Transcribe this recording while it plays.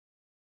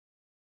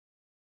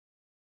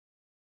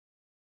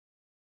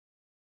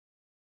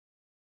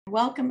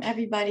Welcome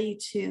everybody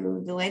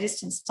to the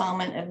latest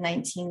installment of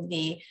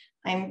 19V.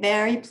 I'm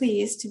very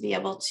pleased to be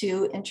able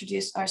to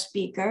introduce our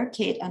speaker,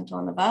 Kate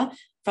Antonova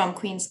from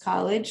Queen's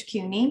College,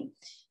 CUNY.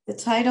 The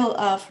title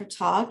of her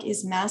talk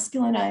is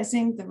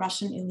Masculinizing the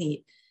Russian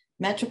Elite,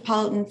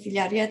 Metropolitan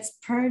Filaret's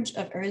Purge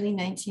of Early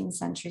 19th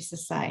Century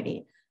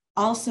Society.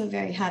 Also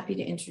very happy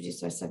to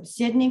introduce our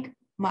собеседник,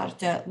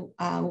 Marta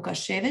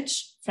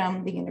Łukaszewicz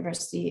from the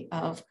University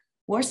of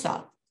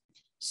Warsaw.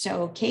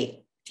 So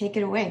Kate, take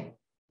it away.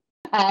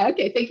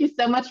 Okay, thank you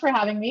so much for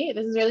having me.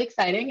 This is really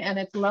exciting and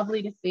it's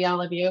lovely to see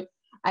all of you.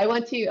 I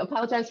want to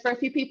apologize for a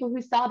few people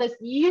who saw this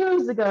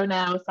years ago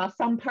now, saw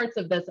some parts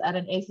of this at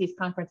an ACES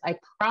conference. I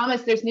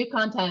promise there's new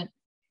content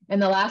in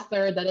the last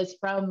third that is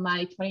from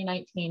my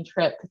 2019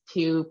 trip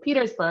to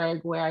Petersburg,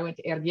 where I went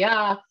to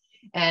RDA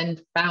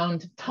and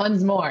found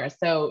tons more.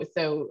 So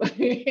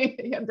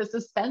the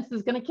suspense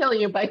is going to kill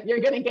you, but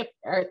you're going to get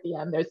there at the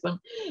end. There's some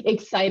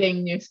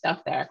exciting new stuff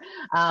there.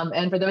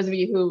 And for those of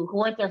you who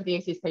weren't there for the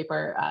ACES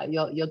paper,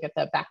 you'll get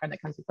the background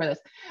that comes before this.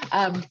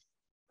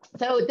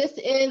 So this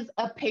is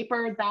a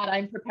paper that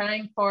I'm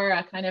preparing for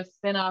a kind of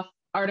spin-off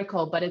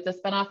article, but it's a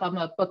spin-off of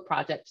a book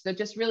project. So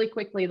just really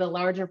quickly, the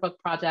larger book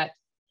project.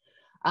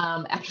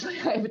 Actually,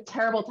 I have a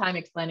terrible time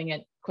explaining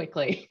it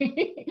quickly,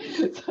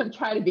 so I'm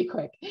trying to be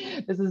quick.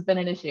 This has been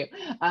an issue.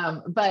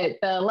 But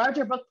the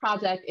larger book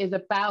project is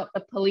about the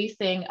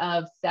policing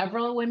of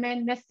several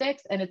women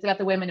mystics, and it's about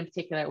the women in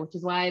particular, which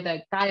is why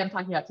the guy I'm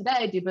talking about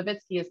today,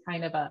 Dubovitskii, is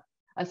kind of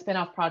a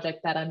spin-off project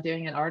that I'm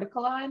doing an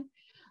article on.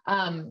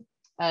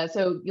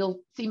 So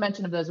you'll see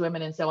mention of those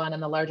women and so on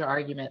in the larger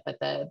argument, but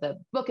the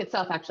book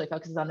itself actually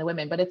focuses on the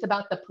women, but it's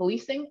about the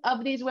policing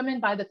of these women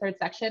by the third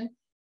section,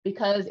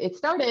 because it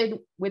started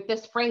with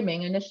this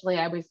framing. Initially,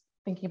 I was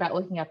thinking about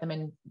looking at them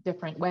in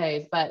different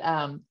ways, but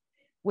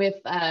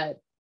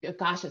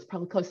gosh, it's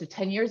probably close to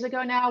 10 years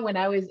ago now, when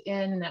I was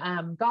in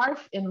Garf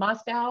in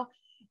Moscow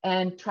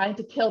and trying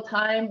to kill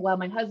time while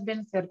my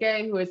husband,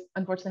 Sergei, who is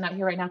unfortunately not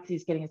here right now because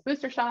he's getting his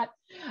booster shot,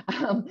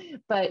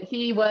 but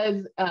he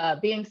was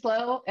being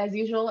slow as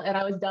usual, and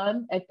I was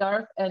done at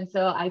Garf. And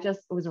so I just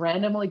was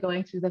randomly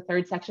going through the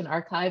third section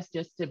archives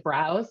just to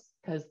browse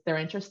because they're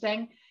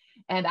interesting.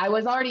 And I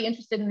was already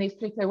interested in these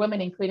particular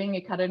women, including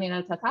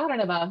Ekaterina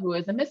Tatarinova, who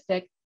is a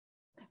mystic.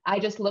 I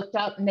just looked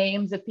up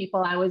names of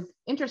people I was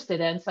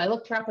interested in. So I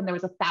looked her up and there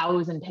was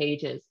 1,000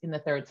 pages in the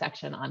third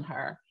section on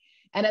her.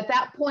 And at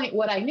that point,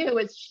 what I knew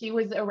is she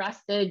was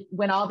arrested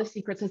when all the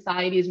secret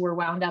societies were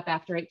wound up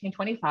after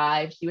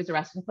 1825. She was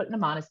arrested and put in a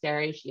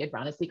monastery. She had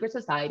run a secret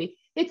society.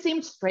 It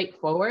seemed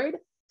straightforward.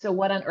 So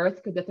what on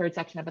earth could the third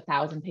section have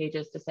 1,000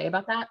 pages to say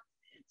about that?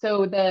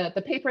 So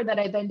the paper that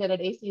I then did at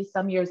ACES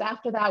some years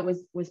after that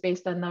was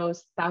based on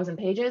those 1,000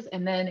 pages.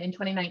 And then in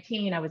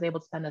 2019, I was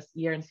able to spend this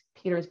year in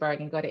Petersburg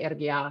and go to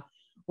RDA,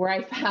 where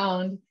I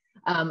found,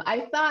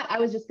 I thought I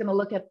was just going to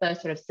look at the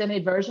sort of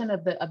synod version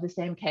of the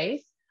same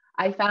case.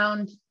 I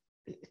found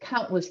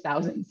countless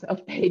thousands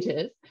of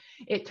pages.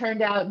 It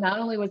turned out not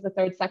only was the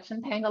third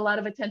section paying a lot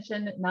of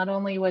attention, not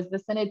only was the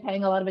synod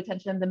paying a lot of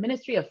attention, the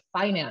Ministry of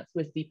Finance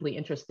was deeply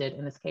interested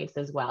in this case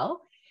as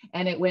well.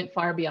 And it went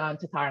far beyond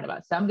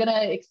Tatarinova. So I'm going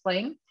to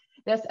explain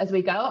this as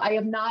we go. I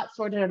have not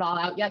sorted it all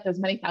out yet. There's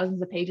many thousands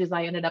of pages.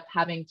 I ended up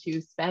having to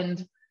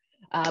spend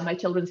my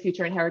children's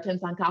future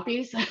inheritance on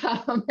copies. And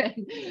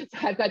so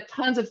I've got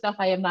tons of stuff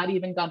I have not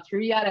even gone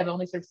through yet. I've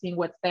only sort of seen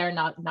what's there,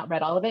 not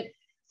read all of it.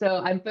 So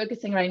I'm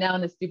focusing right now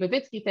on this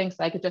Dubovitskii thing,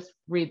 so I could just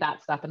read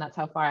that stuff, and that's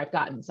how far I've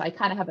gotten. So I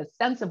kind of have a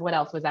sense of what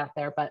else was out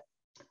there, but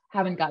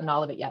haven't gotten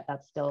all of it yet.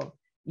 That's still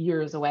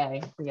years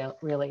away,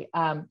 really.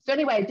 So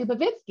anyway,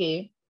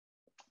 Dubovitskii,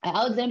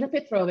 Alexander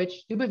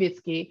Petrovich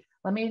Dubovitskii.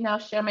 Let me now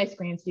share my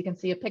screen so you can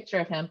see a picture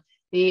of him.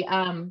 The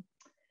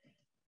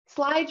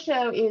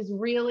slideshow is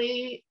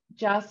really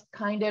just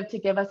kind of to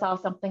give us all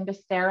something to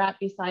stare at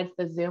besides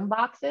the Zoom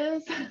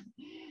boxes,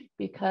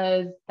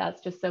 because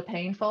that's just so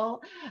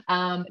painful.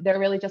 They're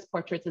really just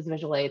portraits as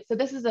visual aids. So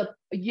this is a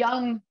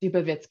young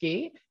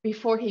Dubovitskii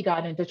before he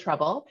got into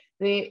trouble.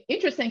 The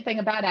interesting thing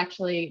about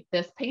actually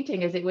this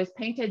painting is it was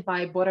painted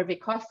by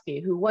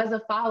Dubovitskii, who was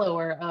a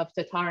follower of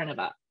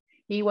Tatarinova.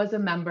 He was a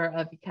member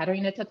of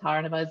Ekaterina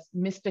Tatarinova's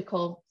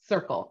mystical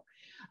circle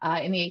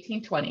in the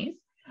 1820s.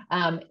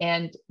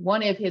 And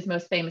one of his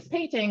most famous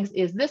paintings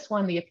is this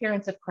one, The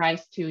Appearance of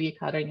Christ to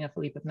Ekaterina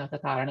Filipovna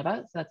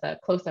Tatarinova. So that's a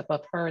close-up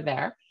of her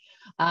there.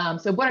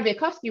 So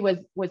Dubovitskii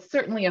was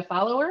certainly a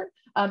follower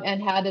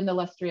and had an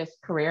illustrious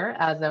career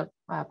as a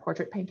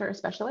portrait painter,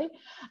 especially.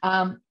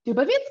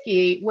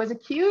 Dubovitskii was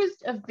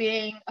accused of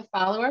being a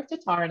follower of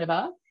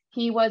Tatarinova.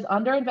 He was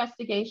under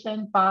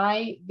investigation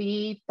by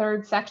the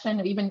third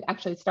section, even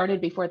actually started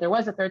before there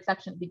was a third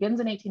section. It begins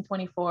in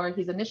 1824.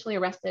 He's initially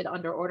arrested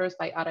under orders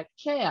by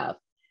Arakcheyev,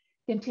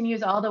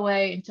 continues all the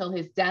way until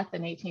his death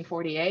in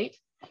 1848.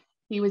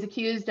 He was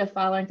accused of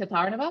following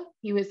Tatarinova.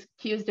 He was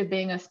accused of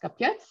being a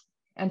skopets,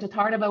 and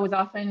Tatarinova was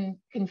often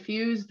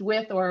confused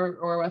with,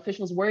 or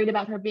officials worried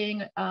about her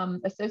being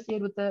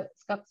associated with the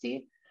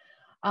skopci.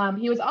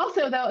 He was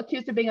also, though,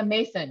 accused of being a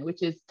Mason,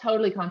 which is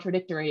totally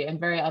contradictory and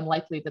very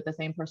unlikely that the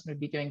same person would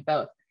be doing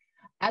both.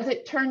 As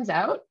it turns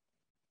out,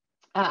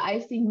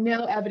 I see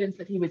no evidence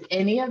that he was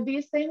any of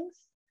these things.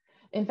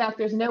 In fact,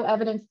 there's no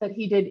evidence that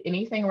he did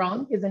anything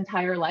wrong his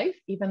entire life,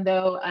 even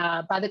though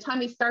by the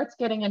time he starts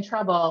getting in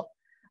trouble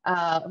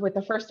with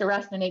the first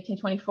arrest in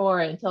 1824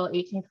 until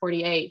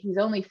 1848, he's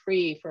only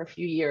free for a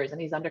few years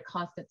and he's under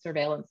constant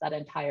surveillance that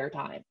entire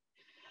time.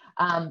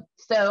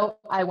 So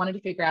I wanted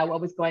to figure out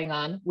what was going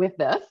on with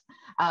this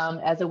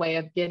as a way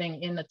of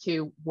getting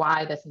into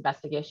why this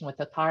investigation with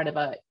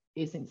Tatarinova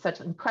is in such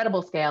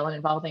incredible scale and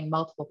involving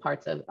multiple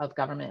parts of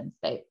government and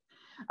state.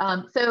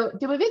 So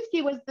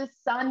Dubovitskii was the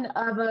son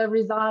of a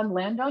Ryazan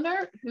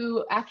landowner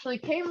who actually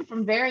came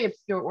from very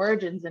obscure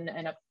origins and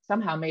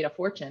somehow made a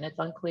fortune. It's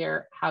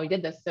unclear how he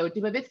did this. So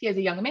Dubovitskii, as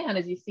a young man,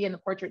 as you see in the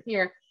portrait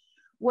here,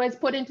 was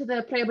put into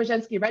the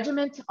Preobrazhensky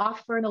regiment,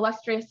 off for an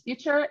illustrious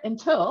future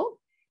until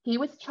he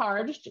was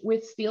charged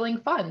with stealing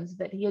funds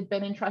that he had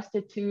been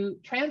entrusted to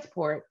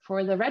transport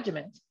for the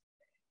regiment.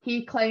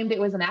 He claimed it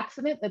was an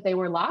accident, that they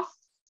were lost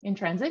in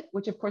transit,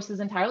 which of course is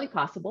entirely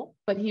possible,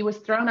 but he was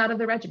thrown out of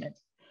the regiment.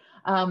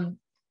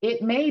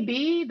 It may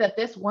be that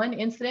this one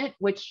incident,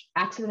 which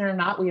accident or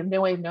not, we have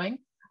no way of knowing,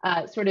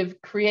 sort of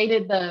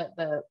created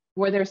the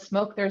where there's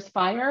smoke, there's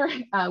fire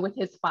with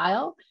his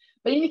file.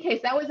 But in any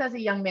case, that was as a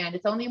young man.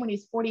 It's only when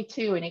he's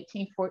 42 in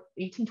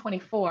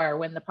 1824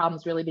 when the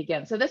problems really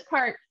begin. So this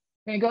part,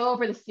 I'm going to go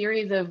over the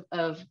series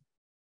of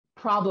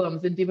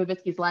problems in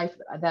Dubovitski's life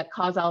that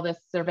cause all this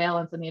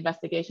surveillance and the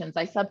investigations.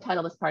 I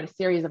subtitle this part a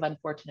series of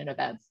unfortunate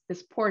events.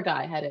 This poor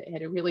guy had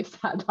a really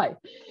sad life.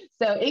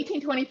 So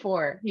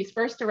 1824, he's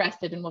first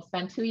arrested and will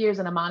spend 2 years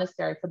in a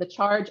monastery for the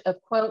charge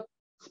of, quote,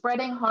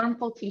 spreading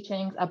harmful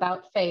teachings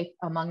about faith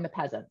among the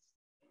peasants.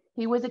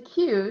 He was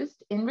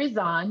accused in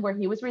Ryazan, where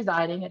he was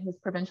residing at his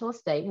provincial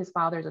estate, his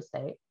father's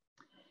estate.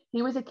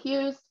 He was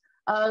accused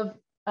of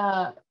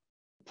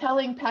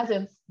telling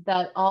peasants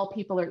that all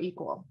people are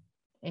equal.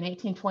 In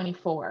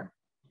 1824,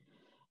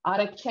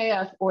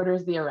 Arakcheyev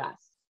orders the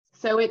arrest.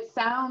 So it's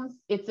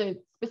a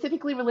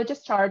specifically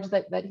religious charge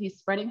that he's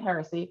spreading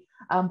heresy,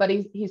 but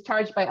he's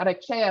charged by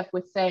Arakcheyev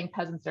with saying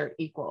peasants are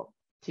equal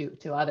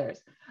to others.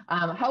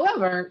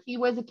 However, he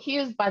was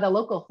accused by the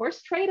local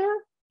horse trader,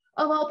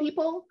 of all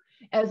people,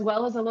 as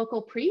well as a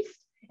local priest.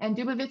 And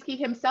Dubovitskii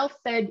himself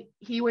said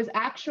he was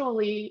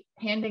actually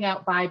handing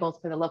out Bibles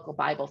for the local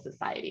Bible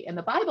Society. And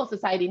the Bible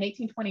Society in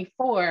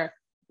 1824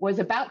 was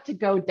about to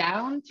go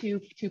down to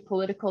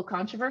political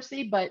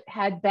controversy, but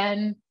had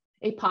been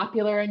a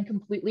popular and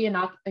completely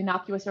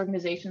innocuous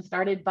organization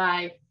started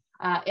by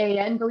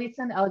A.N.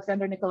 Golitsyn,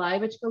 Alexander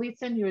Nikolaevich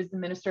Golitsyn, who was the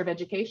Minister of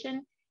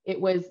Education.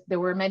 There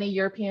were many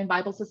European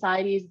Bible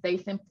societies. They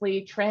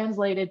simply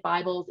translated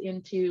Bibles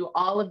into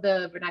all of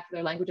the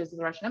vernacular languages of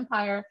the Russian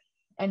Empire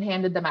and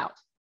handed them out.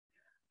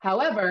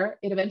 However,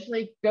 it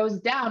eventually goes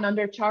down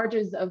under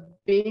charges of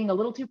being a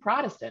little too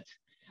Protestant,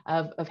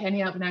 of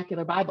handing out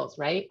vernacular Bibles,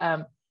 right?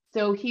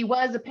 So he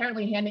was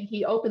apparently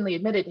he openly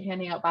admitted to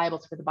handing out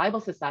Bibles for the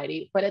Bible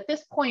Society, but at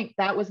this point,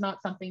 that was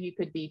not something you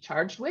could be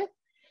charged with.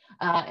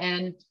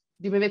 And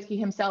Dubovitskii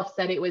himself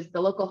said it was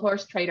the local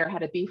horse trader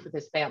had a beef with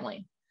his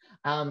family.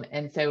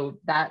 And so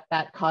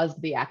that caused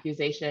the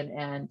accusation,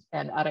 and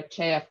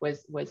Arakcheyev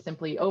was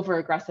simply over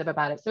aggressive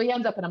about it. So he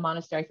ends up in a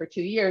monastery for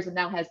 2 years and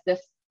now has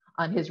this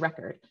on his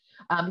record.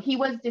 He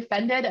was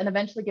defended and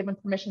eventually given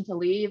permission to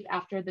leave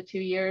after the 2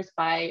 years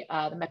by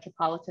the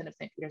Metropolitan of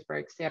St.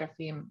 Petersburg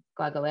Serafim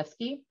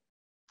Glagolevsky.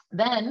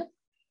 Then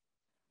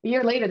a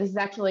year later, this is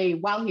actually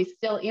while he's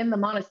still in the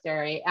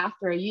monastery,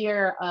 after a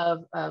year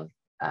of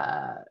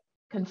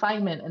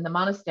confinement in the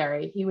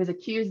monastery, he was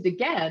accused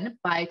again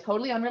by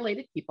totally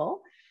unrelated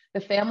people,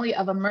 the family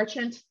of a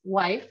merchant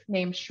wife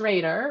named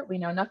Schrader. We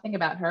know nothing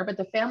about her, but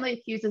the family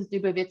accuses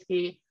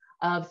Dubovitskii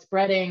of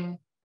spreading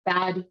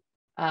bad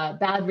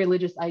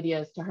religious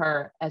ideas to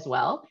her as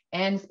well,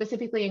 and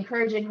specifically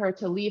encouraging her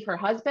to leave her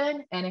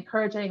husband and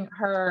encouraging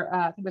her,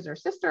 I think it was her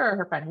sister or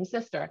her friend, her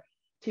sister,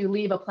 to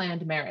leave a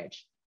planned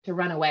marriage, to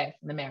run away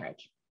from the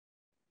marriage.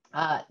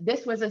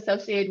 This was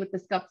associated with the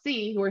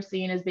Discussant, who were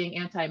seen as being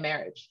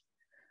anti-marriage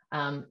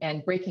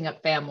and breaking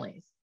up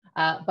families.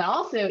 But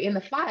also in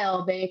the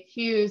file, they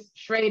accused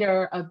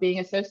Schrader of being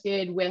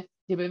associated with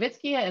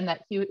Dubovitskii and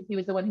that he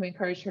was the one who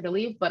encouraged her to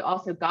leave, but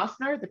also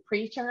Gosner, the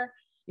preacher,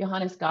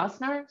 Johannes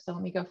Gosner. So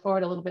let me go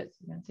forward a little bit so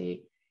you can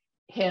see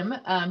him.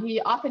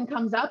 He often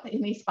comes up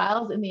in these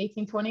files in the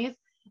 1820s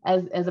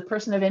as a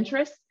person of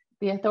interest.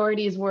 The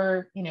authorities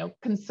were,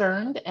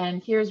 concerned.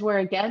 And here's where,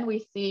 again,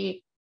 we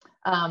see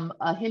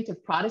a hint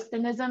of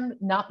Protestantism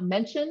not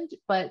mentioned,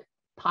 but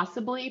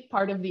possibly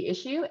part of the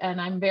issue.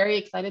 And I'm very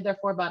excited,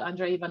 therefore, about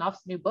Andrei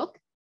Ivanov's new book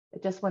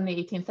that just won the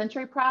 18th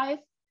Century Prize.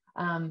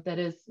 That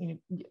is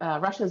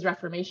Russia's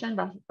Reformation,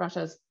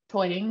 Russia's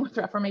toying with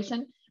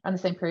Reformation on the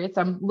same period.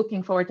 So I'm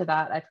looking forward to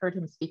that. I've heard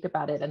him speak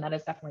about it, and that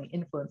has definitely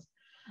influenced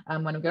what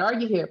I'm going to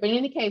argue here. But in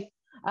any case,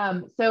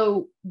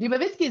 so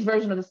Dubovitski's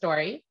version of the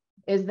story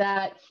is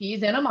that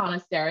he's in a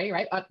monastery,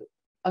 right?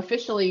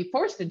 Officially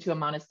forced into a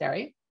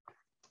monastery.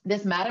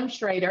 This Madame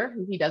Schrader,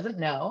 who he doesn't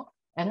know,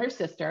 and her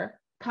sister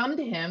come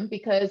to him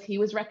because he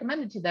was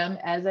recommended to them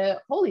as a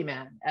holy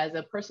man, as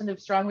a person of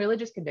strong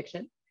religious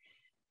conviction.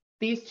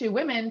 These two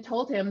women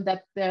told him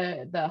that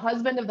the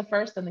husband of the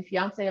first and the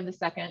fiance of the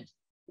second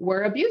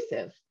were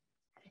abusive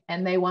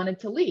and they wanted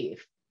to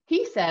leave.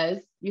 He says,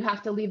 you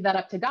have to leave that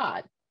up to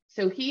God.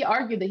 So he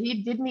argued that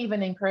he didn't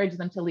even encourage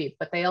them to leave,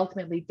 but they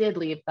ultimately did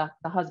leave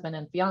the husband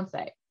and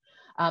fiance.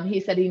 He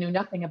said he knew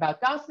nothing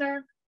about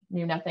Gosner,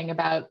 knew nothing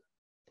about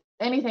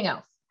anything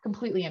else,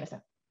 completely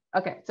innocent.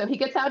 Okay, so he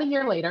gets out a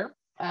year later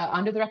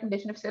under the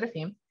recommendation of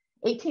Serafim.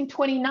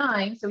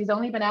 1829, so he's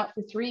only been out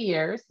for 3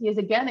 years. He is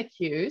again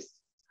accused,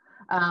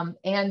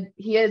 and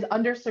he is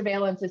under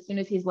surveillance as soon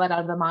as he's let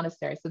out of the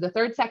monastery. So the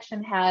third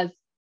section has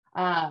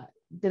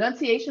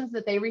denunciations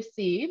that they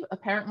receive,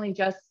 apparently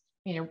just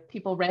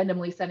people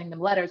randomly sending them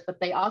letters, but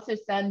they also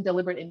send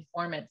deliberate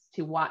informants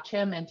to watch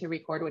him and to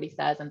record what he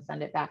says and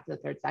send it back to the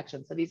third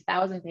section. So these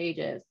 1,000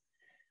 pages,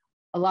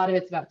 a lot of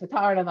it's about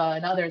Tatarinova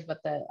and others,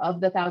 but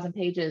of the 1,000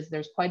 pages,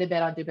 there's quite a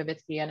bit on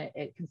Dubovitskii, and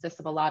it consists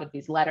of a lot of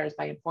these letters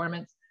by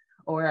informants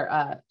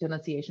or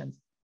denunciations.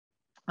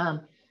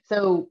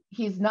 So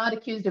he's not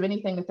accused of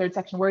anything the third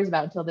section worries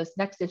about until this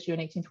next issue in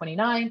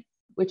 1829,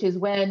 which is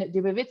when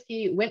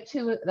Dubovitskii went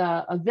to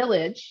a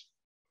village,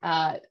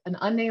 an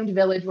unnamed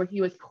village where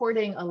he was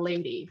courting a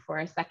lady for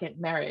a second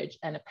marriage.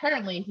 And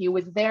apparently he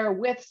was there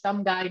with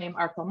some guy named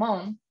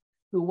Artomon,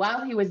 who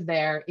while he was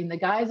there, in the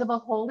guise of a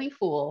holy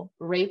fool,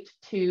 raped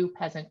 2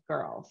 peasant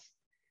girls.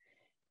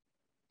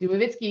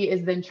 Dubovitskii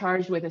is then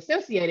charged with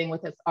associating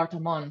with this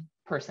Artomon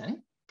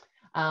person.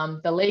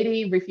 The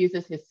lady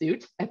refuses his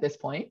suit at this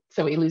point,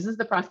 so he loses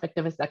the prospect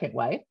of a second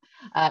wife.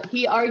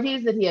 He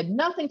argues that he had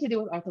nothing to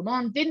do with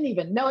Artomon, didn't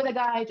even know the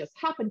guy, just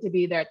happened to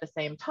be there at the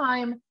same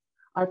time.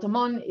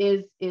 Artomon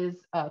is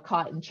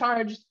caught and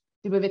charged.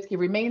 Dubovitskii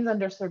remains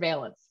under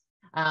surveillance.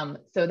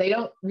 So they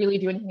don't really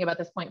do anything about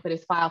this point, but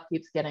his file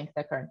keeps getting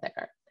thicker and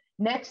thicker.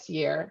 Next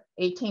year,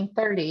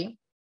 1830,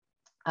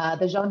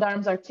 the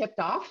gendarmes are tipped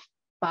off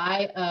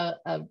by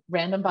a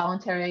random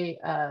voluntary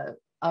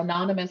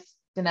anonymous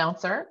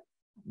denouncer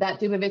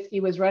that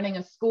Dubovitskii was running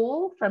a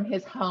school from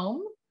his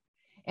home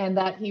and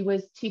that he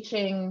was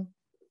teaching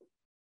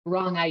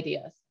wrong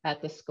ideas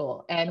at the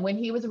school. And when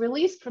he was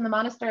released from the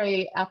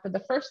monastery after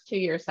the first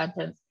 2-year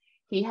sentence,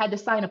 he had to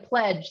sign a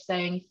pledge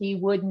saying he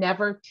would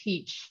never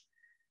teach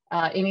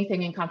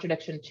anything in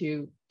contradiction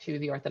to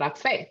the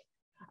Orthodox faith.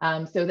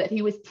 So that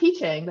he was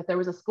teaching that there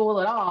was a school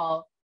at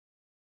all,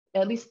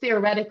 at least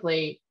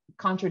theoretically,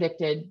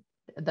 contradicted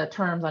the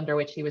terms under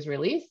which he was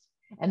released.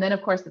 And then,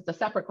 of course, it's a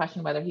separate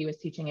question whether he was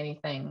teaching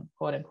anything,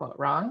 quote unquote,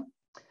 wrong.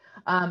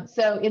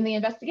 So in the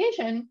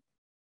investigation,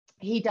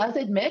 he does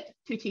admit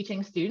to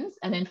teaching students.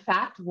 And in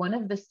fact, one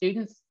of the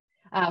students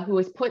who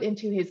was put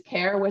into his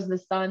care was the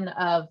son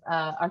of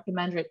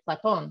Archimandrite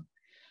Platon,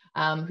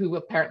 who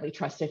apparently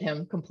trusted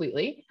him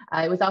completely.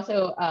 It was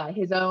also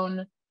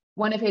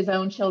one of his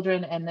own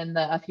children, and then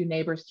a few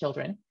neighbors'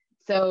 children.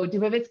 So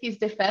Dubovitski's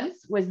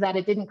defense was that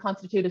it didn't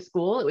constitute a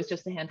school, it was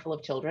just a handful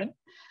of children,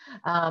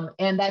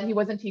 and that he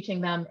wasn't teaching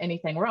them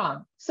anything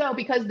wrong. So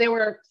because there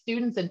were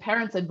students and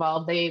parents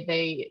involved,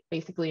 they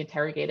basically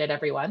interrogated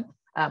everyone,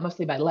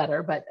 mostly by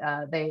letter, but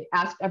they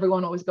asked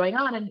everyone what was going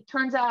on. And it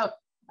turns out,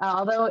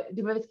 although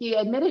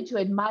Dubovitskii admitted to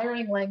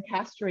admiring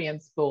Lancastrian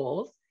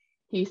schools,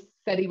 he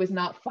said he was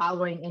not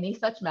following any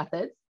such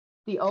methods.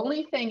 The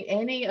only thing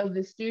any of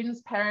the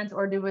students, parents,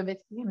 or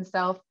Dubovitskii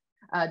himself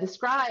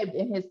described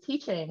in his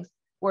teachings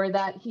were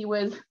that he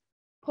was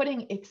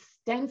putting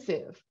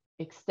extensive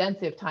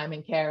time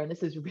and care, and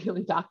this is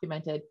really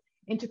documented,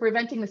 into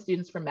preventing the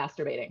students from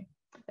masturbating.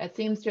 That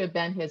seems to have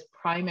been his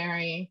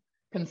primary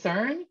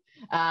concern,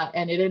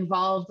 and it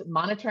involved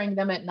monitoring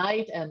them at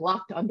night and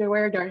locked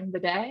underwear during the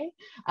day.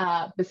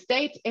 The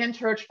state and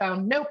church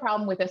found no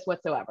problem with this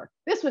whatsoever.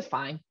 This was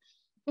fine.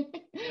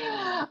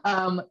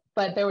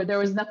 But there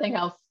was nothing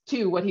else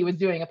to what he was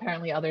doing,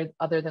 apparently,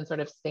 other than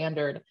sort of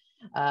standard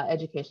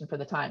education for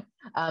the time.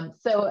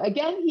 So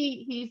again,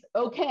 he's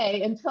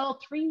okay until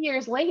 3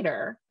 years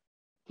later,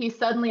 he's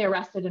suddenly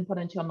arrested and put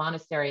into a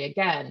monastery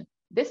again,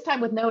 this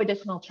time with no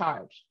additional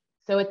charge.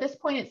 So at this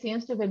point, it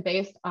seems to have been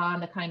based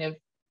on a kind of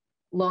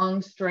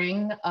long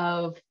string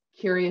of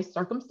curious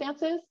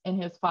circumstances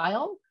in his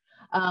file.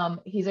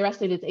 He's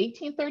arrested in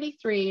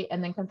 1833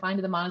 and then confined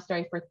to the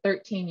monastery for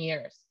 13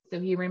 years. So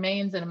he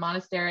remains in a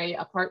monastery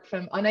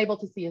unable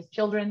to see his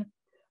children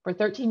for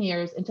 13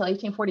 years until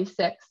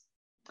 1846.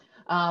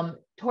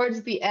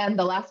 Towards the end,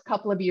 the last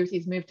couple of years,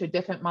 he's moved to a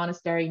different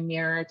monastery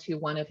nearer to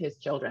one of his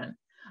children.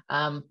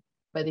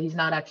 But he's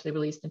not actually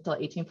released until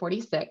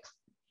 1846.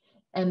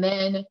 And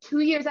then 2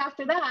 years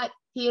after that,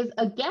 he is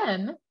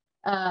again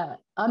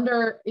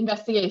under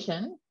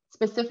investigation,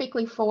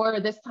 specifically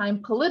for this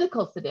time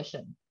political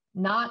sedition,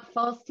 not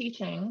false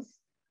teachings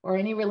or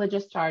any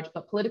religious charge,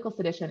 but political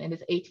sedition. It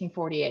is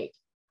 1848.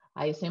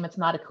 I assume it's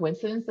not a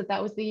coincidence that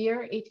that was the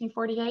year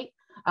 1848.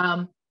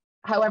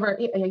 However,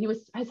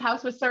 his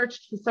house was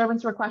searched, his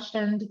servants were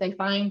questioned, they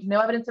find no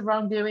evidence of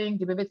wrongdoing.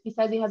 Dubovitskii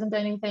says he hasn't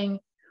done anything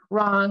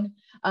wrong.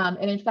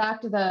 And in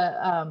fact,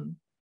 the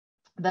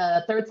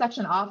third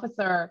section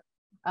officer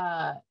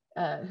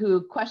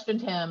who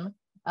questioned him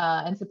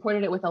and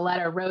supported it with a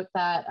letter, wrote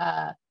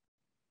that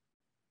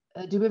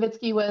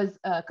Dubovitskii was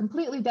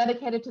completely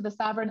dedicated to the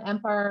sovereign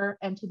emperor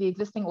and to the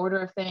existing order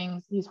of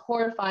things. He's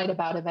horrified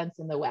about events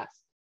in the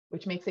West,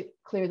 which makes it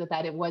clear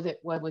that it was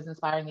what was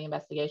inspiring the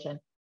investigation.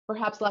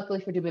 Perhaps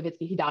luckily for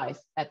Dubovitskii, he dies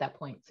at that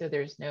point, so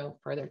there's no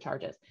further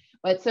charges.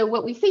 But so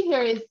what we see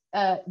here is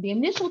the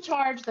initial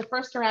charge, the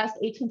first arrest,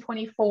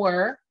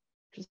 1824,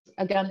 which is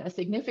again a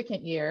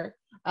significant year,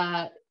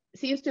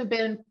 seems to have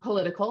been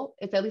political.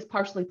 It's at least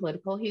partially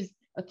political. He's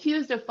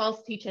accused of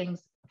false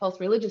teachings, false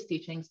religious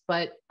teachings,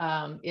 but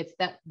it's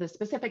that the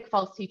specific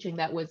false teaching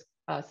that was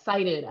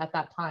cited at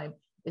that time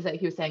is that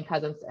he was saying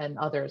peasants and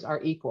others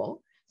are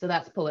equal. So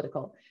that's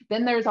political.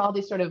 Then there's all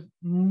these sort of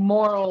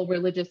moral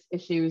religious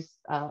issues,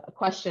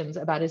 questions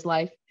about his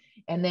life.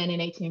 And then in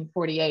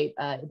 1848,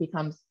 it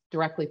becomes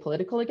directly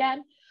political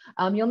again.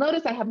 You'll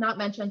notice I have not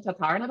mentioned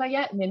Tatarinova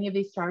yet in any of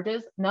these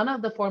charges. None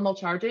of the formal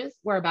charges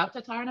were about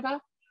Tatarinova.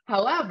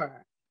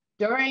 However,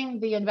 during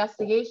the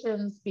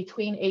investigations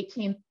between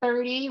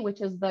 1830,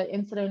 which is the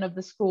incident of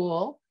the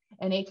school,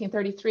 and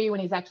 1833, when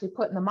he's actually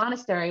put in the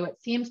monastery,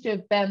 what seems to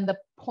have been the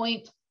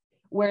point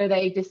where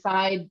they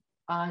decide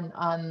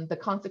on the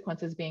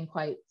consequences being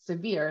quite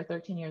severe,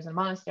 13 years in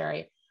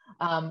monastery,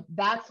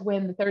 that's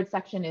when the third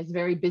section is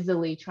very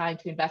busily trying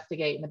to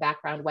investigate in the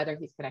background whether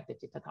he's connected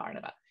to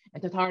Tatarinova.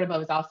 And Tatarinova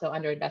was also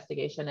under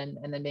investigation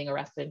and then being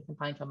arrested and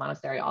confined to a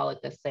monastery all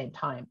at the same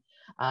time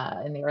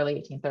in the early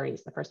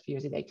 1830s, the first few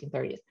years of the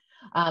 1830s.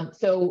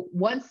 So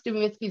once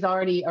Dubovitskii's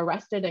already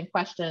arrested and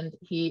questioned,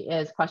 he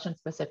is questioned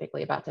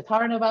specifically about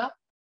Tatarinova.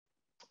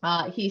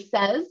 He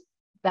says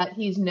that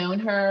he's known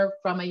her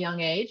from a young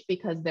age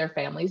because their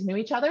families knew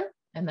each other,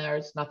 and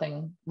there's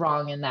nothing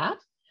wrong in that.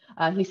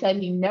 He said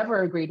he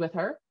never agreed with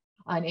her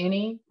on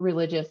any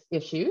religious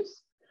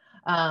issues.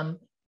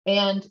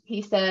 And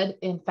he said,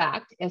 in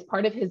fact, as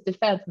part of his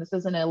defense, and this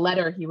was in a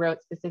letter he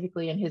wrote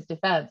specifically in his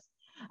defense,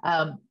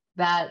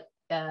 that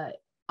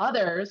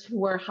others who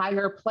were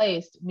higher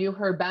placed knew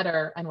her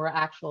better and were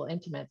actual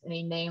intimates. And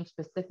he named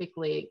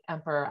specifically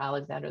Emperor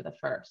Alexander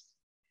I.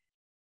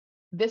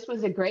 This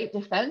was a great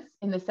defense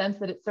in the sense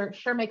that it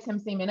sure makes him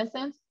seem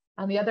innocent.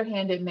 On the other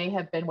hand, it may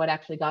have been what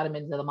actually got him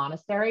into the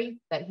monastery,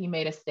 that he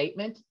made a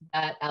statement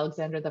that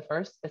Alexander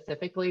I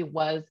specifically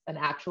was an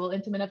actual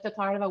intimate of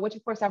Tatarinova, which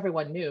of course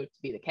everyone knew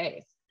to be the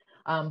case,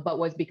 but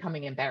was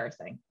becoming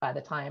embarrassing by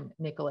the time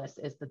Nicholas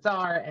is the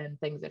Tsar and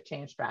things have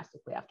changed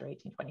drastically after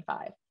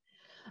 1825.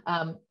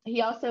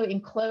 He also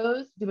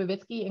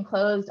Dubovitskii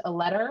enclosed a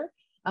letter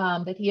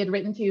that he had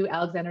written to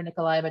Alexander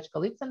Nikolaevich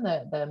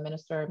Golitsyn, the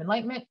Minister of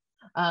Enlightenment,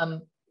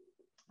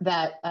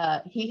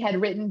 that he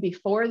had written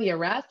before the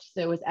arrest.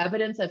 So it was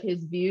evidence of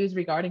his views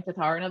regarding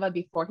Tatarinova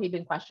before he'd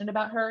been questioned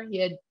about her. He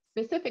had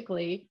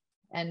specifically,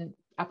 and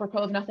apropos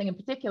of nothing in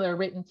particular,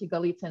 written to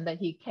Golitsyn that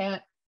he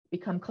can't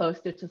become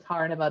close to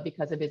Tatarinova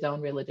because of his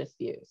own religious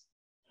views.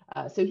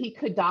 So he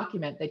could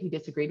document that he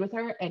disagreed with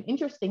her. And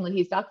interestingly,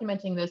 he's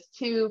documenting this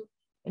to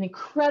an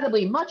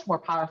incredibly much more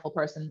powerful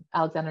person,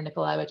 Alexander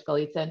Nikolaevich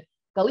Golitsyn.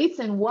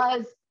 Golitsyn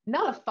was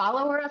not a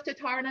follower of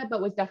Tatarinova,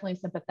 but was definitely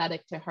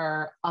sympathetic to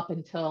her up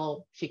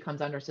until she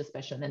comes under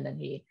suspicion, and then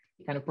he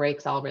kind of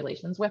breaks all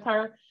relations with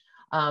her.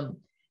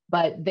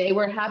 But they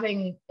were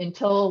having,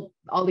 until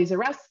all these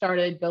arrests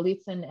started,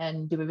 Golitsyn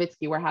and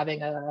Dubovitskii were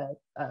having a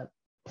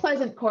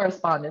pleasant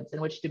correspondence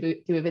in which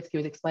Dubovitskii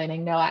was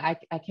explaining, no, I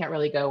can't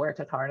really go where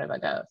Tatarinova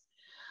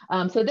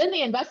goes. So then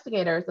the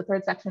investigators, the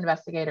third section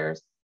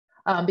investigators,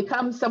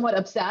 become somewhat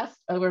obsessed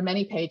over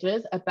many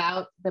pages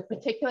about the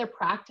particular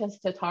practice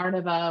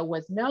Tatarinova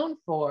was known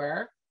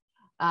for,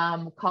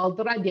 called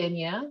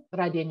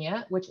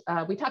Radenia, which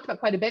we talked about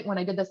quite a bit when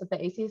I did this at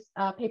the ACES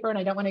paper, and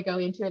I don't want to go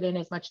into it in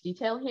as much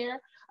detail here,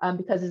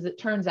 because as it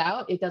turns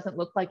out, it doesn't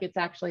look like it's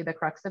actually the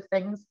crux of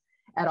things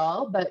at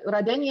all. But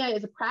Radenia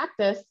is a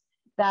practice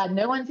that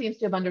no one seems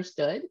to have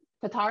understood.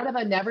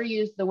 Tatarinova never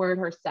used the word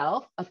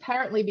herself,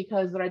 apparently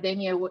because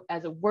Radenia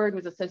as a word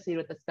was associated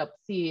with the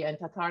Skopci, and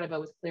Tatarinova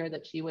was clear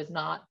that she was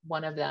not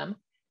one of them.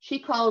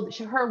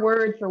 Her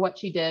word for what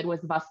she did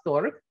was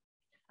Vastorg,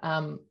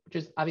 which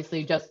is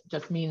obviously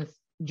just means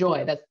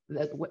joy. That's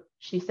what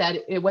she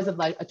said. It wasn't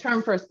like a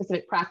term for a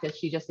specific practice.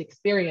 She just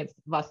experienced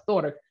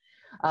Vastorg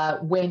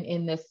when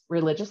in this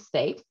religious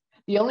state.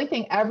 The only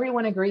thing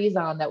everyone agrees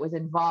on that was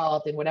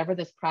involved in whatever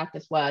this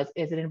practice was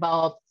is it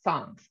involved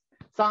songs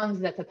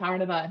that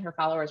Tatarinova and her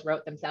followers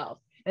wrote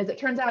themselves. As it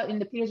turns out, in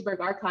the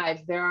Petersburg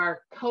archives, there are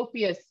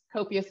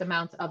copious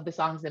amounts of the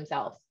songs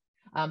themselves,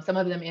 some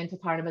of them in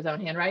Tatarinova's own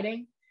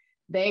handwriting.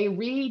 They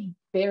read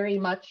very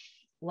much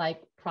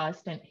like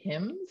Protestant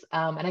hymns.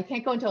 And I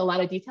can't go into a lot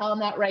of detail on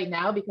that right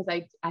now because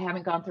I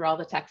haven't gone through all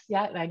the texts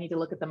yet, and I need to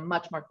look at them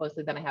much more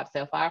closely than I have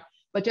so far.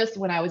 But just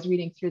when I was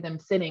reading through them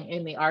sitting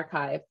in the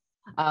archive,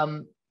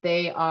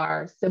 they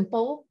are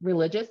simple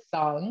religious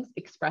songs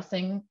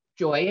expressing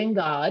joy in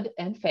God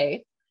and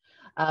faith.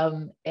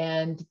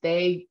 And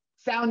they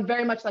sound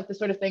very much like the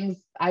sort of things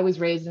I was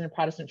raised in a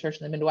Protestant church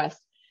in the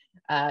Midwest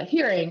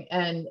hearing.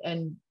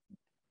 And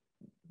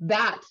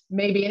that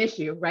may be an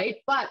issue, right?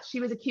 But she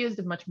was accused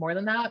of much more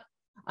than that.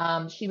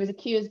 She was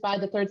accused by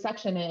the third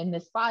section in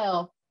this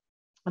file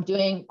of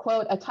doing,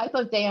 quote, a type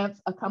of dance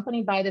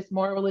accompanied by this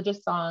more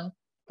religious song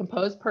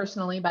composed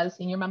personally by the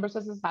senior members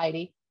of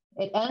society.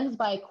 It ends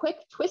by quick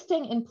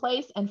twisting in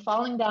place and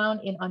falling down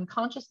in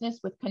unconsciousness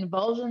with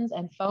convulsions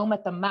and foam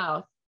at the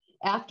mouth,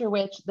 after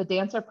which the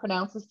dancer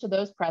pronounces to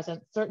those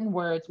present certain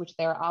words which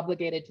they are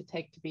obligated to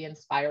take to be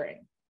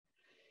inspiring.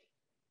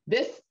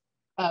 This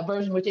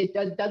version, which it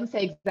doesn't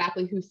say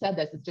exactly who said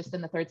this, it's just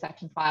in the third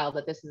section file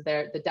that this is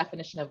the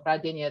definition of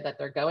Radenia that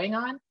they're going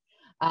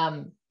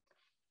on.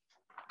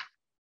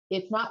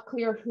 It's not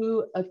clear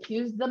who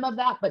accused them of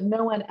that, but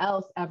no one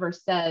else ever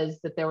says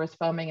that there was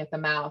foaming at the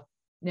mouth.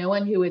 No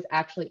one who is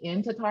actually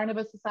in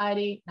Tatarinova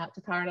society, not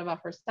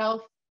Tatarinova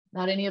herself,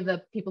 not any of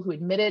the people who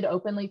admitted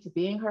openly to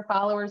being her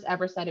followers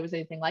ever said it was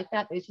anything like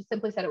that. They just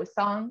simply said it was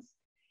songs.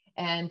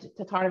 And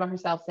Tatarinova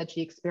herself said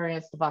she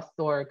experienced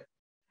Vostorg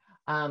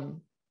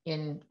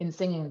in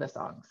singing the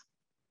songs.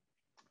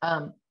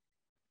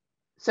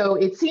 So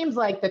it seems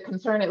like the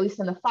concern, at least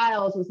in the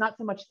files, was not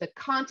so much the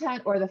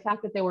content or the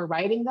fact that they were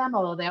writing them,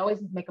 although they always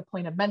make a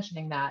point of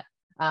mentioning that,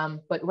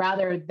 but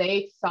rather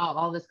they saw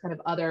all this kind of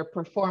other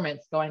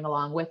performance going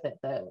along with it,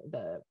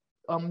 the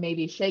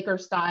maybe shaker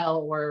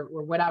style or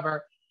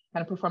whatever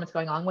kind of performance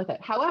going along with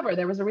it. However,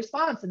 there was a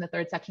response in the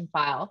third section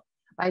file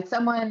by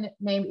someone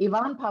named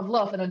Ivan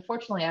Pavlov, and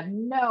unfortunately I have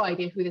no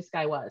idea who this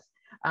guy was.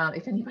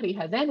 If anybody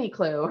has any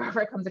clue or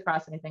ever comes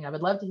across anything, I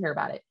would love to hear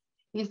about it.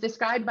 He's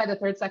described by the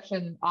third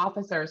section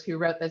officers who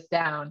wrote this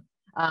down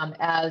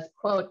as,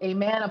 quote, a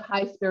man of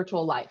high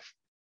spiritual life.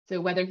 So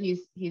whether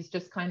he's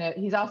just kind of,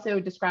 he's also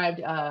described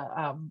in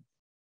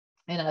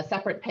a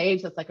separate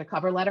page that's like a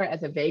cover letter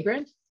as a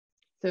vagrant.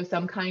 So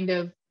some kind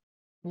of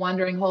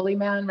wandering holy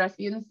man,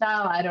 Rasputin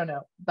style, I don't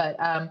know.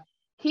 But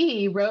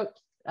he wrote,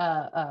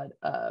 I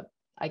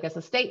guess,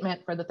 a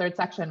statement for the third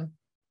section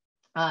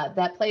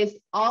that placed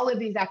all of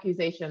these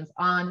accusations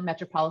on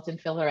Metropolitan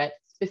Filaret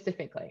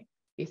specifically.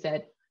 He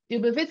said,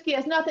 Dubovitskii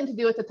has nothing to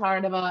do with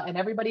Tatarinova, and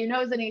everybody who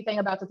knows anything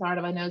about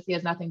Tatarinova knows he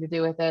has nothing to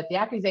do with it. The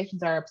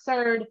accusations are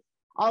absurd.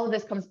 All of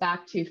this comes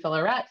back to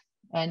Filaret,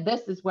 and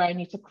this is where I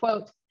need to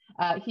quote.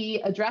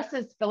 He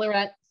addresses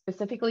Filaret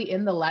specifically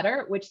in the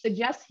letter, which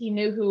suggests he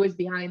knew who was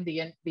behind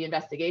the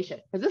investigation,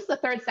 because this is the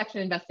third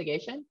section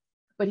investigation,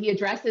 but he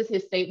addresses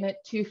his statement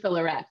to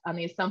Filaret on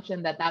the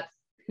assumption that that's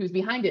who's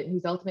behind it and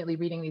who's ultimately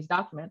reading these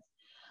documents.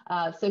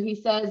 So he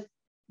says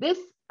this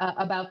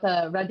about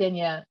the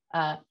Radenia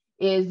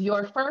is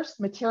your first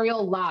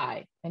material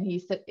lie. And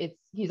he's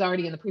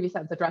already in the previous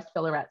sentence addressed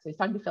Filaret. So he's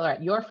talking to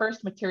Filaret, your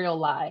first material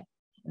lie.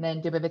 And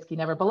then Dubovitskii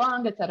never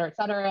belonged, et cetera, et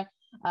cetera.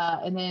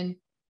 And then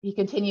he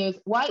continues,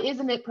 why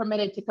isn't it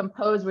permitted to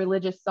compose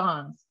religious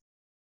songs?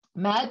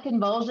 Mad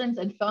convulsions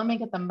and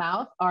foaming at the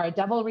mouth are a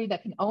devilry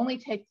that can only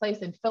take place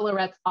in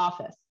Filaret's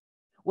office.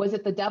 Was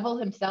it the devil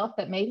himself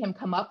that made him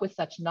come up with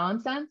such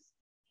nonsense?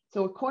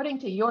 So according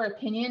to your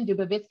opinion,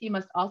 Dubovitskii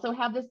must also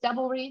have this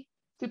devilry,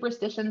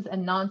 superstitions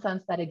and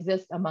nonsense that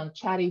exist among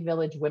chatty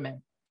village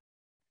women.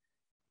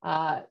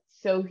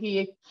 So he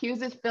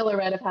accuses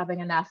Filaret of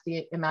having a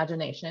nasty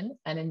imagination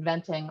and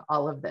inventing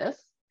all of this.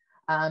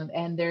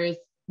 And there is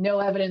no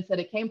evidence that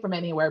it came from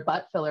anywhere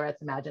but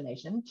Filaret's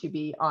imagination, to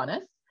be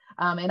honest.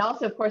 And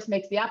also, of course,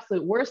 makes the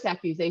absolute worst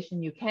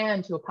accusation you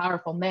can to a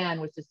powerful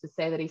man, which is to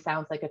say that he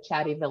sounds like a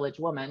chatty village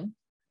woman,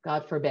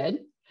 God forbid.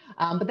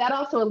 But that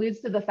also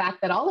alludes to the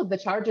fact that all of the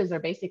charges are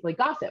basically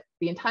gossip.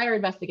 The entire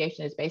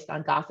investigation is based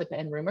on gossip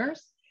and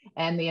rumors.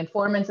 And the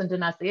informants and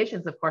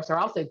denunciations, of course, are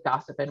also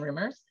gossip and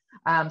rumors.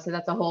 So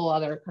that's a whole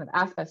other kind of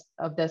aspect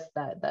of this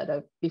that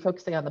I'll be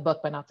focusing on the book,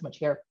 but not so much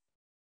here.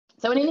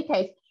 So in any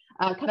case,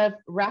 kind of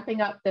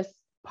wrapping up this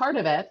part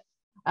of it,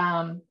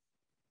 I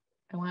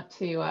want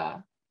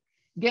to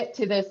get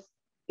to this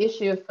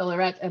issue of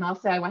Filaret, and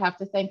also I have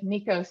to thank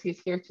Nikos, who's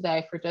here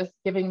today, for just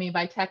giving me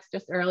by text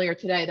just earlier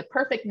today. The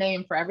perfect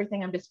name for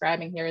everything I'm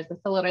describing here is the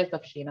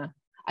Filaretovщина.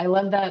 I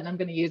love that, and I'm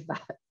going to use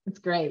that. It's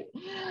great.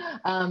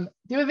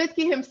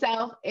 Dubovitskii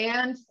himself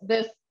and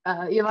this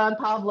Ivan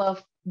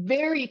Pavlov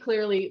very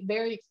clearly,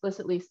 very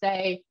explicitly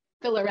say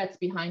Filaret's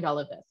behind all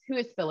of this. Who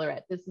is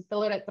Filaret? This is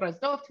Filaret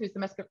Drozdov, who's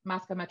the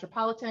Moscow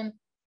Metropolitan.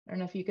 I don't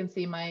know if you can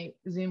see my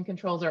Zoom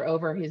controls are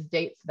over his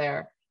dates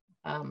there.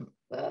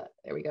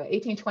 There we go,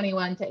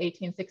 1821 to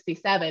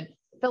 1867.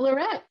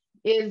 Filaret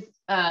is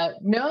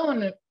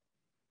known,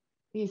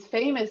 he's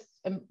famous,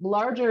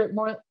 larger,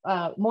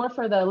 more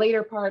for the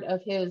later part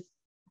of his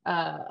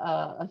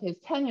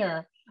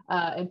tenure,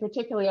 and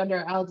particularly under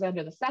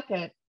Alexander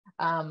II,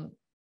 and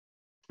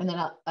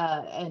then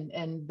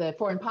and the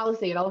foreign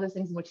policy and all those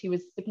things in which he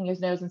was sticking his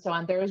nose and so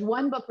on. There is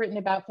one book written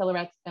about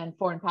Filaret and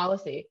foreign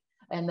policy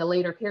in the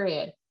later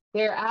period.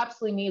 There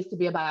absolutely needs to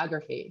be a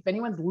biography. If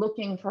anyone's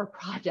looking for a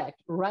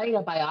project, write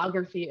a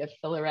biography of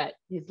Filaret.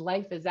 His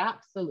life is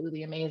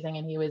absolutely amazing,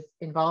 and he was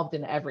involved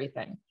in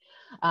everything.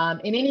 In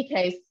any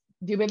case,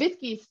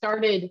 Dubovitskii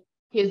started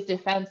his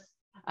defense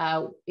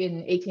in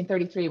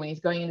 1833 when he's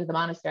going into the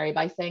monastery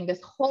by saying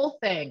this whole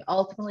thing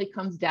ultimately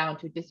comes down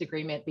to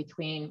disagreement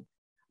between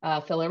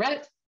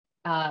Filaret,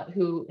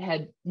 who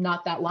had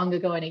not that long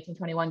ago in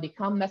 1821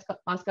 become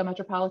Moscow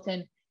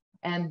Metropolitan,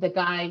 and the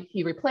guy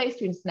he replaced,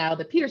 who's now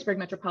the Petersburg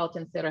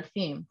Metropolitan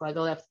Serafim,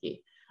 Glagolevsky.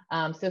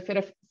 So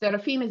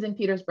Serafim is in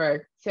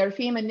Petersburg.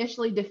 Serafim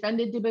initially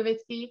defended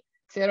Dubovitskii.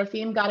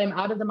 Serafim got him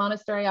out of the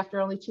monastery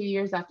after only 2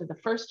 years after the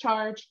first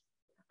charge,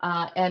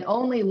 and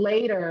only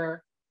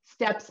later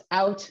steps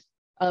out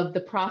of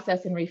the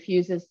process and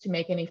refuses to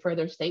make any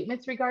further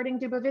statements regarding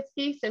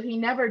Dubovitskii. So he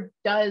never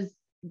does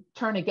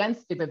turn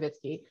against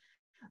Dubovitskii,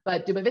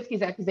 but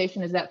Dubovitski's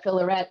accusation is that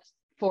Filaret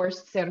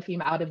forced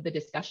Serafim out of the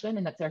discussion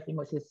and that Serafim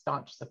was his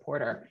staunch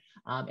supporter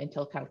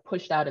until kind of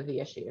pushed out of the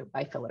issue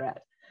by Filaret.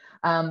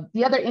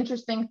 The other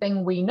interesting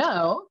thing we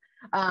know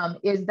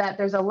is that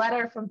there's a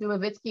letter from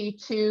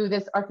Dubovitskii to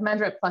this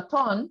Archimandrite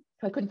Platon,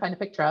 who I couldn't find a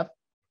picture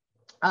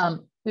of,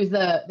 who's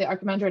the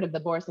Archimandrite of the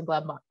Boris and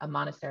Gleb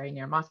monastery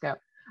near Moscow.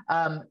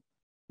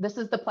 This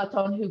is the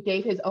Platon who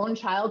gave his own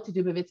child to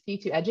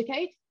Dubovitskii to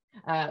educate,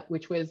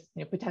 which was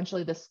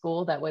potentially the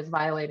school that was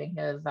violating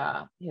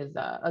his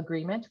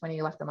agreement when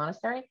he left the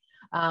monastery.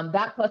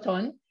 That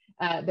Platon,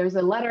 there's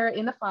a letter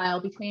in the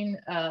file between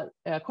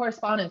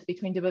correspondence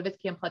between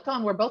Dubovitskii and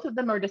Platon, where both of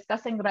them are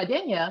discussing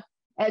Radenia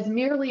as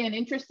merely an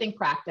interesting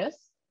practice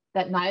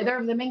that neither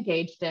of them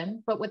engaged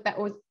in, but that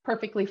was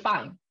perfectly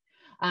fine.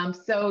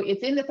 So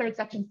it's in the third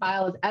section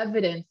file as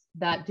evidence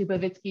that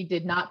Dubovitskii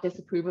did not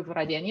disapprove of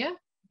Radenia,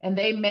 and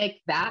they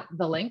make that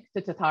the link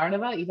to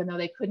Tatarinova, even though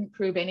they couldn't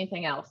prove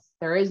anything else.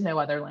 There is no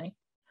other link.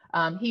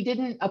 He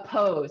didn't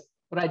oppose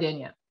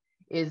Radenia,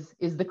 is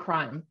the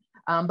crime.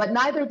 But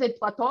neither did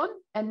Platon,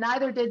 and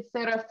neither did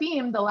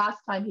Serafim the last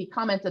time he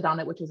commented on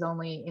it, which was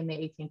only in the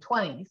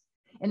 1820s.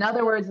 In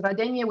other words,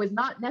 Radenia was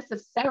not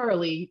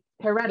necessarily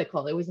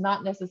heretical. It was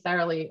not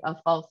necessarily a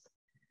false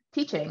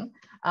teaching.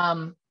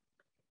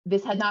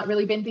 This had not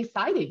really been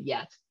decided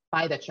yet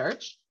by the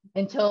church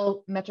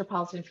until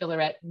Metropolitan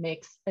Filaret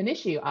makes an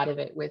issue out of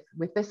it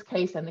with this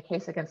case and the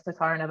case against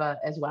Tatarinova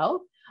as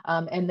well.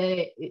 And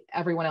then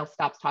everyone else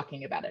stops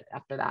talking about it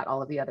after that.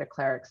 All of the other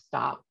clerics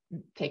stop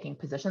taking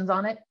positions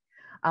on it.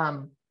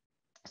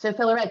 So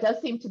Filaret does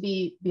seem to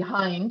be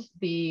behind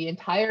the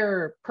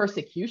entire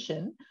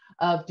persecution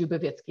of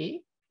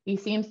Dubovitskii. He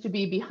seems to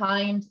be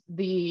behind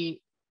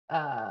the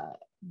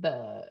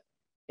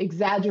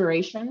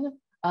exaggeration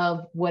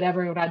of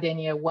whatever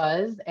Radenia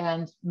was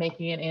and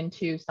making it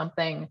into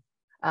something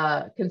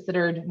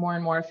considered more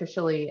and more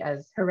officially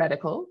as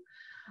heretical.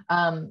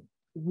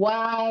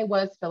 Why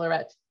was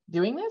Filaret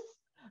doing this?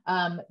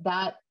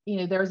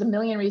 There's a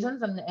million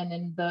reasons, and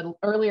in the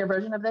earlier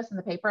version of this in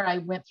the paper, I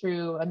went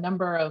through a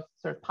number of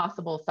sort of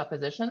possible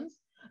suppositions.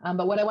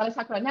 But what I want to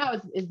talk about now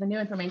is the new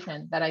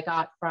information that I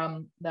got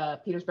from the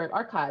Petersburg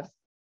archives.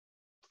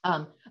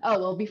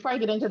 Well, before I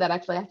get into that,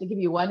 actually, I have to give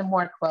you one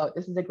more quote.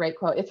 This is a great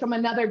quote. It's from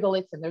another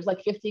Golitsyn. There's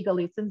like 50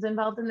 Golitsins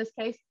involved in this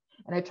case,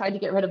 and I tried to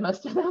get rid of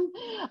most of them.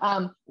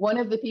 One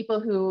of the people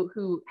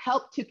who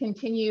helped to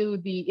continue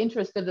the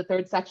interest of the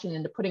third section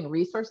into putting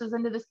resources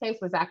into this case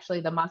was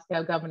actually the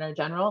Moscow Governor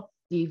General,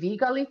 D.V.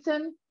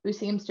 Golitsyn, who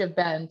seems to have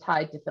been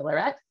tied to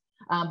Filaret,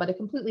 but a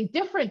completely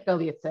different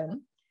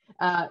Golitsyn,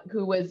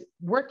 who was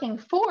working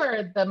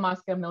for the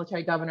Moscow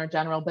military governor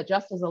general, but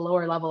just as a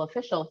lower level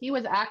official. He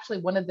was actually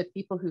one of the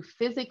people who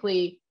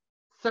physically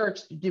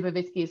searched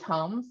Dubovitskii's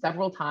home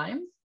several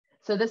times.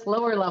 So this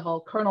lower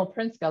level, Colonel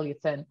Prince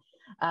Golitsyn,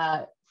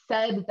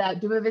 said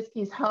that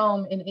Dubovitskii's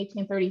home in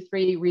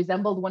 1833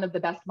 resembled one of the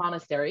best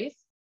monasteries,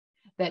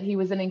 that he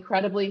was an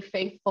incredibly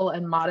faithful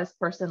and modest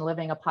person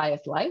living a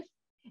pious life.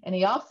 And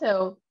he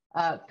also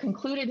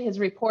concluded his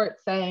report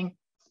saying,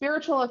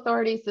 spiritual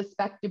authorities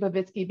suspect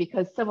Dubovitskii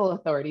because civil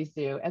authorities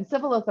do, and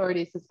civil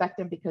authorities suspect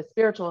him because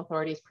spiritual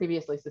authorities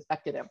previously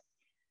suspected him.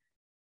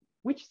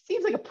 Which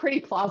seems like a pretty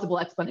plausible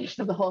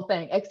explanation of the whole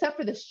thing, except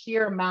for the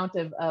sheer amount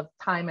of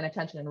time and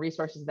attention and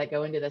resources that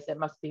go into this. It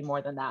must be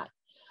more than that.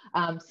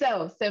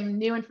 So some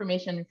new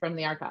information from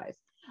the archives.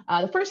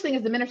 The first thing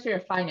is the Ministry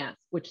of Finance,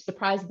 which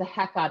surprised the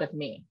heck out of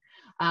me.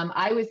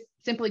 I was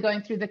simply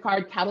going through the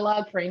card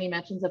catalog for any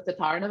mentions of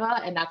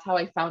Tatarinova, and that's how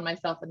I found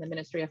myself in the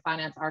Ministry of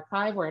Finance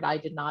archive, where I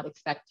did not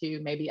expect to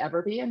maybe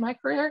ever be in my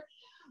career.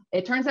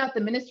 It turns out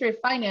the Ministry of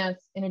Finance,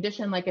 in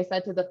addition, like I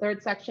said, to the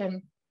third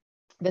section,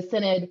 the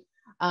Synod,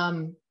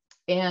 and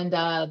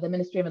the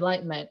Ministry of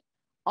Enlightenment,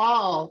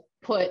 all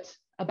put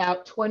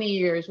about 20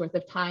 years worth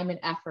of time and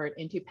effort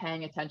into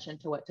paying attention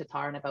to what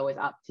Tatarinova was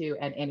up to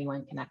and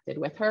anyone connected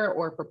with her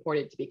or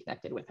purported to be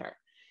connected with her.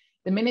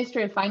 The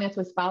Ministry of Finance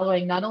was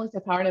following not only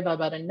Tatarinova,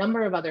 but a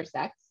number of other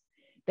sects.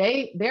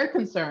 Their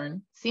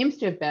concern seems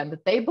to have been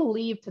that they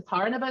believed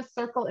Tatarinova's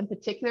circle in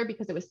particular,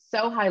 because it was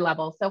so high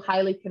level, so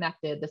highly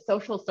connected, the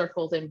social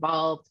circles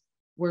involved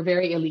were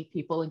very elite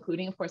people,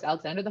 including, of course,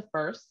 Alexander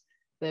I,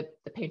 the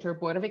painter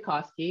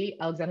Dubovitskii,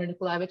 Alexander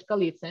Nikolaevich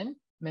Golitsyn,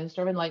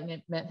 Minister of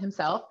Enlightenment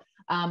himself,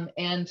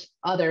 and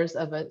others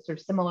of a sort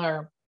of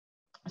similar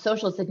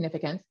social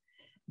significance,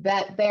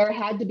 that there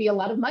had to be a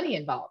lot of money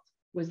involved,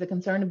 was the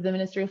concern of the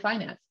Ministry of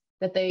Finance,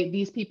 that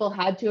these people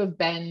had to have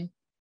been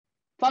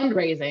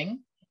fundraising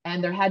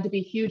and there had to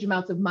be huge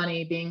amounts of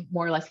money being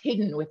more or less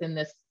hidden within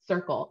this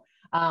circle.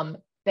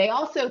 They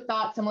also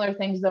thought similar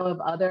things, though, of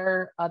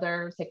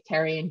other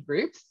sectarian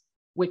groups,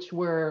 which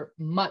were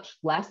much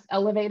less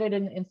elevated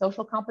in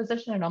social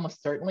composition and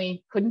almost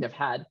certainly couldn't have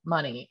had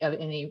money of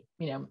any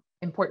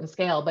important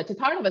scale. But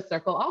Tatarinova's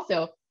circle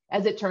also,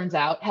 as it turns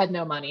out, had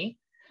no money.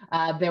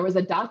 There was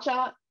a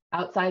dacha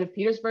outside of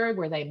Petersburg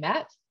where they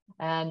met,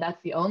 and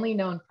that's the only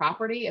known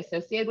property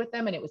associated with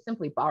them, and it was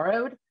simply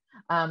borrowed.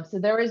 So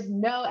there is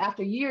no,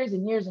 after years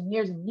and years and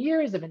years and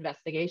years of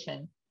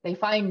investigation, they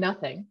find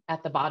nothing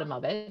at the bottom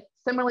of it.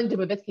 Similarly,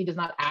 Dubovitskii does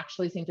not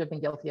actually seem to have been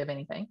guilty of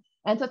anything.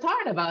 And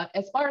Tatarinova,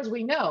 as far as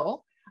we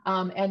know,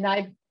 and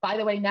I've, by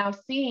the way, now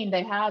seen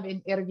they have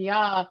in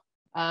Irgia,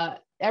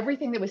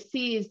 everything that was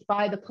seized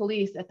by the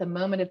police at the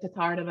moment of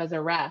Tatarinova's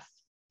arrest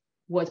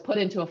was put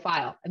into a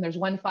file. And there's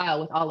one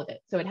file with all of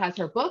it. So it has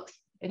her books,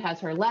 it has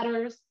her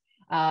letters,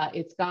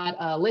 it's got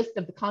a list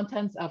of the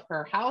contents of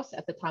her house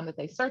at the time that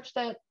they searched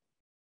it,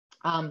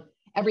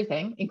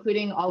 everything,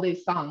 including all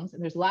these songs.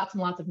 And there's lots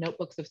and lots of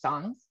notebooks of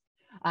songs.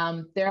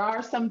 There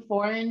are some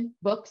foreign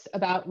books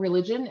about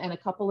religion, and a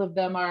couple of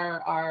them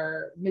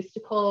are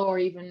mystical or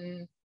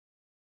even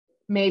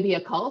maybe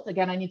occult.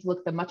 Again, I need to look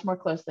at them much more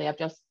closely. I've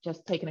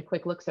just taken a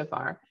quick look so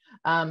far.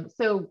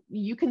 So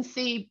you can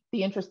see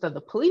the interest of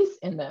the police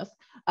in this,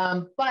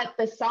 but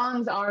the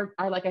songs are,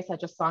 like I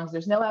said, just songs.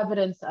 There's no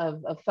evidence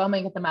of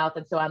foaming at the mouth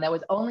and so on. That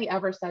was only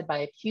ever said by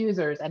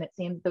accusers, and it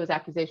seems those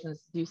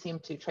accusations do seem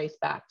to trace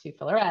back to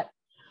Filaret.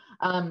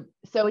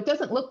 So it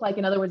doesn't look like,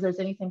 in other words, there's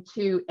anything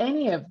to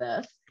any of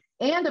this.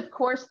 And of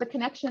course, the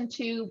connection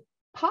to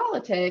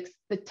politics,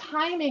 the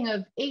timing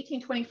of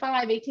 1825,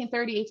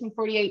 1830,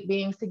 1848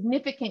 being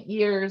significant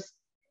years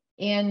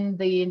in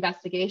the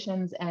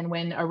investigations, and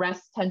when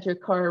arrests tend to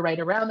occur right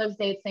around those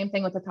dates. Same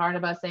thing with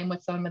Tatarinova, same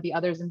with some of the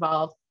others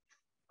involved.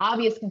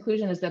 Obvious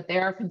conclusion is that they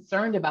are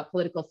concerned about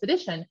political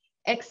sedition,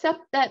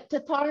 except that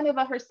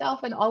Tatarinova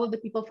herself and all of the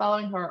people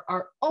following her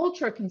are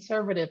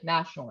ultra-conservative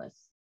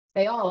nationalists.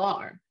 They all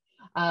are.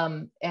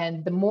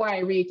 And the more I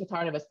read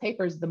Tatarinova's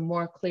papers, the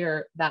more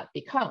clear that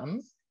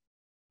becomes.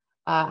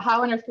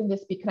 How on earth can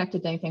this be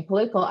connected to anything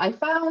political? I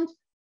found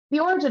the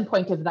origin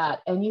point of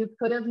that, and you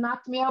could have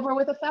knocked me over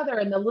with a feather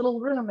in the little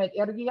room at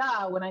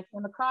Irgia when I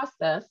came across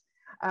this.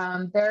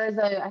 There is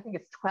I think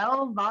it's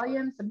 12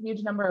 volumes, some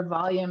huge number of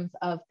volumes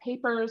of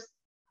papers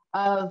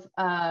of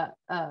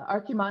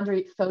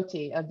Archimandrite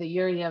Foti of the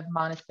Yuriev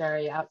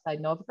Monastery outside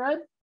Novgorod,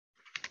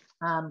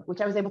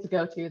 which I was able to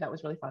go to. That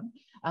was really fun.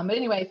 But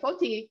anyway,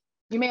 Foti,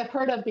 you may have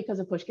heard of because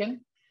of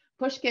Pushkin.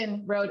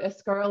 Pushkin wrote a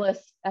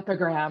scurrilous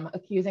epigram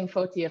accusing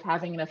Foti of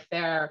having an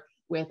affair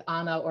with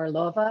Anna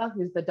Orlova,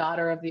 who's the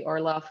daughter of the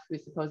Orlov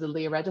who's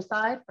supposedly a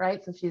regicide,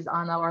 right? So she's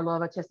Anna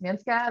Orlova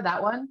Chesminskaya,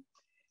 that one.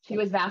 She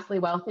was vastly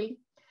wealthy.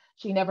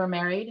 She never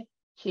married.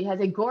 She has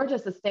a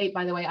gorgeous estate,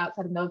 by the way,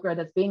 outside of Novgorod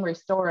that's being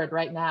restored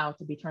right now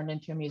to be turned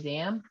into a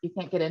museum. You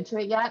can't get into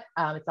it yet.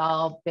 It's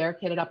all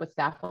barricaded up with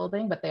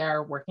scaffolding, but they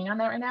are working on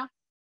that right now.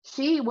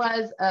 She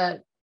was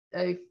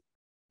a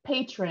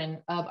patron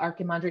of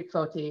Archimandrite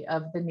Foti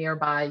of the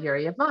nearby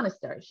Yuriev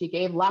Monastery. She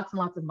gave lots and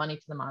lots of money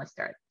to the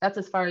monastery. That's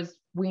as far as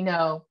we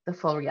know the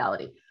full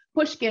reality.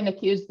 Pushkin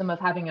accused them of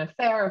having an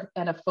affair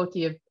and of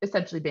Foti of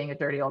essentially being a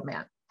dirty old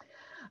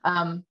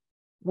man.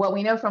 What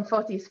we know from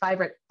Foti's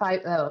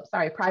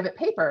private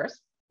papers,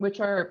 which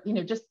are,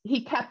 just,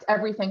 he kept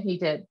everything he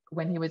did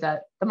when he was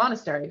at the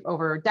monastery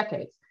over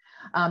decades.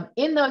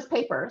 In those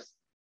papers,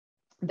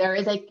 there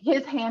is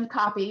his hand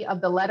copy of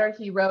the letter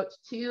he wrote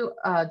to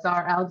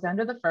Tsar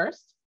Alexander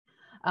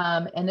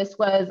I. And this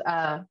was,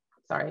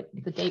 sorry,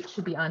 the date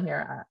should be on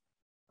here.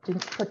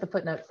 Didn't put the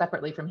footnote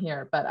separately from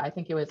here, but I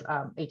think it was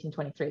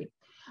 1823.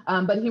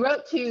 But he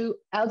wrote to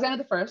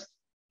Alexander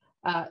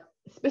I,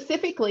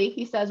 specifically,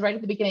 he says right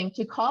at the beginning,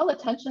 to call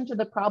attention to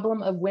the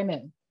problem of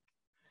women.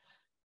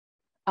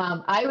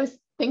 I was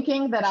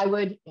thinking that I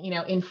would,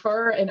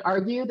 infer and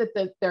argue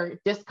that their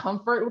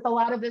discomfort with a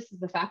lot of this is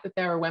the fact that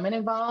there are women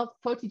involved.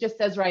 Foti just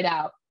says right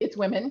out, it's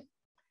women.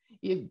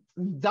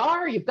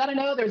 Tsar, you've got to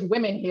know there's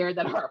women here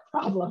that are a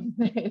problem.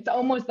 It's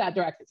almost that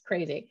direct, it's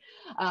crazy.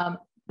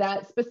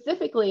 That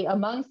specifically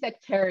among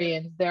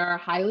sectarians, there are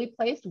highly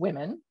placed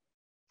women.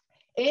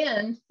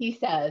 And he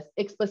says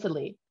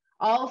explicitly,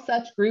 all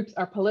such groups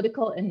are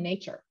political in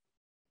nature.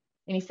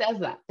 And he says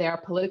that they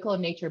are political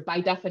in nature by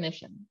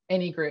definition,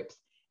 any groups.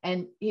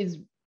 And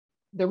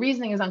the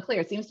reasoning is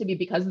unclear. It seems to be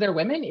because they're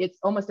women. It's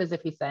almost as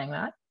if he's saying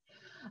that.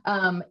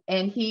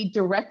 And he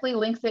directly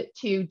links it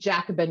to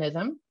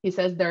Jacobinism. He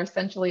says they're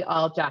essentially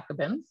all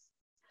Jacobins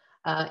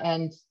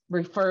and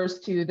refers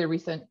to the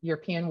recent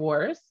European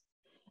wars.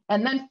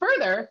 And then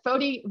further,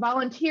 Foti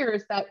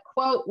volunteers that,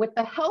 quote, with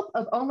the help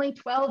of only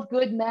 12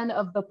 good men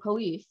of the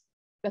police,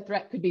 the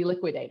threat could be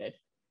liquidated.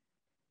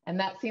 And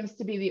that seems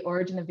to be the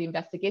origin of the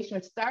investigation,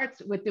 which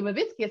starts with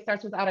Dubovitskii. It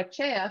starts with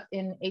Arakcheyev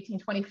in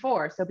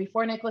 1824. So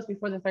before Nicholas,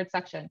 before the third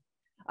section,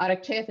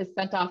 Arakcheyev is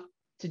sent off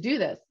to do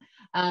this.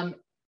 And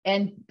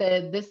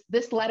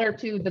this letter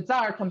to the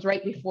Tsar comes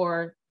right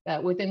before,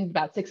 within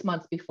about 6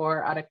 months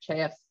before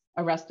Arakcheyev's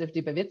arrest of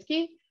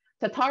Dubovitskii.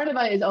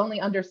 Tatarinova is only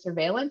under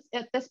surveillance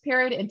at this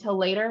period until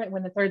later,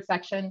 when the third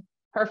section,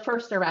 her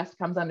first arrest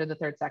comes under the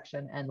third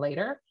section and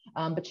later,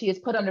 but she is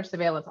put under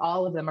surveillance.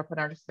 All of them are put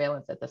under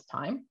surveillance at this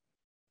time.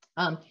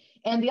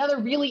 And the other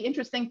really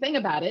interesting thing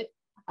about it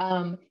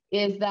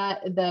is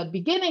that the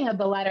beginning of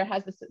the letter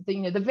has this,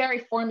 the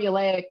very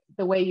formulaic,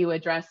 the way you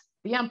address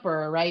the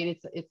emperor, right?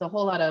 It's a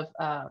whole lot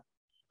of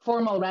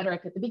formal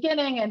rhetoric at the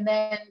beginning, and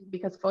then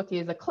because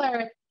Foti is a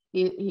cleric,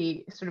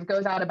 he sort of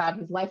goes out about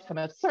his lifetime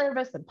of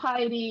service and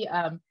piety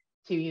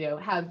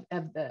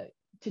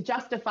to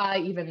justify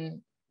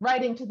even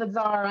writing to the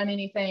Tsar on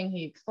anything.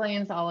 He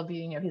explains all of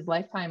his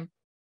lifetime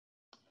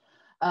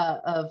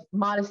of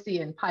modesty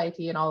and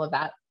piety and all of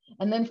that,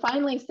 and then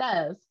finally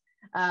says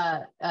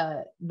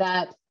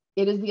that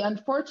it is the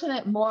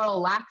unfortunate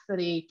moral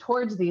laxity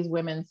towards these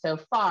women so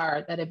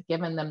far that have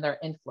given them their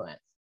influence.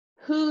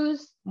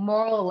 Whose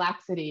moral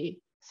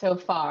laxity so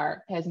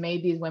far has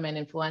made these women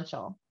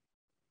influential?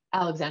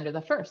 Alexander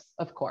I,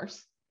 of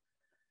course.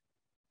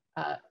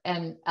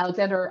 And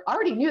Alexander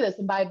already knew this,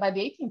 and by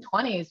the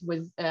 1820s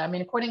was,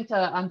 according to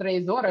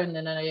Andrei Zorin,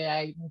 and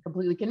I'm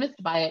completely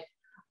convinced by it,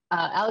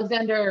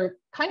 Alexander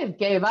kind of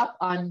gave up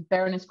on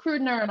Baroness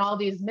Krudner and all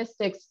these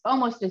mystics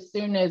almost as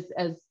soon as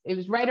it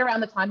was right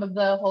around the time of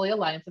the Holy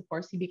Alliance. Of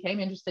course, he became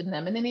interested in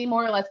them, and then he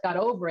more or less got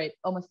over it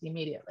almost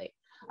immediately.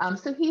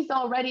 So he's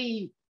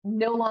already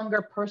no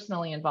longer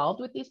personally involved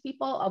with these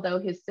people, although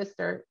his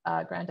sister,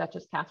 Grand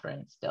Duchess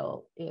Catherine,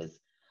 still is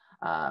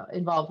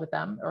involved with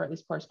them, or at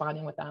least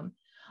corresponding with them.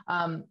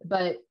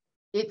 But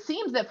it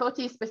seems that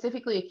Foti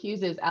specifically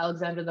accuses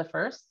Alexander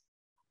I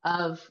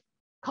of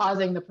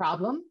causing the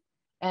problem,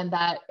 and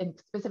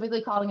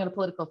specifically calling it a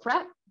political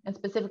threat, and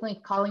specifically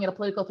calling it a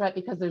political threat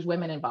because there's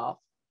women involved.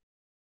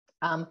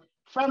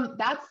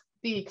 That's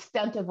the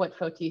extent of what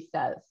Foti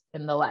says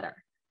in the letter.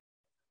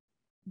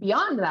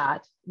 Beyond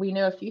that, we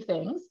know a few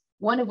things,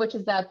 one of which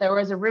is that there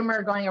was a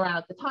rumor going around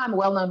at the time, a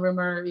well-known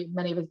rumor,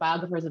 many of his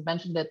biographers have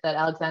mentioned it, that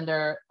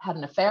Alexander had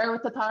an affair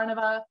with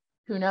Tatarinova.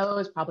 Who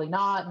knows? Probably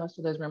not. Most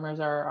of those rumors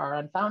are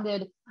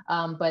unfounded,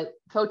 but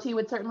Foti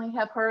would certainly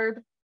have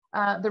heard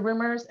the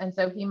rumors, and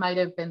so he might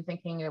have been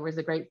thinking there was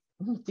a great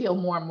deal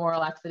more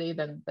moral laxity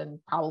than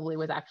probably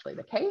was actually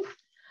the case.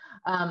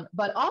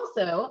 But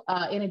also,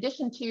 in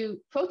addition to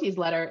Foti's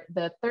letter,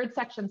 the third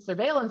section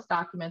surveillance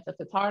documents of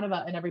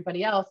Tatarinova and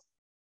everybody else,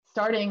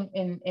 starting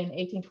in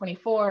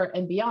 1824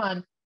 and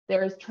beyond,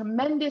 there is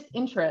tremendous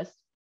interest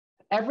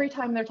every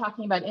time they're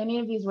talking about any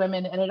of these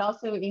women, and it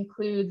also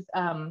includes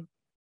Zinaida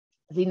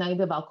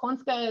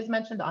Valkonskaya is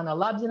mentioned, Anna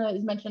Labzina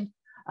is mentioned,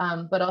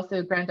 but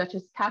also Grand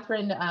Duchess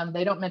Catherine.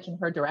 They don't mention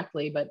her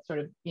directly, but sort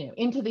of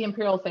into the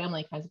imperial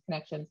family kinds of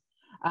connections.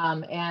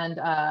 And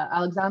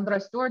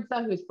Alexandra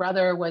Sturdza, whose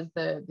brother was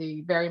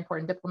the very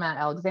important diplomat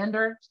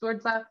Alexander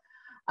Sturdza,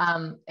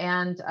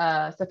 and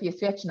Sofia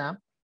Sviechna.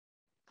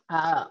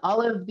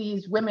 All of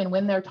these women,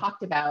 when they're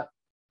talked about,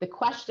 the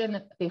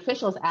question the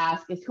officials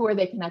ask is, who are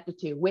they connected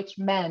to? Which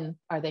men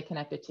are they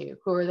connected to?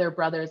 Who are their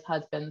brothers,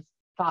 husbands,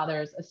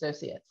 fathers,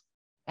 associates?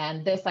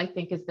 And this, I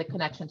think, is the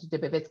connection to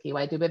Dubovitskii.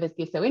 Why Dubovitskii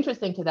is so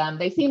interesting to them.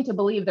 They seem to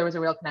believe there was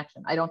a real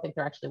connection. I don't think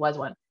there actually was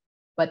one.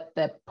 But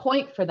the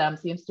point for them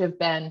seems to have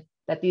been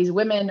that these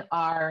women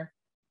are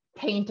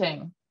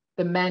painting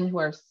the men who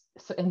are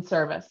in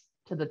service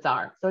to the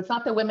Tsar. So it's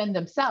not the women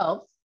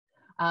themselves,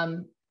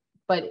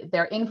 but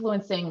they're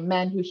influencing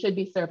men who should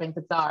be serving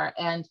the Tsar.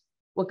 And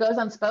what goes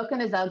unspoken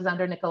is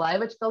Alexander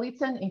Nikolaevich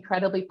Golitsyn,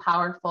 incredibly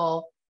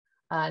powerful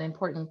and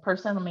important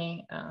person. Let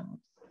me,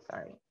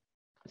 sorry,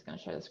 I was going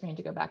to share the screen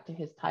to go back to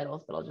his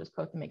titles, but I'll just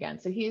quote them again.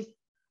 So he's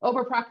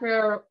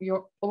Overprocureur,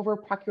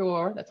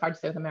 that's hard to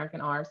say with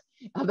American R's,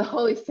 of the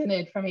Holy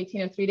Synod from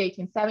 1803 to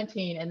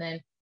 1817, and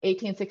then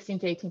 1816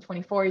 to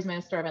 1824, he's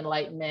Minister of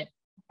Enlightenment.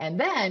 And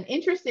then,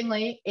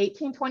 interestingly,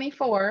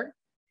 1824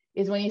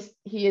 is when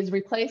he is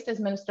replaced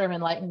as Minister of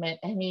Enlightenment,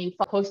 and he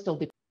postal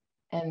department,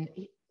 and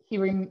he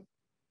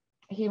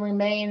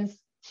remains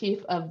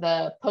chief of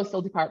the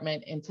postal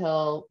department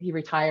until he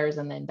retires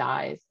and then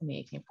dies in the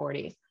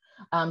 1840s.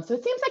 So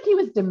it seems like he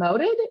was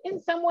demoted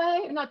in some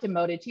way, not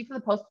demoted. Chief of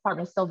the Postal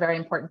Department is still a very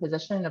important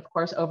position. And of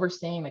course,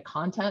 overseeing the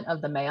content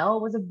of the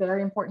mail was a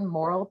very important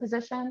moral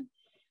position.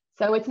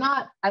 So it's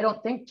not, I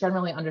don't think,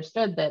 generally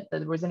understood that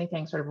there was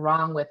anything sort of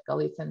wrong with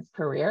Golitsyn's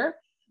career.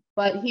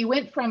 But he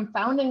went from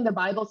founding the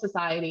Bible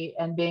Society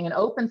and being an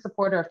open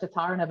supporter of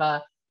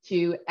Tatarinova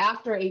to,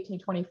 after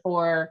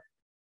 1824,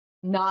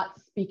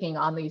 not speaking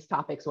on these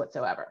topics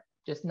whatsoever.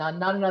 Just not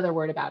another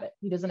word about it.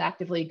 He doesn't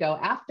actively go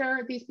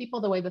after these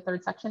people the way the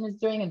third section is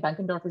doing, and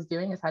Benkendorf is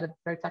doing as head of the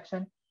third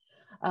section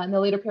in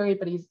the later period,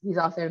 but he's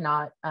also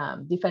not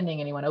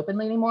defending anyone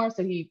openly anymore.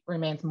 So he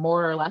remains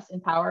more or less in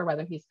power,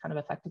 whether he's kind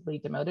of effectively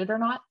demoted or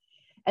not.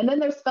 And then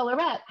there's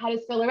Filaret. How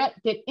does Filaret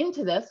get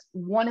into this?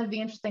 One of the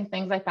interesting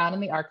things I found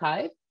in the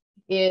archive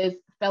is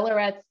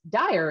Filaret's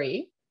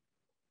diary,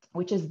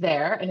 which is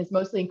there and is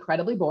mostly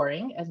incredibly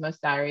boring, as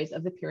most diaries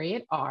of the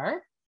period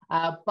are.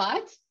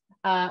 But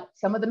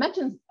some of the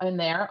mentions in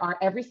there are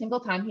every single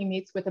time he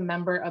meets with a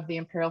member of the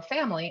imperial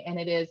family, and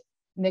it is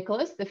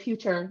Nicholas, the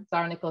future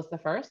Tsar Nicholas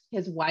I,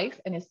 his wife,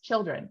 and his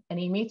children, and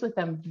he meets with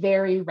them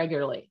very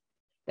regularly.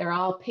 They're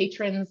all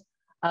patrons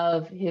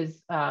of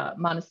his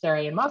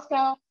monastery in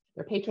Moscow.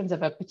 They're patrons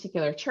of a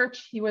particular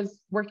church he was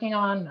working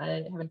on.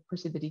 I haven't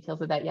pursued the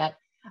details of that yet,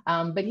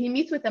 but he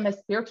meets with them as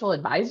spiritual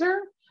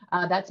advisor.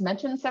 That's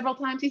mentioned several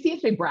times. He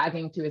seems to be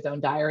bragging to his own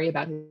diary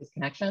about his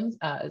connections,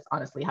 is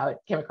honestly how it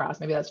came across.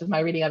 Maybe that's just my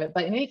reading of it.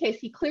 But in any case,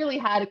 he clearly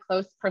had a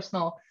close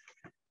personal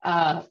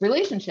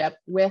relationship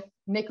with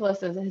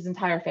Nicholas as his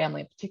entire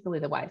family, particularly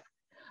the wife,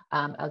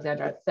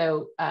 Alexandra.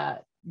 So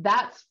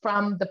that's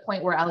from the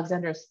point where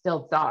Alexander is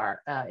still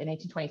Tsar in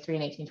 1823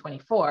 and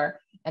 1824.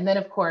 And then,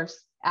 of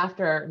course,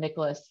 after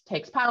Nicholas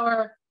takes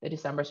power, the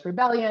Decembrist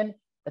Rebellion,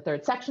 the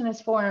third section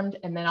is formed,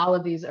 and then all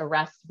of these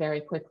arrests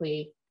very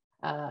quickly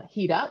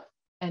heat up,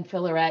 and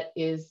Filaret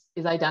is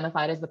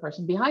identified as the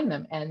person behind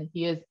them. And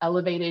he is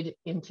elevated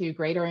into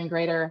greater and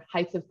greater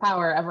heights of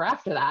power ever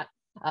after that,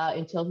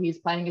 until he's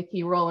playing a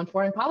key role in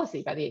foreign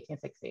policy by the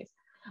 1860s.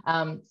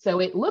 So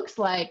it looks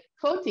like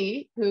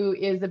Foti, who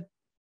is a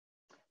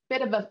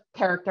bit of a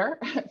character,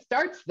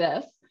 starts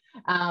this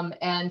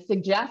and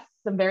suggests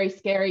some very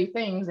scary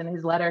things in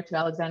his letter to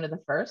Alexander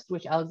I,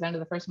 which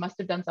Alexander I must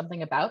have done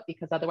something about,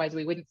 because otherwise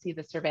we wouldn't see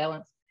the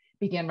surveillance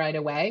begin right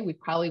away. We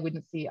probably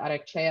wouldn't see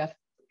Arakcheyev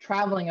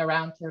traveling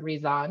around to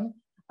Ryazan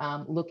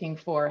looking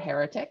for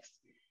heretics.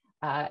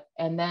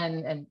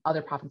 And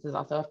other provinces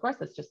also, of course,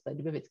 that's just the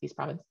Dubovitski's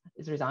province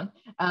is Ryazan.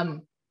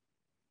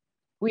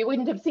 We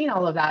wouldn't have seen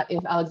all of that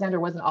if Alexander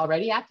wasn't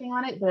already acting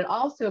on it, but it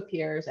also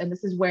appears, and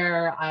this is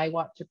where I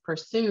want to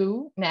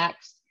pursue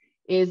next,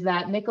 is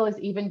that Nicholas,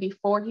 even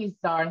before he's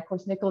Tsar, and of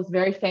course, Nicholas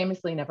very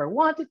famously never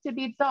wanted to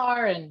be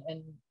Tsar and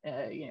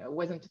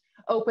wasn't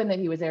open that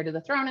he was heir to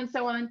the throne and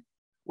so on.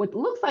 What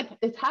looks like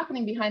is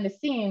happening behind the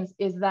scenes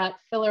is that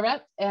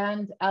Filaret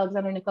and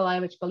Alexander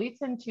Nikolaevich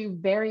Golitsyn, two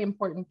very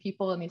important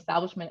people in the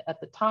establishment at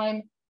the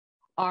time,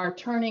 are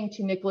turning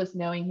to Nicholas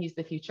knowing he's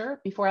the future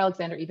before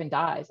Alexander even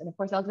dies. And of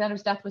course,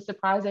 Alexander's death was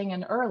surprising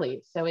and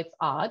early, so it's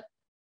odd.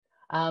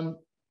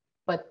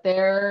 But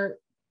they're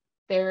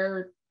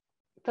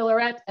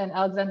Filaret and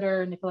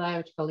Alexander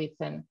Nikolaevich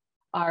Golitsyn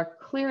are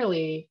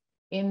clearly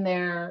in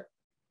their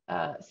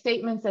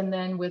statements, and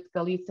then with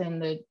Golitsyn,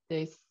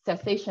 the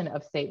cessation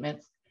of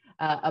statements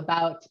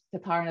about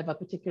Tatarinova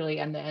particularly,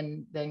 and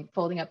then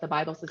folding up the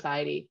Bible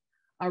Society,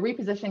 are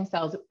repositioning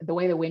themselves the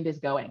way the wind is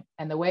going.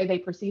 And the way they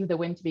perceive the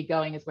wind to be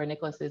going is where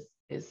Nicholas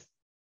is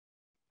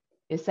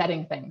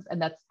setting things.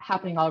 And that's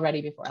happening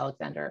already before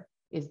Alexander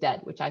is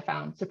dead, which I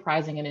found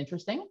surprising and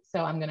interesting.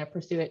 So I'm going to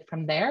pursue it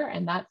from there.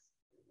 And that's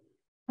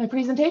my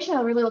presentation.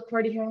 I really look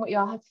forward to hearing what you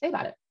all have to say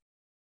about it.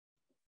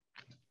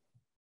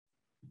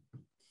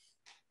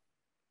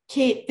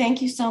 Kate,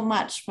 thank you so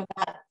much for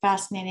that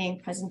fascinating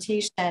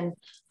presentation.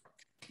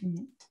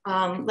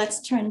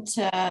 Let's turn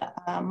to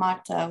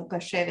Marta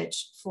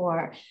Łukaszewicz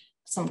for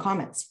some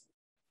comments.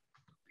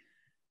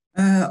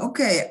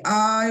 Okay,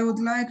 I would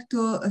like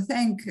to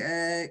thank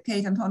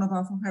Kate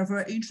Antonova for her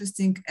very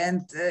interesting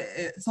and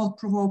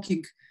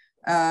thought-provoking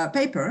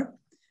paper.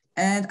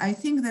 And I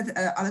think that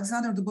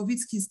Alexander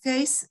Dubovitski's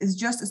case is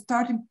just a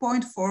starting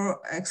point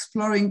for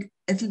exploring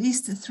at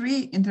least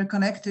three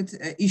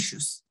interconnected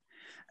issues.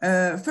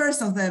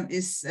 First of them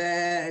is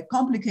very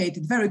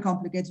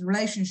complicated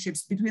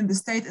relationships between the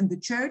state and the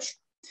church,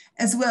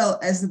 as well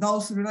as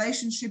those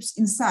relationships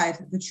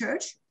inside the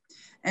church,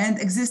 and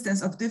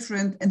existence of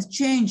different and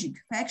changing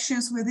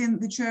factions within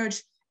the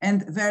church,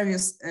 and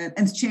various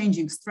and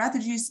changing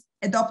strategies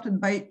adopted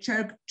by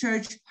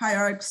church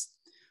hierarchs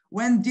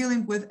when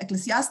dealing with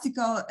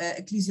ecclesiastical,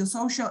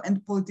 ecclesiosocial,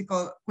 and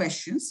political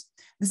questions.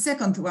 The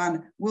second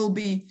one will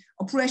be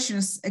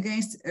oppressions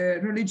against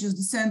religious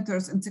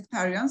dissenters and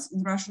sectarians in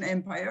the Russian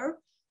Empire,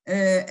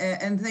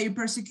 and their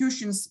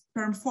persecutions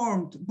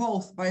performed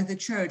both by the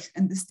church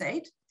and the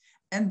state.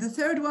 And the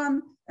third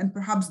one, and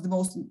perhaps the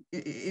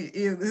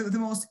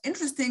most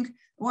interesting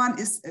one,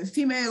 is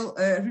female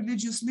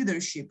religious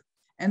leadership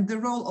and the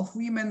role of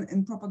women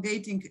in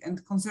propagating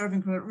and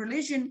conserving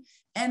religion,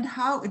 and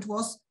how it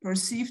was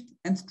perceived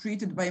and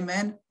treated by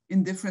men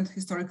in different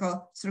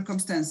historical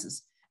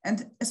circumstances.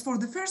 And as for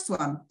the first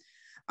one,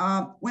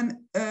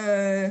 when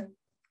the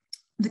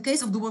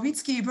case of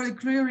Dubovitskii very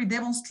clearly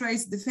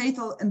demonstrates the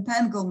fatal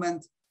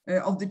entanglement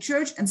of the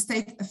church and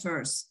state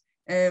affairs,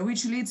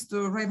 which leads to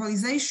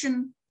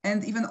rivalization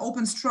and even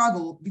open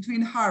struggle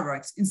between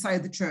hierarchs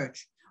inside the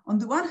church. On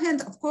the one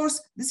hand, of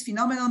course, this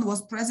phenomenon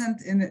was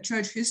present in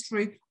church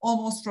history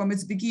almost from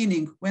its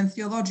beginning, when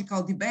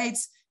theological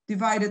debates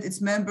divided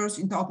its members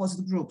into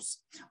opposite groups.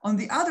 On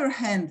the other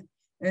hand,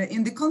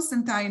 in the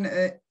Constantine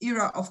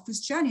era of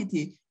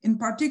Christianity, in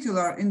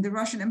particular in the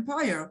Russian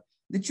Empire,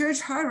 the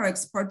church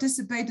hierarchs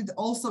participated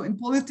also in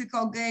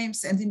political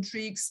games and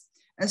intrigues,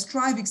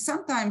 striving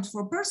sometimes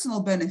for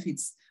personal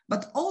benefits,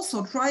 but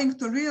also trying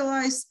to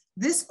realize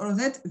this or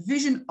that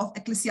vision of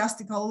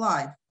ecclesiastical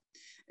life.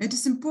 It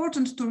is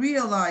important to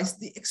realize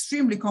the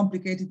extremely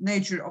complicated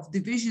nature of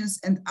divisions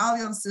and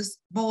alliances,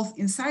 both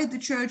inside the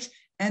church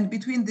and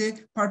between the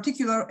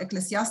particular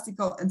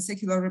ecclesiastical and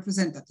secular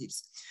representatives.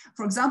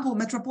 For example,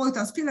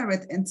 Metropolitan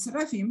Filaret and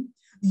Serafim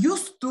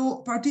used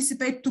to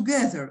participate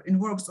together in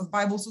works of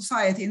Bible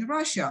Society in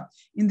Russia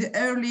in the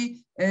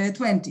early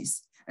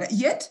 20s.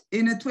 Yet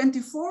in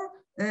 24,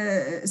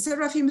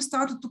 Serafim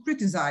started to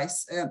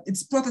criticize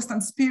its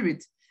Protestant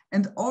spirit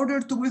and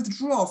ordered to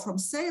withdraw from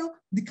sale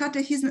the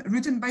catechism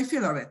written by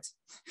Filaret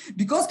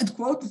because it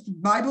quoted the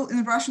Bible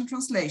in Russian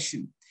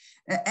translation.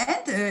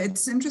 And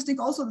it's interesting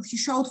also that he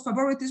showed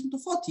favoritism to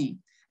Foti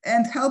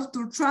and helped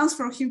to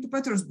transfer him to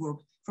Petersburg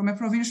from a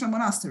provincial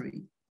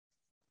monastery.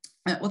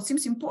 What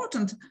seems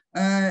important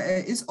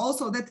is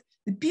also that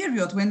the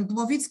period when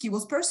Dubovitskii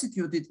was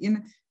persecuted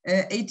in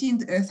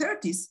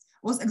 1830s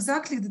was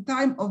exactly the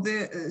time of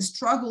the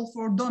struggle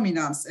for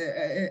dominance,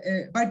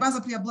 борьба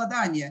за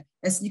преобладание,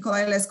 as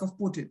Nikolai Leskov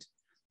put it,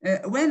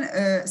 when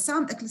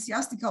some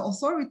ecclesiastical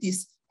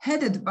authorities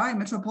headed by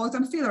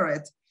Metropolitan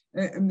Filaret,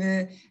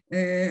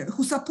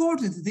 who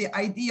supported the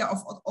idea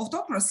of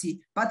autocracy,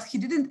 but he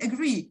didn't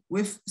agree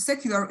with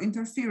secular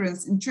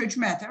interference in church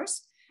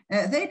matters,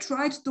 they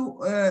tried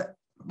to,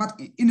 but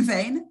in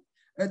vain,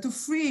 to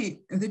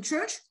free the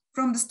church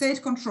from the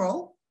state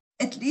control,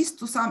 at least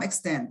to some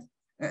extent.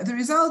 The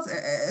result,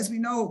 as we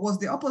know, was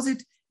the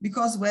opposite,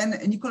 because when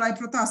Nikolai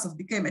Protasov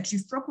became a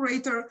chief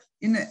procurator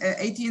in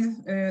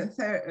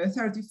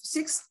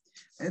 1836,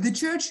 the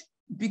church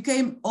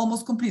became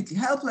almost completely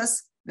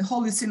helpless. The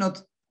Holy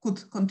Synod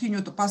could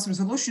continue to pass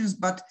resolutions,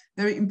 but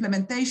their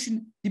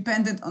implementation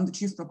depended on the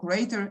chief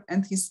procurator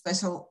and his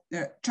special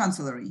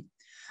chancellery.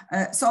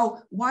 So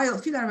while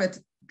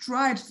Filaret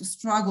tried to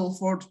struggle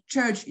for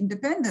church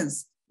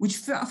independence, which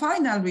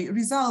finally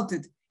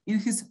resulted in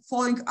his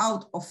falling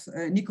out of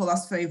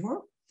Nicholas'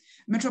 favor,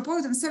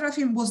 Metropolitan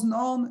Serafim was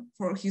known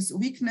for his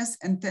weakness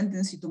and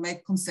tendency to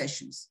make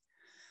concessions.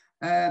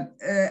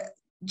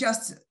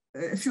 Just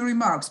a few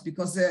remarks,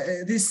 because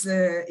this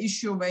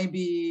issue may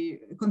be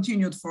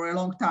continued for a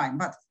long time.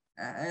 But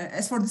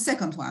as for the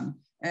second one,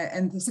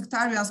 and the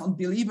sectarians,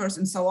 unbelievers,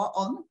 and so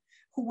on,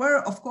 who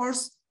were, of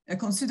course,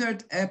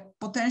 considered a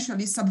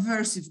potentially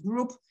subversive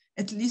group,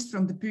 at least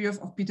from the period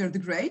of Peter the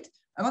Great.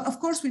 But of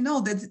course, we know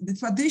that the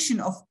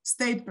tradition of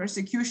state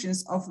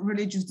persecutions of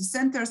religious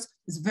dissenters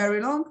is very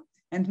long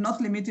and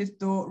not limited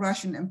to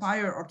Russian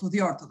Empire or to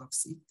the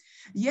Orthodoxy.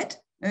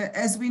 Yet,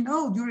 as we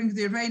know, during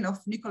the reign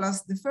of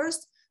Nicholas I,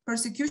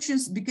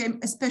 persecutions became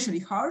especially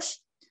harsh,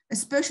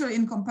 especially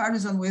in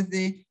comparison with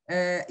the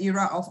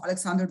era of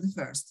Alexander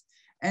I.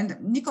 And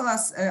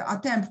Nicholas'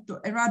 attempt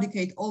to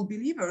eradicate all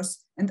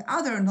believers and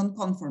other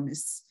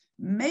nonconformists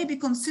may be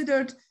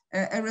considered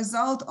a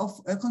result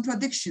of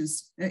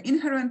contradictions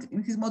inherent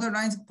in his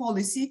modernizing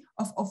policy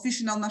of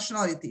official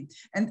nationality.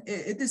 And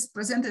it is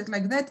presented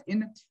like that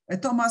in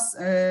Thomas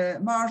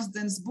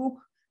Marsden's book,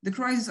 The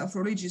Crisis of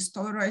Religious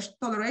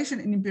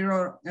Toleration in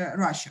Imperial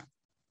Russia.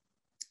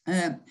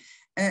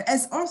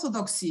 As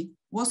orthodoxy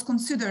was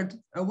considered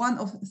one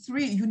of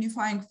three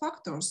unifying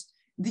factors,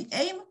 the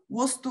aim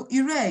was to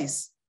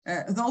erase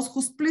those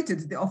who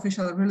splitted the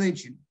official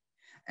religion.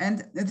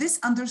 And this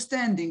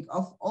understanding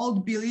of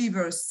old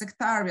believers,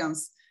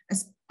 sectarians,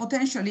 as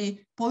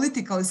potentially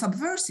politically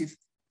subversive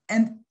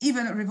and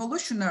even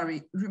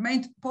revolutionary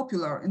remained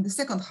popular in the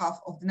second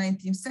half of the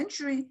 19th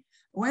century,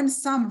 when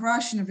some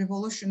Russian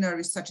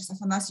revolutionaries such as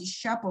Afanasy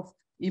Shapov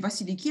and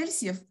Vasily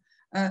Kelesiev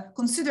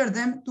considered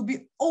them to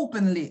be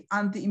openly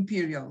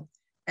anti-imperial.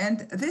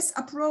 And this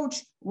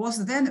approach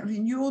was then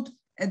renewed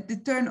at the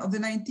turn of the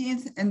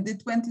 19th and the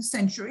 20th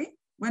century,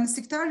 when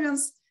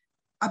sectarians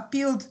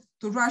appealed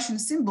to Russian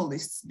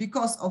symbolists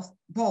because of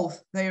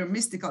both their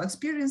mystical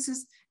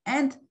experiences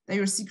and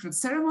their secret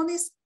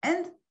ceremonies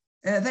and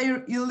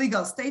their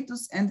illegal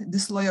status and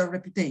disloyal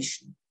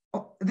reputation.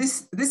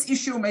 This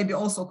issue may be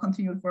also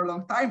continued for a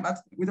long time,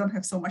 but we don't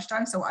have so much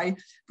time, so I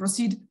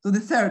proceed to the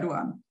third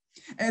one,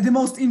 the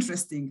most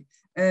interesting,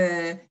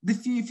 the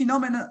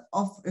phenomenon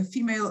of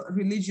female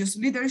religious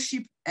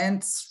leadership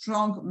and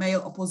strong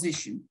male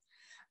opposition.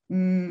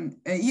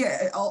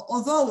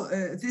 Although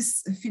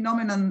this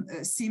phenomenon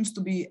seems to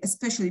be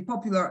especially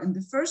popular in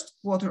the first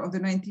quarter of the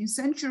 19th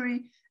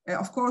century,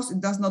 of course,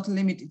 it does not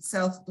limit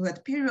itself to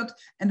that period.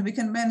 And we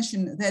can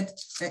mention that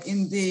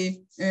in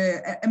the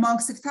among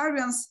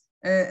sectarians,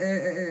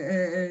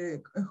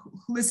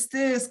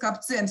 Chlisty,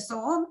 Skapцы, and so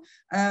on,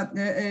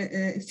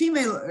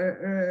 female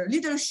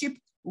leadership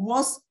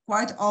was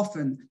quite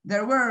often.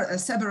 There were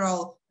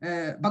several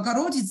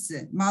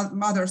Bogorodice,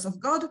 mothers of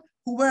God,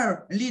 who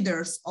were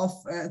leaders of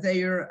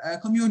their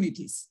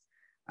communities.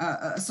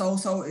 So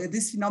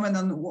this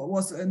phenomenon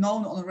was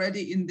known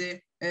already in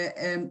the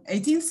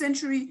 18th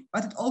century,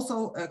 but it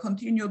also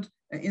continued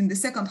in the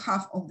second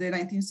half of the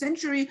 19th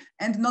century,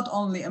 and not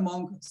only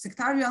among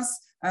sectarians,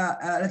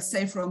 let's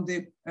say from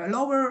the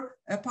lower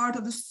part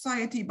of the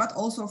society, but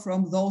also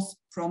from those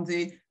from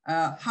the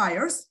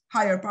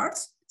higher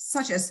parts,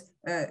 such as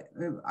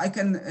I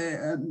can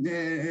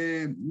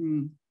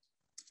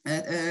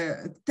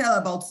tell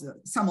about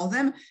some of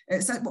them.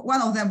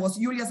 One of them was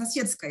Yulia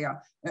Zasieckaia,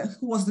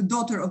 who was the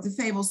daughter of the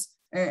famous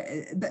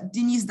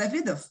Denis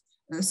Davidov,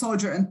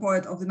 soldier and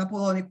poet of the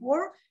Napoleonic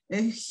War.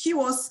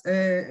 Julia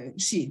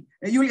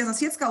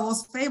Zasiecka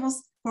was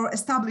famous for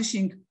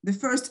establishing the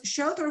first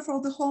shelter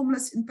for the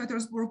homeless in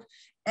Petersburg,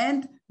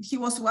 and he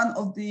was one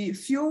of the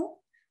few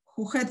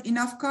who had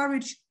enough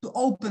courage to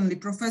openly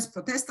profess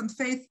Protestant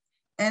faith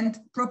and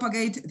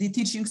propagate the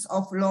teachings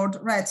of Lord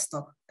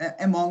Radstock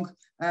among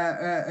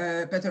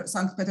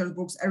St.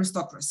 Petersburg's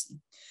aristocracy.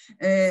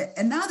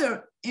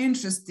 Another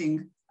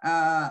interesting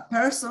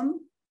person,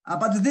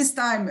 but this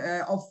time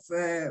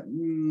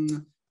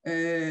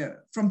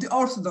from the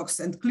Orthodox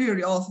and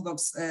clearly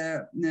Orthodox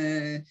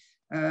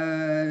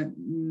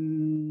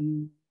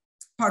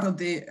part of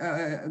the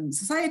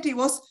society,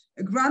 was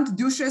Grand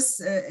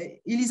Duchess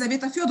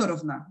Elizaveta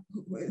Fyodorovna,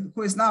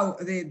 who is now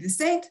the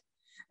saint.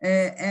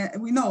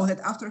 And we know that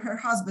after her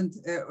husband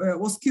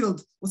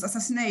was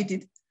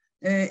assassinated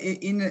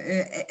in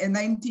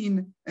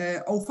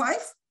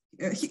 1905,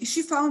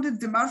 she founded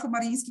the Marfa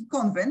Mariinsky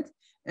convent,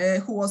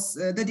 who was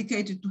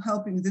dedicated to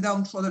helping the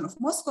downtrodden of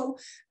Moscow.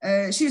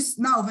 She is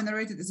now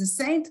venerated as a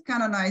saint,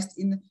 canonized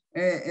in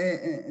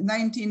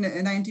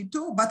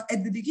 1992, but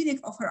at the beginning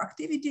of her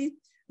activity,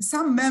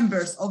 some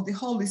members of the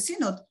Holy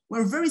Synod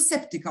were very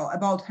skeptical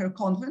about her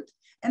convent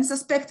and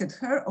suspected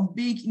her of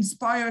being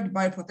inspired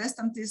by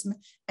Protestantism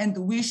and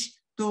wish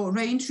to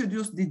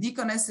reintroduce the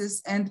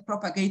deaconesses and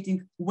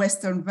propagating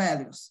Western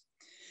values.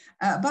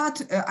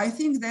 But I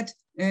think that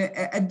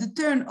at the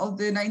turn of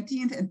the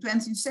 19th and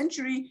 20th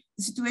century,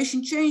 the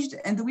situation changed,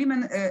 and the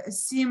women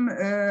seemed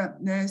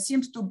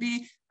to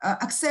be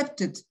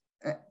accepted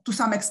to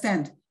some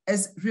extent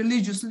as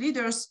religious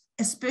leaders,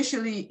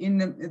 especially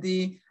in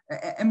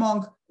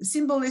among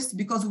symbolists,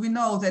 because we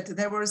know that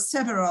there were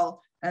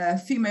several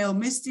female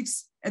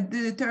mystics at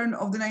the turn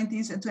of the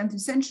 19th and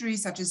 20th century,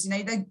 such as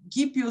Zinaida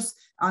Gippius,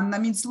 Anna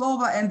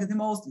Minclova, and the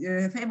most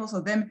famous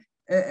of them,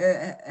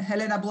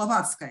 Helena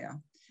Blavatsky.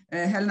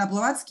 Helena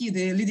Blavatsky,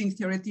 the leading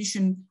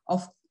theoretician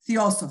of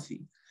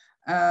theosophy.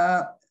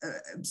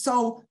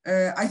 So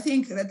I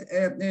think that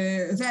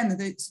then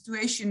the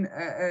situation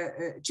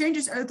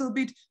changes a little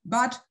bit,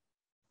 but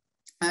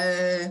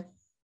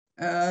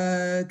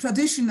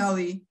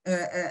traditionally,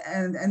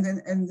 and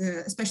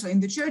especially in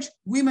the church,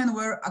 women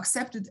were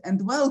accepted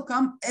and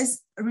welcome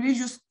as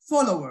religious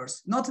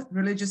followers, not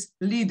religious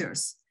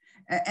leaders.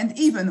 And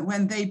even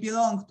when they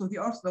belong to the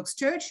Orthodox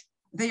Church,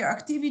 their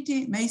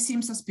activity may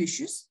seem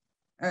suspicious,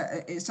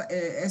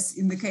 as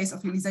in the case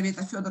of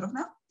Elizaveta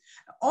Fyodorovna,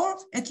 or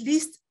at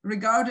least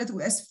regarded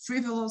as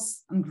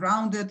frivolous,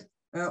 ungrounded,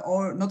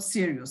 or not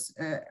serious.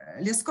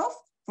 Leskov,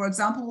 for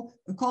example,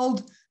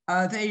 called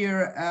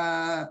their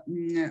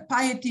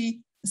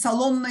piety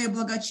salonное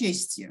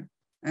благочестие,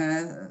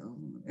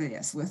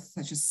 yes, with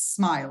such a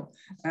smile.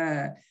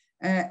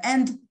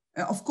 And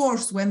of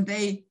course, when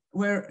they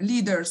were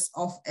leaders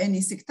of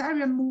any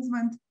sectarian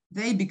movement,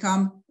 they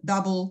become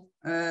double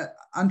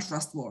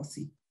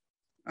untrustworthy.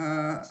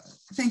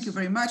 Thank you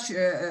very much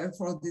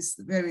for this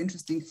very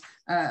interesting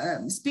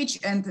speech,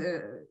 and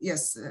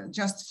yes,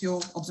 just a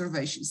few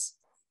observations.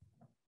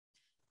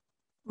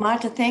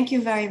 Marta, thank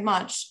you very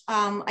much.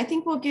 I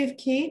think we'll give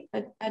Kate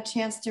a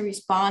chance to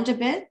respond a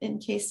bit in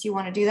case you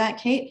want to do that,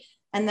 Kate,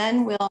 and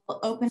then we'll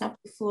open up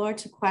the floor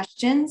to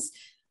questions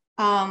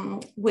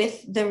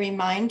with the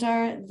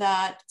reminder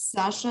that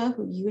Sasha,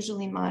 who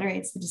usually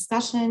moderates the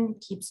discussion,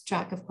 keeps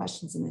track of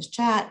questions in this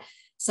chat.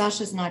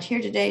 Sasha's not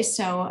here today,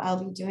 so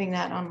I'll be doing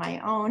that on my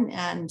own.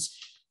 And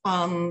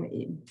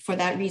for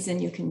that reason,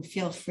 you can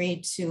feel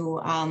free to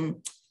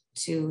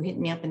hit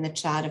me up in the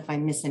chat if I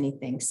miss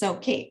anything. So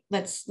Kate,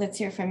 let's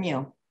hear from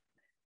you.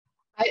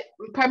 I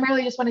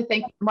primarily just want to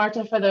thank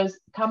Marta for those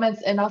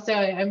comments. And also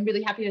I'm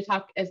really happy to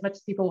talk as much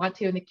as people want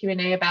to in the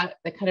Q&A about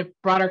the kind of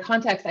broader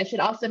context. I should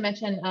also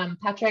mention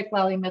Patrick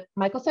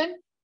Lally-Michelson,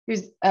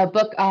 whose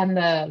book on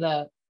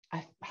the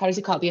how does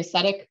he call it? The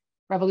ascetic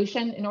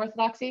revolution in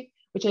Orthodoxy,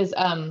 which is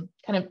kind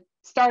of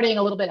starting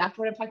a little bit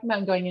after what I'm talking about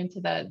and going into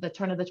the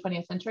turn of the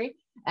 20th century.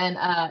 And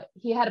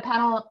he had a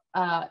panel,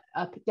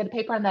 did a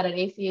paper on that at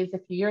ACA's a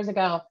few years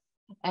ago.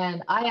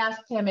 And I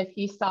asked him if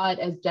he saw it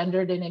as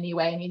gendered in any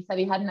way. And he said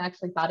he hadn't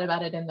actually thought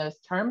about it in those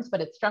terms,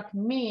 but it struck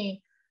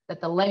me that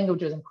the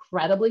language was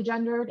incredibly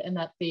gendered and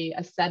that the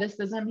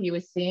asceticism he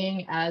was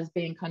seeing as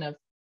being kind of,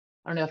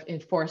 I don't know if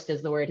enforced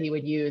is the word he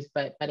would use,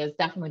 but is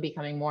definitely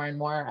becoming more and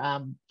more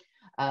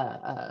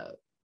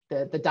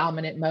the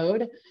dominant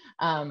mode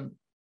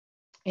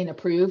in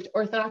approved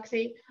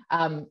orthodoxy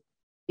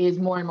is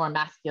more and more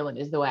masculine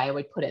is the way I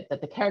would put it,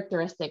 that the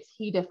characteristics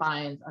he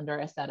defines under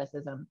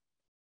asceticism,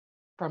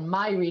 from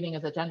my reading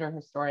as a gender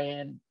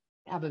historian,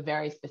 have a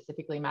very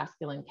specifically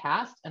masculine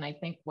cast. And I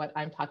think what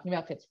I'm talking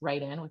about fits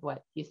right in with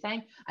what he's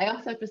saying. I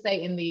also have to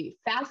say, in the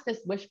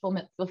fastest wish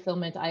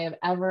fulfillment I have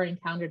ever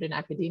encountered in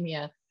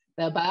academia,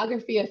 the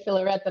biography of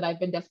Filaret that I've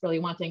been desperately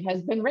wanting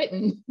has been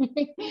written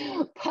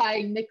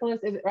by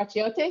Nicholas, is it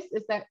Rachiotis?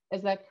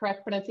 Is that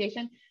correct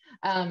pronunciation?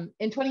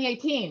 In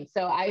 2018.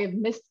 So I have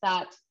missed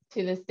that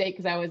to this date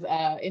because I was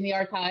in the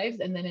archives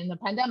and then in the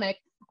pandemic,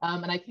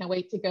 and I can't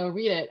wait to go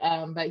read it.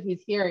 But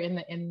he's here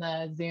in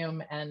the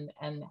Zoom and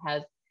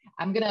has.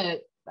 I'm gonna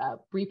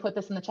re-put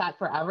this in the chat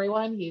for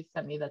everyone. He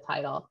sent me the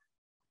title.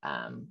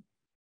 And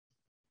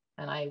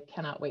I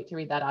cannot wait to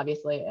read that,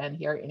 obviously, and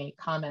hear any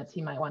comments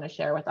he might want to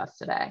share with us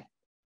today.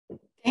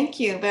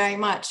 Thank you very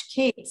much,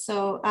 Kate.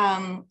 So,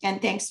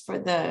 and thanks for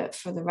the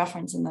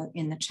reference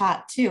in the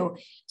chat too.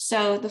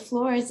 So the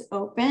floor is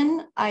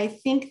open. I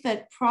think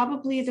that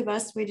probably the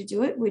best way to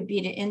do it would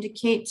be to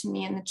indicate to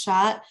me in the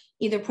chat,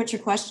 either put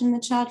your question in the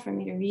chat for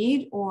me to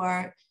read,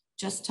 or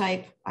just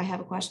type, I have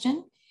a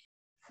question.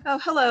 Oh,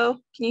 hello.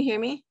 Can you hear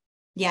me?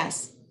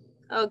 Yes.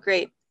 Oh,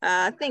 great.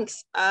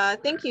 Thanks.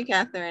 Thank you,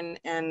 Catherine,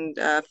 and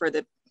for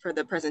the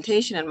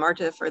presentation, and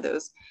Marta for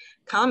those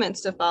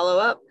comments to follow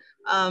up.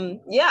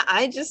 Yeah,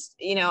 I just,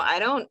 I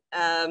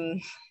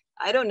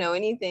don't know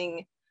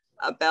anything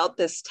about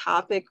this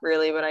topic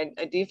really, but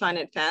I do find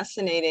it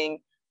fascinating.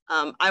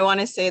 I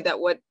want to say that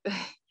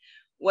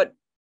what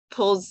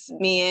pulls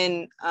me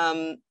in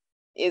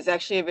is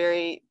actually a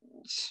very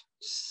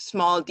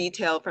small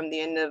detail from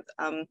the end of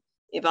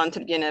Ivan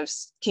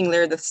Turgenev's King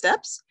Lear the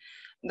Steppes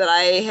that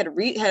I had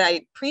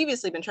I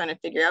previously been trying to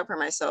figure out for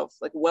myself,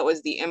 like what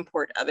was the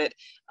import of it,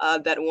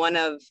 that one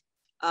of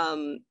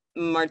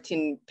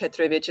Martin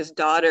Petrovich's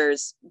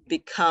daughters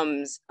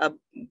becomes the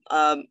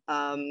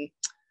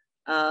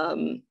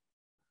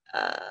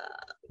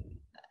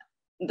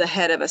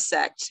head of a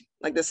sect.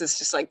 Like this is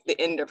just like the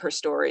end of her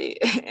story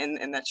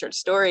in that short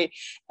story.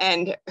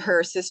 And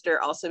her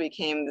sister also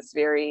became this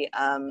very,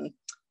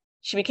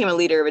 she became a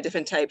leader of a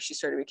different type. She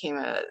sort of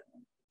became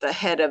the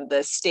head of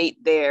the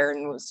state there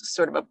and was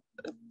sort of a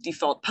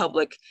default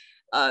public,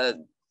 I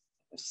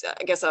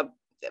guess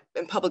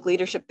in public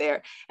leadership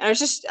there. And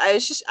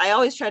I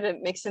always try to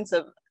make sense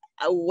of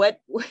what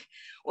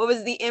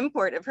was the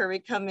import of her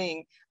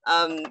becoming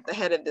the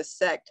head of this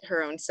sect,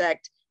 her own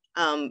sect.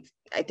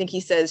 I think he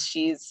says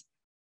he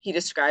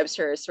describes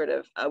her as sort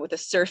of with a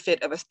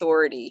surfeit of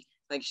authority,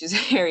 like she's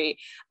very,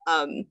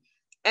 and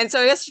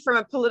so I guess from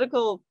a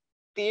political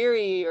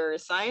theory or a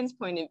science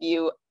point of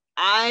view,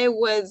 I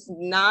was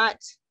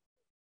not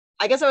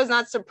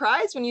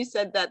surprised when you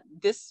said that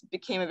this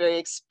became a very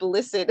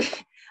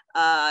explicit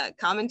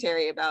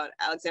commentary about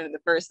Alexander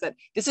I, that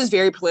this is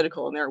very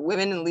political and there are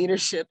women in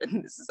leadership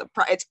and this is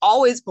it's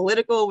always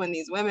political when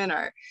these women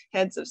are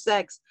heads of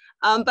sects.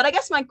 But I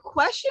guess my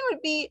question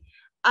would be,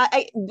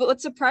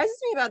 what surprises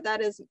me about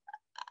that is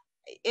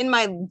in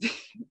my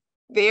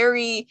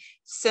very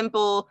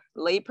simple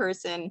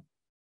layperson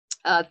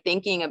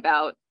thinking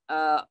about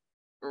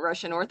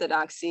Russian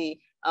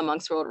Orthodoxy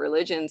amongst world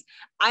religions,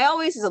 I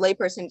always, as a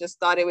layperson, just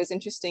thought it was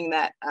interesting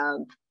that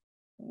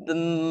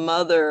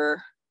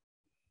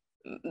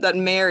that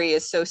Mary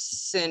is so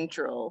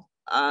central,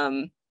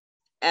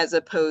 as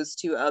opposed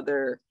to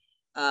other,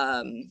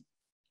 I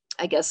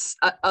guess,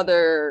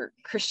 other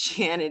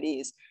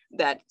Christianities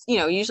that,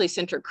 usually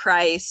center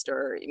Christ,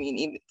 or I mean,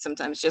 even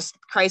sometimes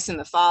just Christ and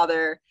the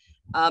Father.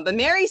 But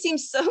Mary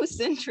seems so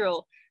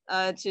central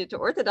to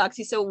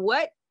Orthodoxy. So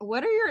what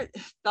are your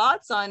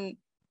thoughts on,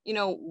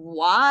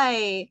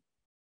 why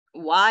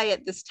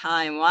at this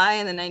time, why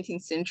in the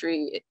 19th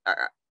century,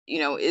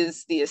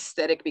 is the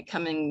aesthetic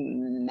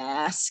becoming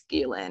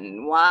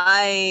masculine?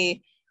 Why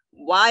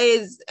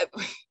is,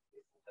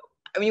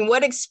 I mean,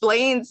 what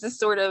explains this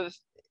sort of,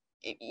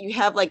 you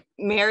have like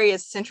Mary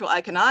as central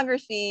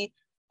iconography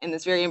and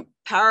this very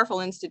powerful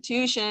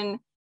institution.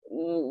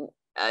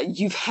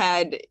 You've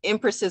had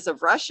empresses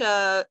of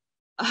Russia.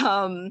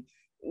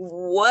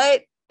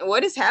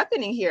 What is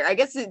happening here? I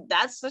guess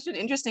that's such an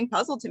interesting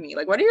puzzle to me.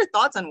 Like, what are your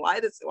thoughts on why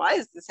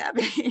is this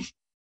happening?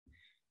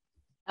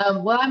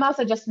 Well, I'm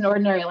also just an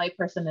ordinary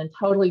layperson and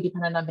totally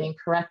dependent on being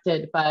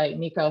corrected by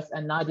Nikos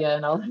and Nadia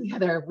and all of the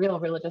other real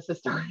religious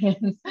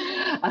historians.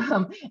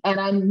 And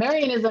on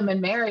Marianism and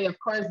Mary, of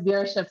course,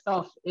 Vera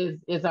Shevtsov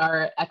is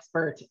our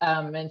expert.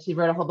 And she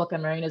wrote a whole book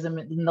on Marianism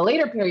in the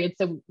later period.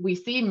 So we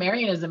see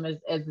Marianism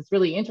as this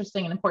really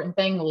interesting and important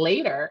thing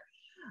later.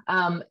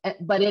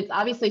 But it's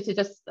obviously to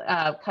just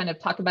kind of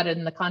talk about it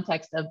in the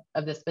context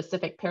of the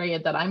specific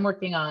period that I'm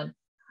working on.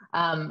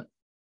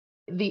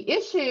 The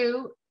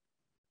issue,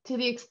 to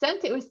the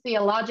extent it was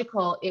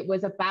theological, it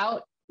was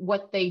about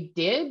what they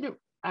did,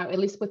 at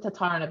least with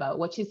Tatarinova,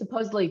 what she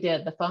supposedly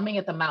did, the foaming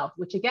at the mouth,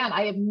 which again,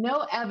 I have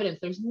no evidence,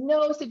 there's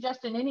no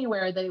suggestion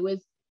anywhere that it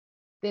was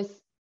this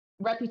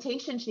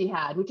reputation she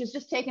had, which is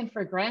just taken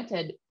for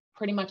granted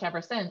pretty much ever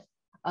since,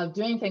 of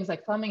doing things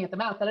like foaming at the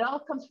mouth, that it all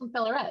comes from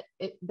Filaret.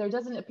 There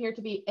doesn't appear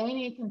to be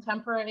any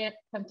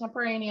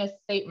contemporaneous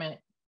statement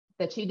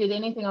that she did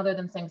anything other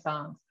than sing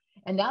songs.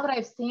 And now that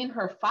I've seen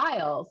her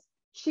files,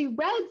 she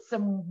read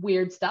some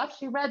weird stuff.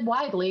 She read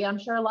widely. I'm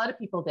sure a lot of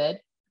people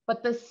did,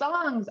 but the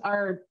songs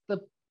are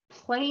the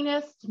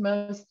plainest,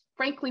 most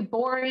frankly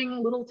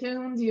boring little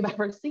tunes you've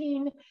ever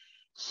seen.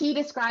 She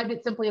described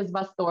it simply as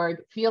Vastorg,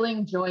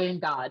 feeling joy in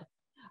God.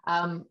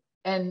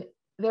 And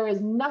there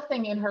is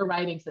nothing in her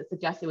writings that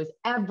suggests it was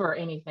ever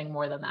anything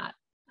more than that.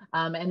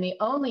 And the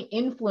only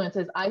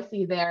influences I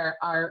see there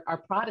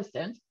are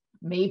Protestant,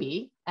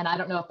 maybe, and I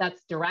don't know if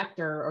that's direct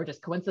or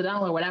just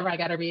coincidental or whatever. I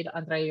got to read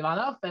Andrei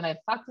Ivanov and I've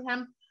talked to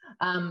him.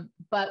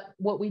 But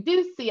what we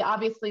do see,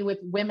 obviously, with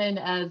women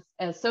as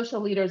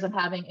social leaders and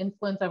having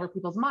influence over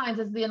people's minds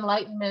is the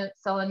Enlightenment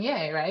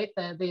salonier, right?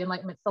 The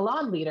Enlightenment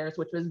salon leaders,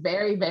 which was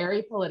very,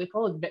 very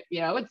political.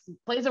 You know, it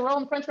plays a role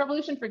in the French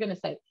Revolution, for goodness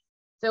sake.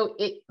 So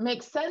it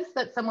makes sense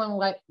that someone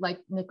like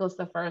Nicholas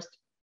I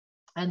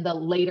and the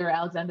later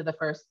Alexander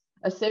I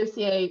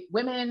associate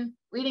women,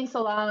 reading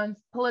salons,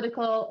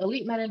 political,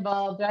 elite men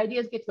involved, their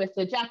ideas get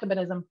twisted,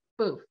 Jacobinism,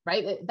 poof,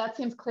 right? That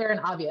seems clear and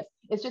obvious.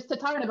 It's just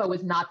Tatarinova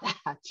was not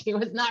that. She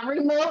was not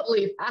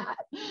remotely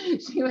that.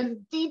 She was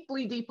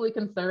deeply, deeply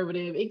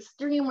conservative,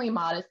 extremely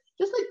modest.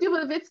 Just like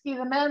Dubovitskii,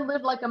 the man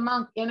lived like a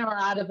monk in or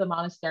out of the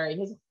monastery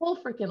his whole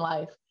freaking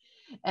life.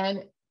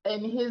 And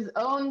in his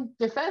own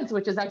defense,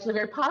 which is actually a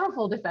very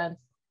powerful defense,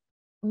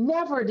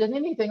 never did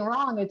anything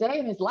wrong a day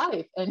in his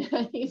life.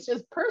 And he's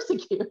just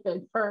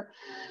persecuted for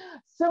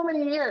so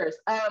many years.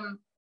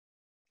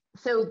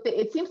 So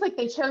it seems like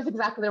they chose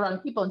exactly the wrong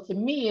people. And to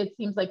me, it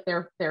seems like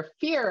their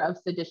fear of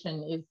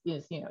sedition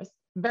is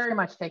very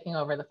much taking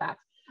over the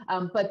facts.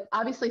 But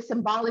obviously,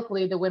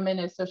 symbolically, the women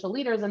as social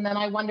leaders. And then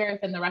I wonder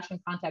if in the Russian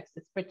context,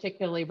 it's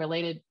particularly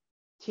related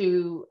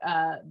to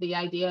the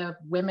idea of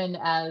women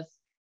as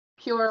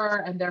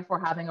pure and therefore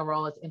having a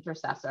role as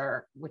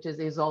intercessor, which is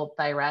Isolde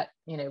Thayret.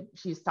 You know,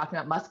 she's talking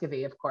about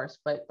Muscovy, of course,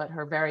 but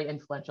her very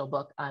influential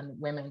book on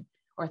women,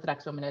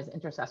 Orthodox women as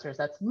intercessors,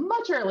 that's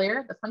much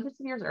earlier, that's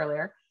hundreds of years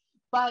earlier.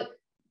 But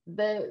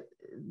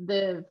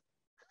the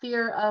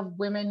fear of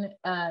women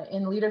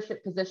in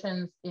leadership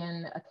positions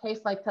in a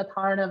case like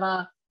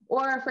Tatarinova,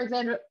 or for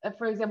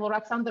example,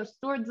 Roxandra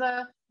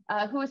Sturza,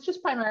 who is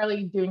just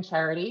primarily doing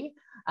charity.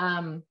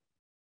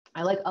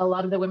 I like a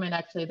lot of the women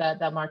actually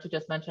that Marta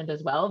just mentioned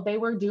as well. They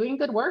were doing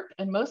good work,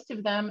 and most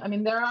of them, I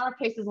mean, there are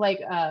cases like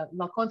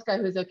Valkonska,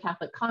 who's a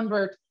Catholic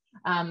convert.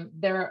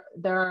 There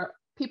are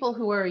people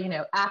who were,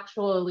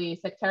 actually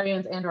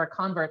sectarians and or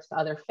converts to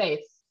other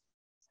faiths.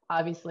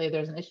 Obviously,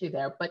 there's an issue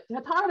there, but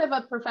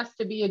Tatarinova professed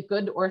to be a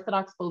good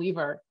Orthodox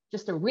believer,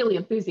 just a really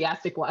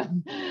enthusiastic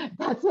one.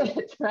 That's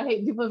it,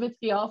 right?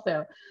 Dubovitskii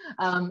also.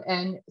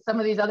 And some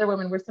of these other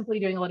women were simply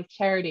doing a lot of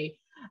charity.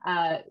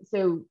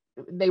 So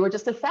they were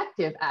just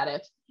effective at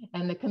it.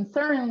 And the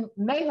concern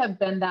may have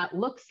been that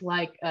looks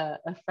like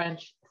a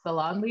French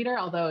salon leader,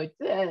 although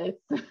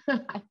it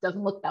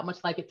doesn't look that much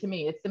like it to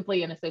me. It's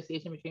simply an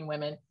association between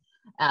women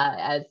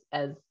as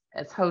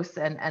hosts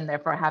and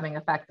therefore having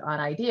effect on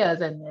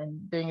ideas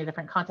and being a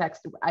different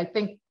context. I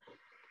think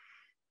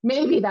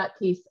maybe that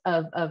piece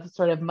of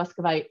sort of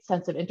Muscovite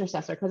sense of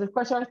intercessor, because of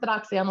course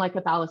Orthodoxy, unlike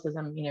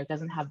Catholicism,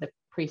 doesn't have the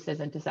priest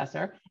as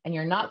intercessor, and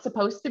you're not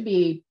supposed to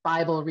be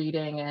Bible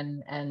reading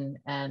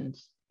and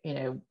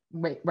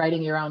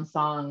writing your own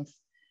songs.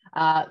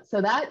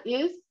 So that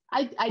is,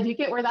 I do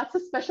get where that's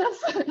suspicious,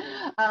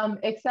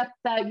 except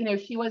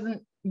that she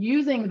wasn't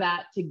using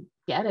that to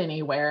get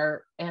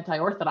anywhere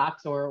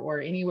anti-Orthodox or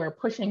anywhere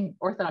pushing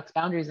Orthodox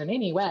boundaries in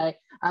any way.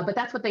 But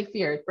that's what they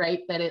feared,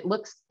 right? That it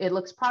looks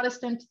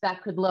Protestant,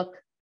 that could look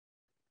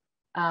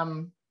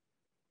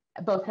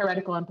both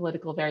heretical and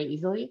political very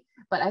easily.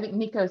 But I think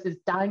Nikos is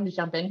dying to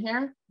jump in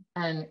here,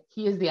 and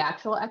he is the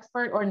actual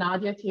expert, or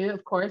Nadia too,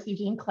 of course.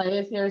 Eugene Clay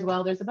is here as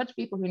well. There's a bunch of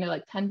people who know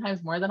like 10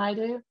 times more than I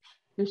do,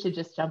 who should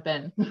just jump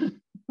in.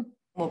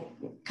 Well,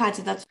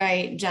 Katya, that's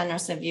very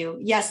generous of you.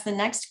 Yes, the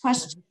next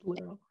question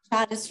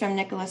is from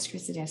Nicholas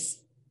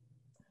Chrysidis,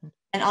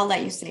 and I'll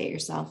let you say it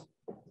yourself.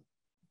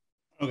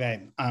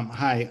 Okay.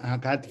 Hi,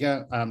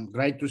 Katya.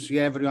 Great to see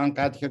everyone.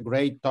 Katya,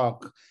 great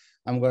talk.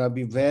 I'm going to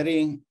be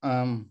very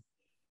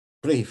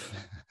brief.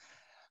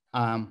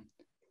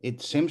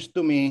 It seems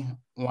to me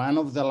one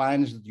of the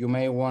lines that you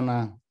may want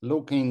to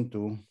look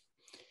into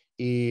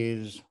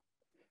is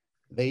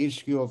the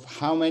issue of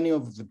how many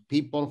of the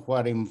people who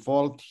are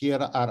involved here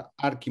are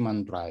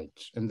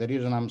archimandrites. And the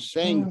reason I'm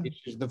saying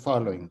this is the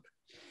following.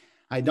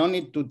 I don't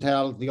need to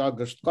tell the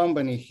August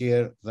Company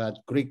here that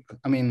Greek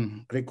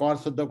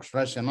Orthodox,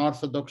 Russian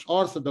Orthodox,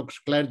 Orthodox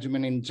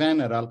clergymen in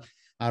general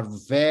are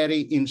very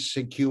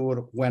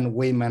insecure when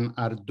women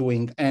are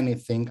doing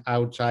anything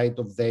outside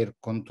of their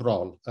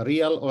control,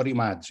 real or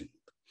imagined.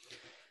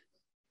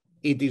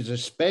 It is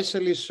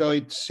especially so,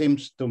 it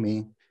seems to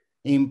me,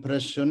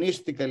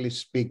 impressionistically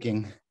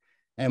speaking,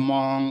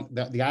 among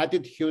the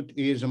attitude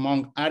is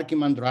among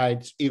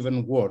archimandrites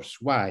even worse.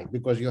 Why?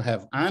 Because you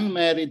have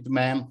unmarried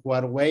men who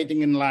are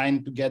waiting in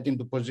line to get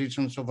into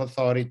positions of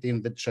authority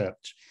in the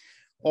church.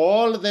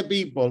 All the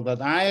people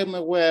that I am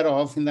aware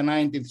of in the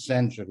 19th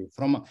century,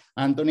 from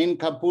Antonin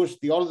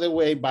Kapusti all the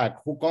way back,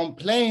 who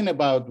complain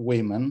about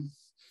women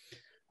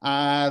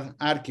are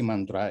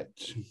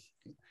archimandrites.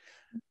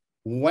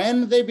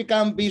 When they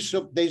become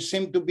bishop, they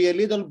seem to be a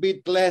little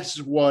bit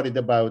less worried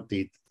about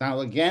it.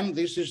 Now, again,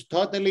 this is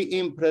totally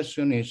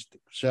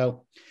impressionistic.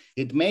 So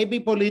it may be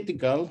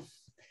political,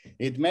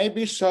 it may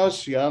be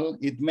social,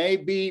 it may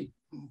be,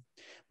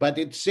 but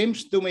it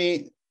seems to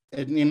me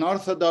in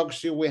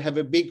Orthodoxy, we have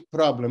a big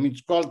problem.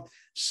 It's called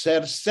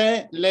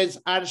Cherchez les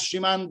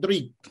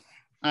archimandrites.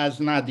 as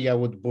Nadia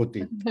would put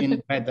it,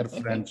 in better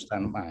French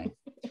than mine.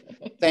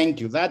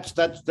 Thank you. That's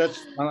what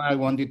I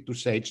wanted to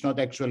say. It's not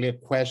actually a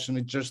question,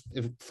 it's just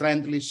a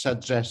friendly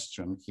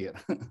suggestion here.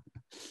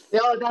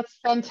 No, that's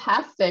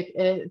fantastic.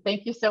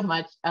 Thank you so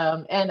much.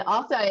 And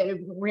also it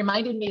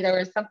reminded me, there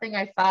was something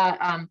I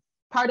saw,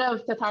 part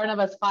of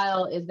Tatarinova's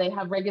file is they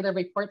have regular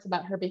reports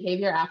about her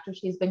behavior after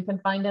she's been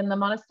confined in the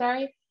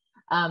monastery.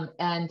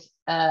 And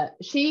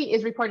she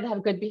is reported to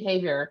have good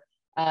behavior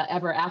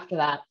ever after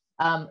that.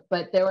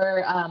 But there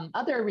were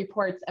other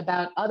reports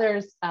about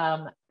others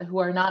who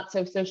are not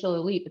so social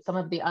elite, but some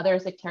of the other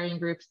sectarian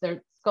groups,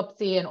 they're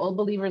Skopci and old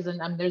believers,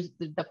 and there's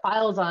the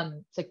files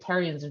on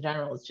sectarians in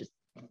general is just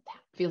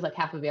feels like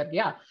half of it,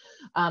 yeah.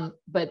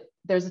 But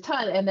there's a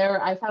ton, and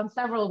I found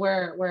several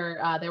where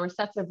there were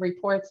sets of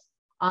reports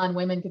on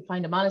women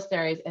confined to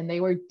monasteries, and they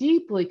were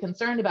deeply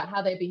concerned about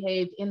how they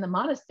behaved in the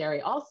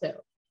monastery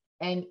also.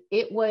 And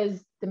it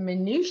was the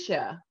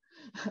minutia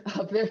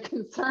of their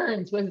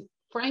concerns was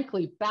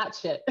frankly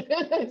batshit.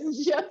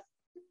 It's just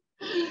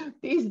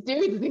these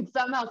dudes need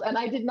something else. And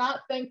I did not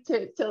think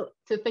to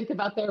think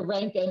about their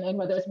rank and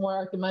whether it's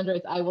more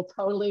archimandrites. I will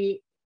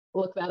totally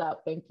look that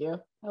up. Thank you.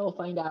 I will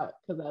find out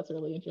because that's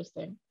really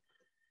interesting.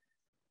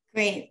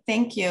 Great,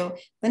 thank you.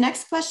 The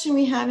next question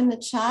we have in the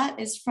chat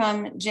is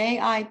from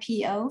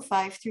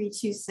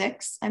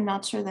JIPO5326. I'm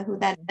not sure who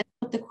that is,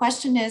 but the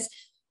question is,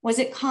 was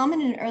it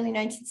common in early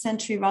 19th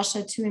century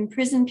Russia to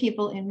imprison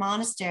people in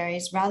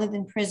monasteries rather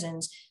than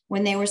prisons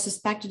when they were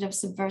suspected of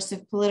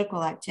subversive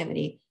political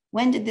activity?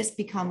 When did this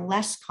become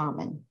less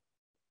common?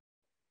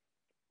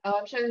 Oh,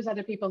 I'm sure there's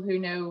other people who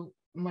know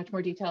much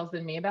more details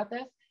than me about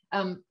this.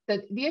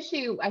 The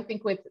issue, I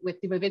think, with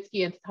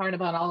Dubovitskii and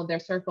Tatarinova and all of their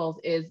circles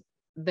is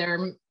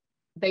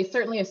they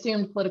certainly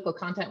assumed political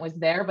content was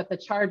there, but the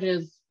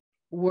charges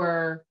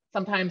were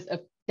sometimes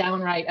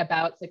downright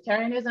about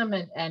sectarianism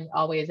and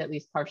always at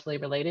least partially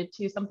related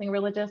to something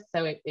religious.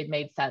 So it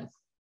made sense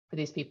for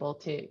these people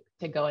to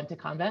go into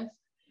convents.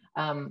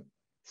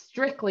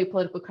 Strictly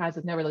political crimes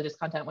with no religious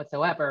content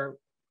whatsoever,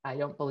 I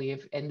don't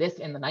believe in the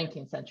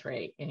 19th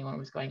century, anyone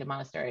was going to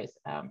monasteries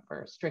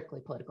for strictly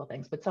political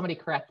things, but somebody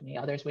correct me,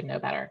 others would know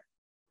better.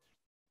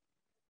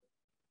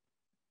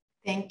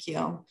 Thank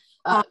you.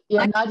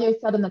 Yeah, Nadia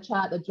said in the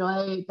chat that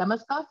Joy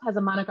Damaskov has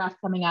a monograph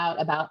coming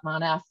out about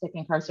monastic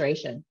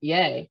incarceration.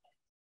 Yay.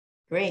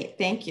 Great,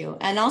 thank you.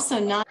 And also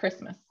Nadia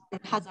Christmas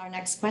has our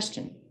next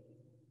question.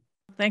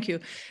 Thank you.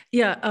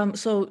 Yeah,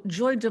 so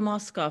Joy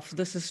Damaskov,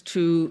 this is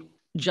to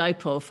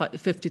JIPO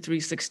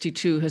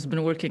 5362, has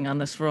been working on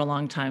this for a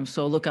long time,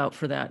 so look out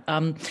for that.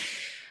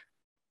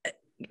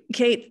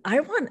 Kate, I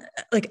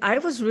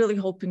was really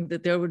hoping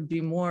that there would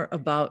be more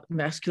about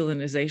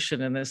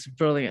masculinization in this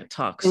brilliant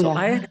talk. So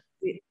yeah.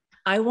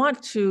 I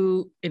want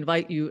to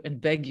invite you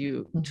and beg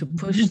you to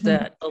push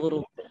that a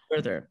little bit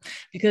further,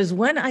 because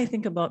when I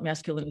think about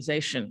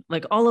masculinization,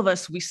 like all of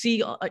us, we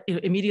see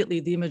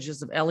immediately the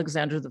images of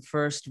Alexander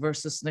I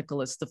versus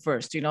Nicholas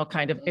I,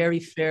 kind of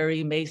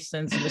airy-fairy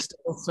Masons,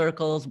 mystical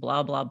circles,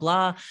 blah, blah,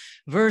 blah,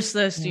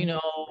 versus,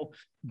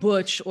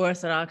 butch,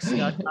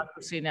 orthodoxy,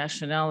 autocracy,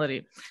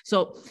 nationality.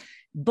 So,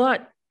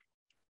 but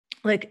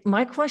like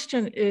my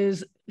question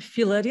is,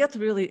 Filaret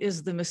really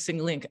is the missing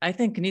link. I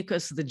think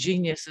Nikos, the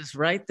genius, is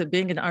right that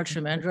being an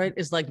archimandrite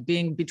is like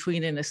being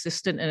between an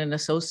assistant and an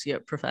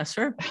associate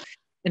professor.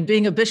 And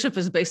being a bishop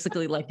is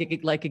basically like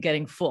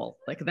getting full.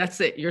 Like that's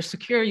it. You're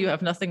secure. You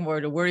have nothing more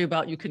to worry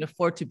about. You can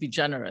afford to be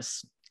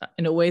generous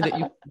in a way that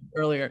you said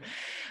earlier.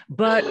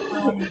 But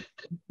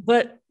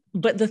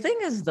the thing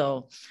is,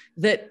 though,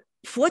 that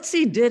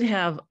Fotsi did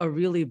have a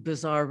really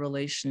bizarre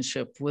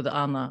relationship with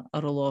Anna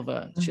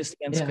Orlova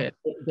Chistyanskaya.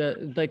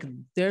 Like,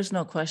 there's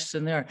no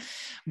question there.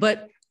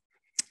 But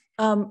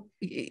can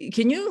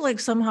you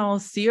somehow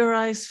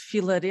theorize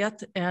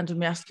Filaret and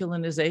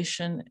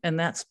masculinization and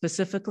that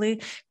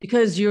specifically?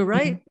 Because you're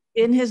right,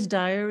 in his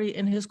diary,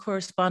 in his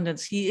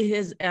correspondence, he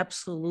is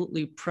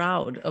absolutely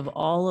proud of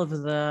all of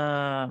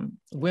the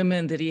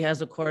women that he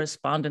has a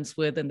correspondence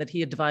with and that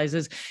he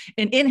advises.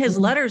 And in his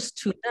letters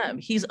to them,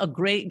 he's a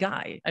great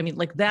guy. I mean,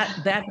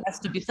 that has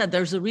to be said.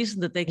 There's a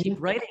reason that they keep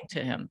writing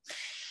to him.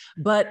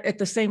 But at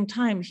the same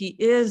time, he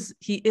is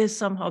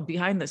somehow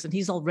behind this, and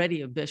he's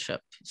already a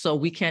bishop. So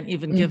we can't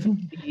even give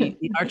him the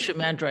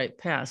archimandrite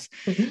pass.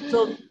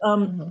 So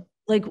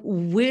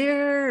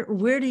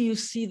where do you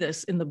see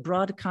this in the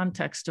broad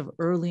context of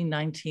early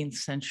 19th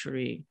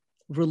century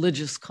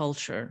religious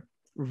culture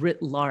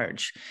writ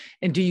large?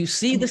 And do you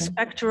see the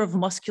specter of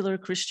muscular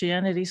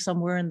Christianity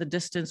somewhere in the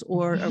distance,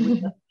 or are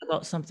we talking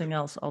about something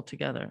else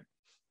altogether?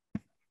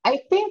 I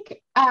think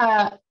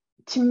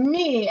to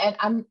me, and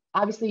I'm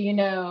obviously,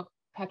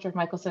 Patrick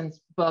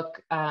Michelson's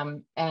book,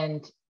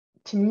 and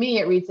to me,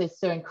 it reads as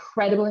so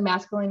incredibly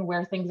masculine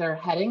where things are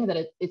heading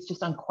that it's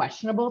just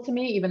unquestionable to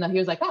me, even though he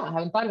was like, oh, I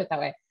haven't thought of it that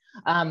way.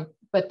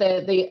 But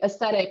the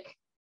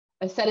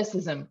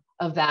asceticism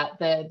of that,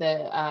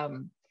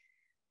 the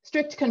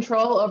strict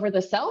control over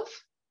the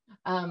self,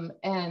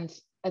 and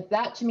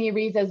that to me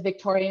reads as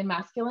Victorian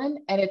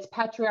masculine, and it's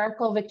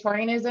patriarchal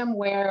Victorianism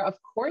where, of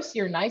course,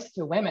 you're nice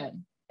to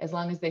women. as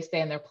long as they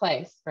stay in their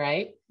place,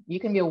 right? You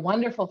can be a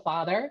wonderful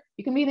father.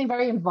 You can be a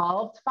very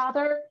involved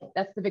father.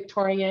 That's the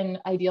Victorian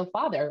ideal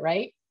father,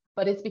 right?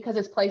 But it's because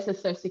his place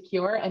is so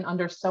secure and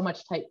under so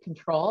much tight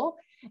control,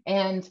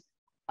 and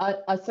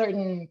a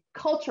certain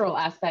cultural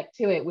aspect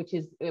to it, which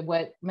is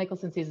what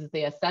Michelson sees as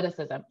the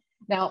asceticism.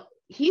 Now,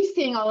 he's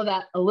seeing all of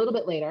that a little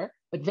bit later,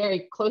 but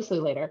very closely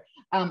later.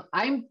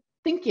 I'm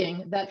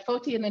thinking that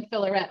Foti and then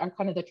Filaret are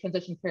kind of the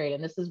transition period.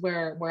 And this is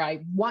where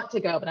I want to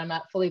go, but I'm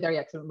not fully there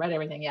yet because I haven't read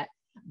everything yet.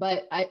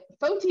 But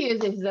Foti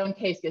is his own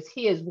case because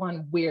he is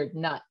one weird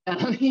nut.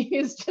 He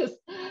is just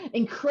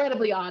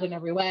incredibly odd in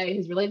every way.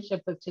 His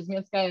relationship with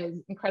Chizminskaya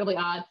is incredibly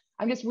odd.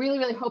 I'm just really,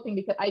 really hoping,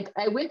 because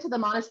I went to the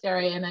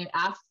monastery and I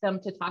asked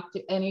them to talk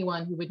to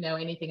anyone who would know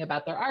anything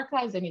about their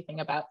archives, anything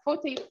about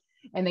Foti.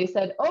 And they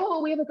said,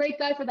 oh, we have a great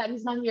guy for that.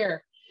 He's not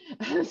here.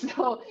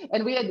 So,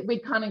 and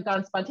we'd kind of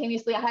gone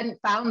spontaneously. I hadn't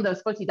found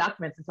those Foti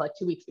documents until like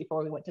 2 weeks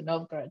before we went to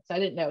Novgorod. So I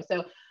didn't know.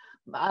 So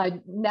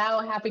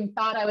now, having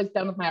thought I was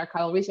done with my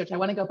archival research, I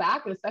want to go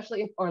back, and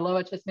especially if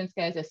Orlova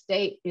Chizminskaya's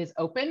estate is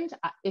opened.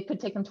 It could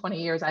take them 20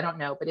 years, I don't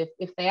know. But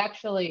if they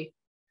actually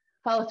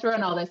follow through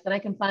on all this, then I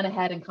can plan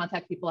ahead and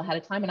contact people ahead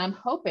of time. And I'm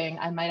hoping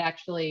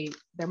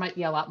there might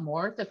be a lot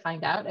more to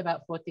find out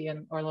about Foti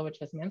and Orlova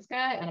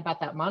Chizminskaya and about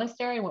that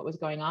monastery and what was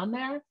going on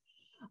there,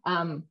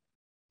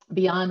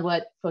 beyond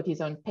what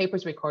Foti's own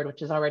papers record,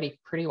 which is already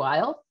pretty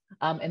wild.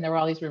 And there were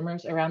all these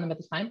rumors around them at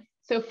the time.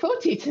 So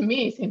Foti, to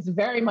me, seems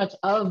very much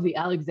of the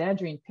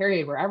Alexandrian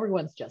period where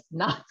everyone's just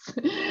nuts.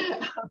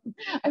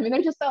 I mean,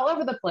 they're just all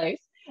over the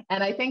place.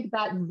 And I think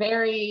that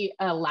very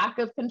lack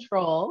of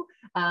control,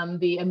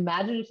 the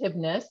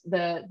imaginativeness,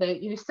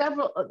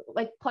 several,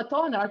 like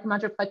Platon,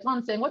 Archimandrite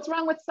Platon saying, what's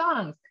wrong with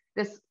songs?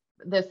 This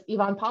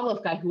Ivan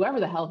Pavlov guy,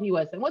 whoever the hell he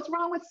was, and what's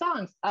wrong with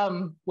songs?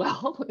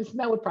 Well, isn't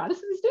that what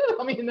Protestants do?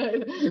 I mean,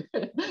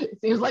 it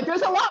seems like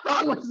there's a lot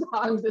wrong with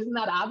songs. Isn't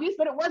that obvious?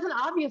 But it wasn't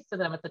obvious to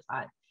them at the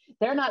time.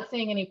 They're not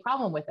seeing any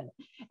problem with it.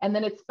 And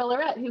then it's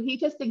Filaret, who he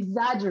just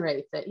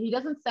exaggerates it. He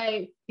doesn't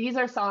say, these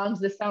are songs,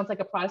 this sounds like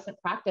a Protestant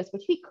practice,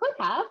 which he could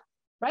have,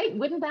 right?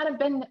 Wouldn't that have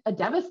been a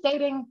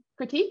devastating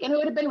critique? And it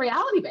would have been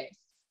reality-based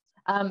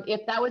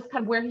if that was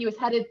kind of where he was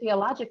headed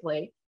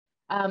theologically.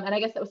 And I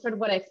guess that was sort of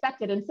what I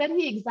expected. Instead,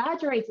 he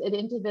exaggerates it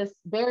into this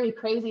very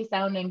crazy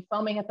sounding,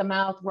 foaming at the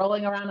mouth,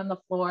 rolling around on the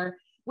floor,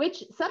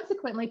 which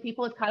subsequently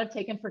people have kind of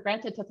taken for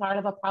granted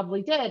Tatarinova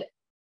probably did.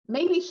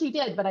 Maybe she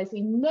did, but I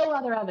see no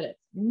other evidence,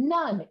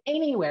 none,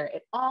 anywhere.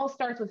 It all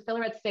starts with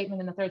Filaret's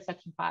statement in the third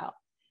section file,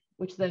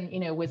 which then,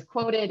 was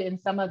quoted in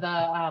some of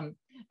the,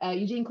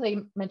 Eugene Clay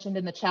mentioned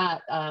in the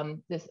chat,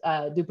 this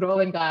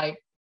Dubrovin guy,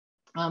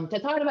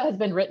 Tatarinova has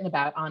been written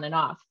about on and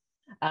off.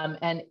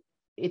 And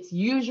it's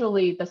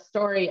usually the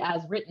story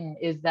as written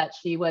is that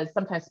she was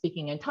sometimes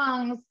speaking in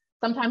tongues.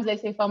 Sometimes they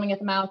say foaming at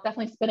the mouth,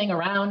 definitely spinning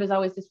around is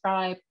always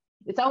described.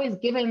 It's always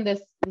given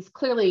this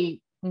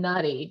clearly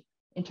nutty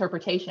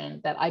interpretation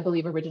that I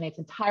believe originates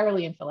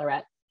entirely in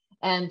Filaret.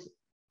 And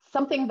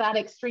something that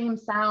extreme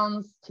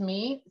sounds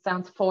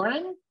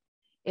foreign.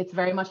 It's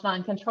very much not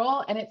in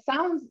control. And it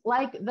sounds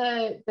like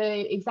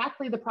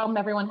exactly the problem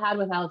everyone had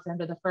with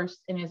Alexander I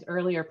in his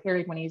earlier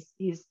period when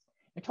he's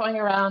toying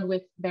around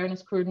with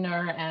Baroness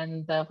Krudener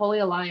and the Holy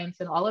Alliance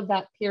and all of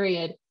that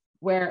period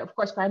where, of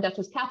course, Grand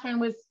Duchess Catherine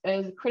was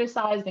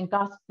criticized and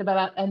gossiped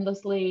about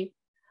endlessly.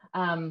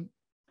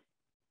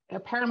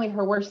 Apparently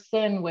her worst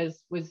sin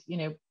was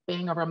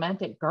being a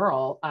romantic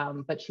girl,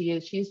 but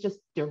she's just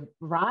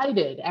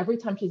derided every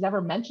time she's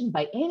ever mentioned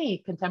by any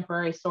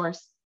contemporary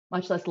source,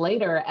 much less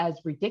later, as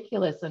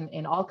ridiculous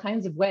in all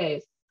kinds of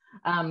ways.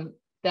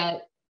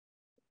 That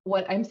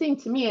what I'm seeing,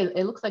 to me,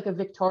 it looks like a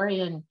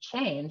Victorian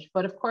change,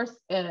 but of course,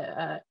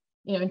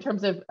 in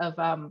terms of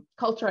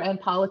culture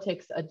and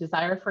politics, a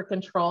desire for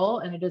control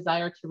and a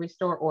desire to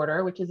restore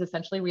order, which is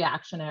essentially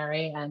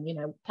reactionary. And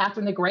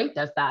Catherine the Great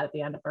does that at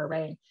the end of her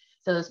reign.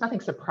 So there's nothing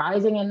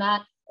surprising in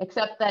that,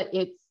 except that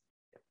it's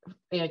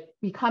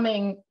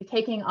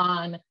taking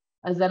on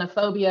a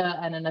xenophobia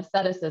and an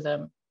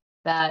asceticism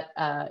that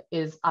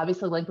is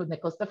obviously linked with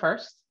Nicholas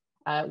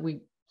I.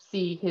 We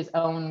see his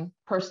own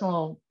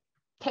personal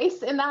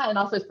taste in that, and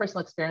also his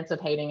personal experience of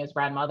hating his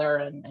grandmother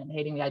and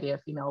hating the idea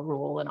of female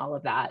rule and all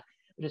of that,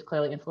 which is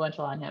clearly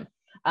influential on him.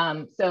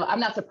 So I'm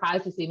not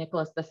surprised to see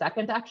Nicholas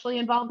II actually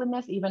involved in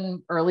this,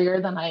 even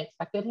earlier than I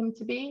expected him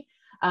to be.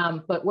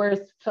 But where's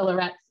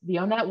Filaret's view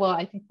on that? Well,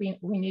 I think we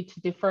need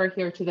to defer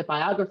here to the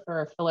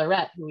biographer of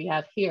Filaret, who we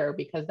have here,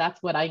 because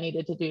that's what I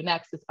needed to do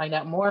next, is find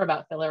out more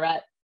about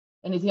Filaret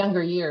in his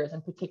younger years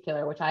in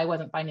particular, which I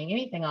wasn't finding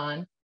anything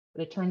on.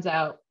 But it turns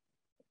out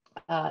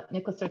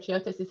Nicholas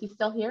Stochiotis, is he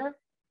still here?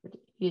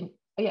 Oh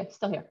yeah, he's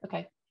still here.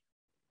 Okay.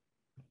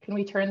 Can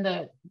we turn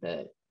the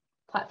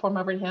platform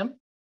over to him?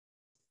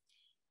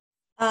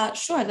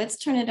 Sure, let's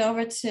turn it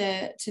over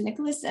to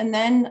Nicholas, and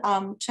then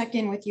check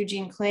in with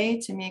Eugene Clay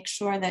to make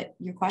sure that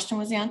your question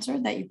was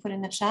answered that you put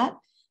in the chat.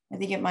 I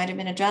think it might have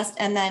been addressed,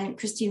 and then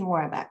Christine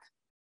Warbeck.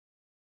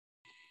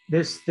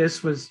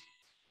 This was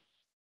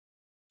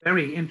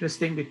very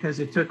interesting because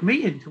it took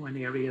me into an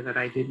area that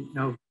I didn't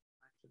know much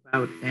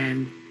about,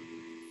 and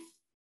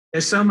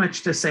there's so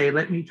much to say.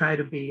 Let me try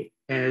to be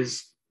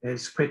as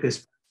quick as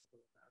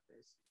possible about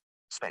this.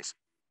 Space.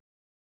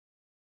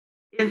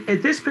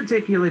 At this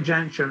particular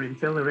juncture in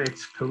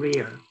Filaret's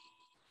career,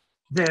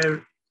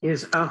 there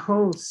is a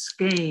whole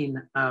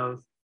skein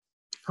of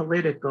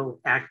political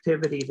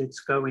activity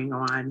that's going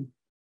on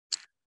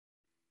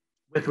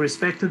with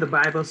respect to the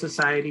Bible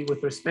Society,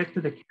 with respect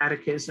to the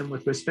Catechism,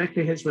 with respect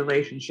to his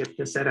relationship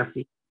to set up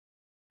the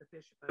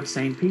Bishop of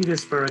St.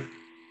 Petersburg,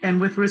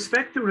 and with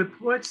respect to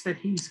reports that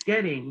he's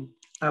getting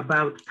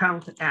about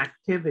cult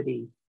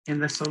activity in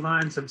the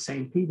salons of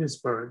St.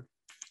 Petersburg,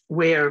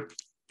 where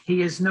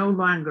he is no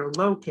longer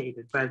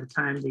located by the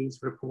time these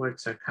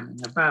reports are coming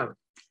about.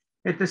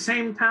 At the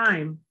same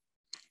time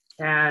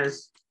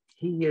as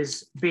he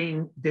is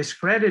being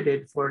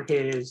discredited for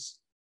his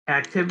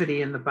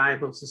activity in the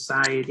Bible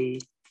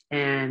Society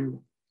and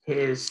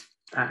his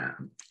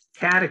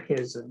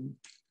catechism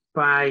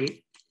by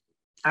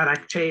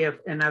Arakcheyev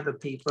and other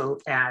people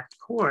at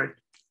court,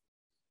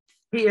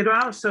 he had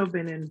also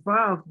been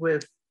involved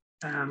with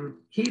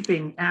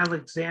keeping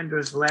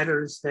Alexander's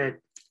letters that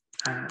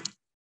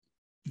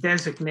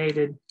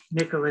designated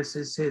Nicholas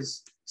as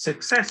his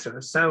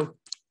successor. So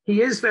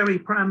he is very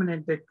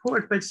prominent at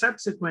court, but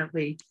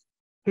subsequently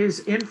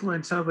his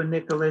influence over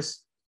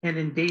Nicholas and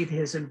indeed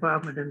his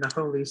involvement in the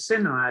Holy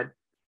Synod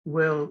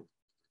will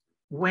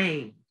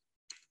wane.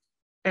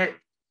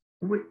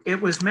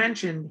 It was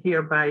mentioned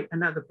here by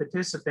another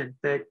participant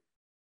that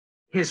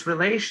his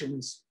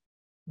relations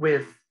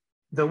with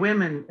the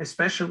women,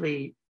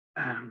 especially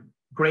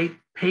great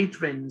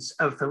patrons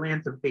of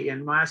philanthropy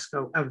in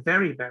Moscow, are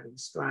very, very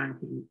strong.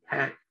 He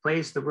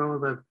plays the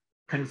role of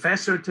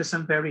confessor to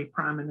some very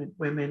prominent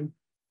women,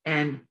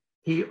 and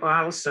he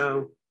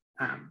also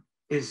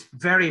is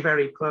very,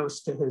 very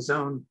close to his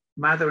own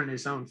mother and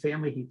his own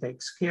family. He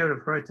takes care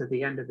of her to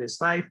the end of his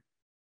life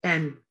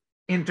and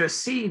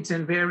intercedes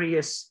in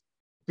various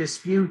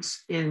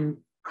disputes in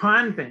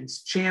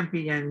convents,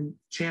 championing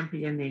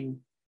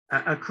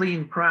a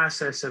clean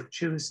process of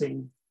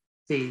choosing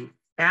the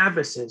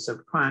abbesses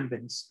of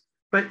convents.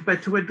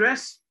 But to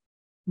address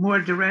more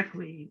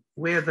directly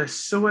where the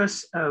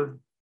source of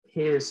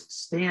his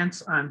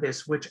stance on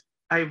this, which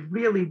I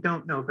really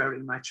don't know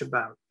very much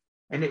about,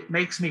 and it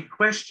makes me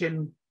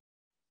question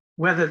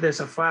whether there's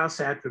a false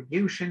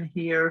attribution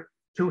here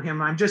to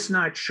him. I'm just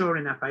not sure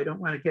enough. I don't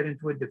want to get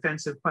into a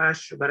defensive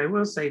posture, but I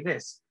will say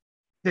this,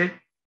 that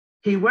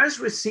he was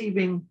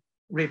receiving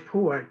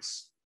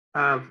reports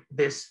of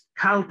this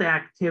cult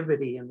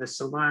activity in the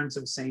salons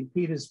of St.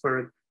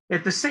 Petersburg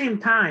at the same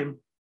time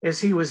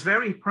as he was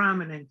very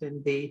prominent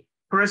in the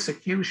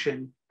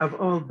persecution of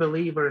old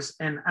believers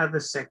and other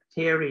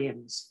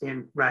sectarians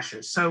in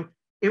Russia. So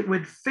it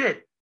would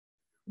fit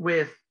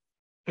with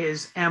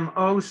his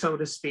MO, so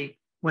to speak,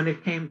 when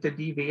it came to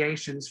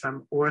deviations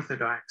from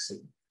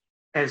orthodoxy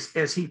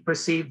as he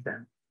perceived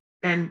them.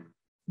 And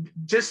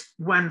just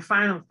one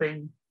final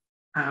thing,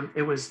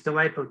 it was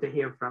delightful to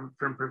hear from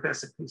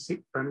Professor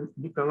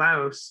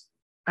Nikolaos.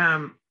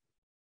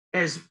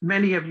 As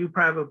many of you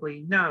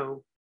probably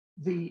know,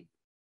 the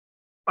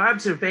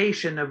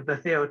observation of the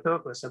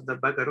Theotokos, of the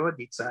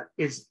Bogorodica,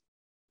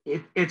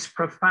 it's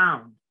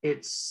profound.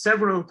 It's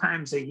several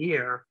times a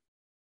year.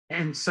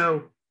 And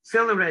so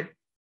Filaret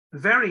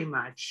very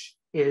much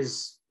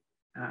is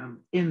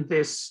in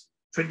this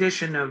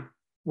tradition of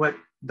what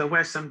the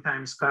West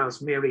sometimes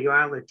calls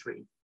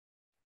Mariolatry.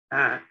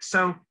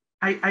 So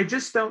I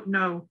just don't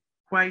know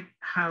quite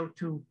how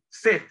to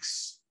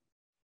fix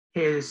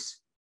his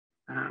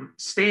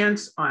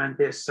stance on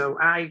this. So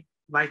I,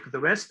 like the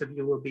rest of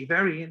you, will be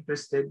very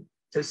interested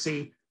to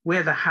see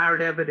where the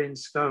hard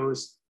evidence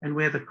goes and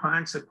where the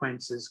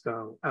consequences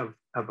go of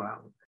all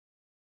of it.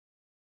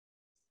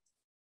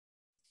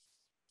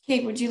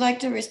 Kate, would you like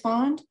to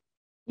respond?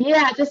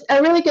 Yeah, just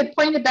a really good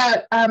point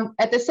about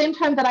at the same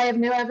time that I have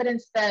no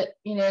evidence that,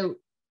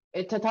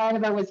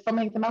 Tatarinova was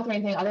foaming at the mouth or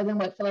anything other than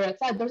what Filaret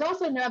said, there's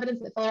also no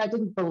evidence that Filaret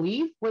didn't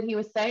believe what he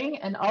was saying,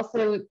 and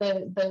also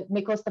the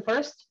Nicholas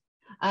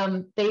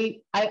I.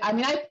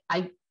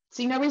 I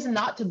see no reason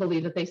not to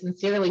believe that they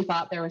sincerely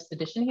thought there was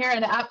sedition here,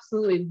 and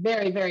absolutely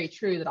very, very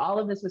true that all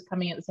of this was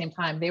coming at the same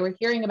time. They were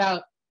hearing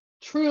about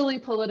truly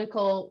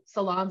political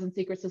salons and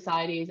secret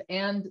societies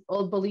and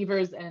old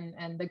believers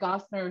and the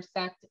Gosner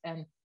sect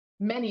and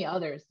many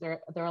others.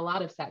 There are a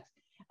lot of sects.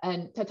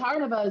 And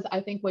Tatarinova's, I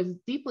think, was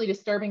deeply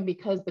disturbing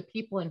because the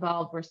people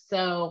involved were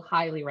so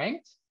highly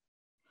ranked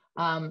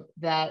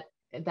that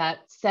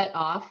set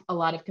off a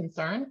lot of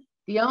concern.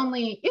 The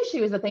only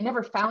issue is that they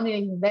never found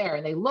anything there,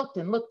 and they looked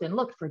and looked and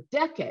looked for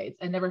decades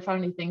and never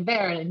found anything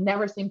there, and it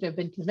never seemed to have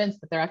been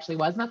convinced that there actually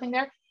was nothing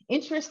there.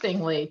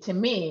 Interestingly, to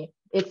me,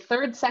 it's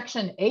third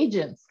section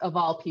agents of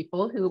all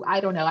people who, I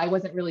don't know, I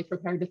wasn't really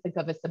prepared to think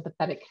of as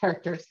sympathetic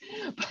characters,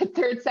 but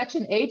third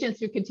section agents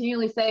who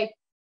continually say,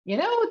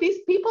 these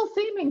people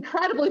seem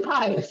incredibly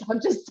pious.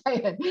 I'm just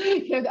saying,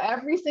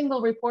 every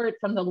single report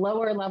from the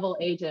lower level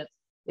agents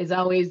is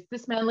always,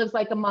 this man lives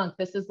like a monk.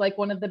 This is like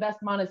one of the best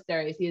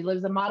monasteries. He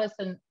lives a modest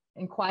and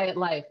quiet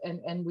life.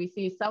 And we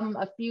see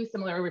a few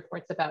similar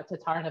reports about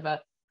Tatarinova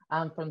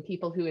from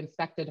people who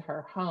inspected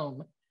her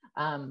home.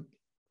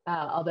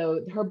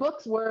 Although her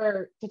books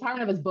were,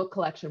 Tatarinova's book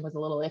collection was a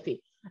little iffy.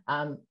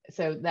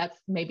 So that's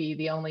maybe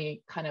the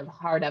only kind of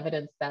hard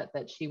evidence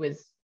that she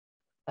was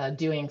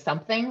doing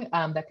something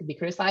that could be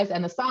criticized.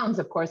 And the songs,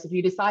 of course, if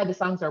you decide the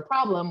songs are a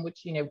problem,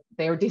 which, you know,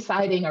 they were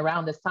deciding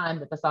around this time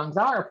that the songs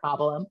are a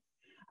problem,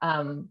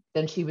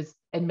 then she was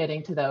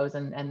admitting to those,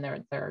 and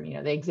they're you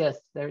know, they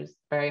exist. There's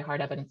very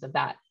hard evidence of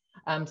that.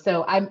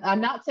 So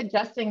I'm not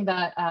suggesting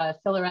that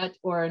Filaret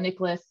or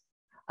Nicholas,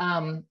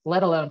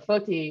 let alone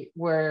Foti,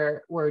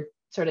 were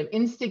sort of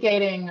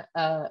instigating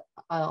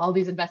all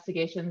these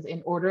investigations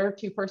in order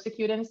to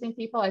persecute innocent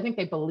people. I think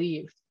they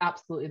believed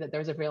absolutely that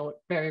there's a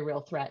very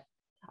real threat.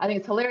 I think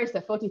it's hilarious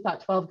that Foti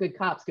thought 12 good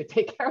cops could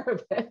take care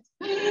of it.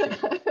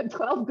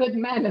 12 good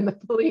men in the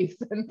police,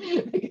 and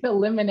they could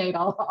eliminate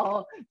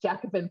all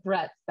Jacobin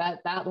threats.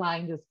 That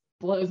line just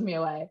blows me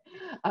away.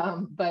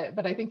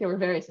 But I think they were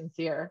very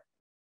sincere.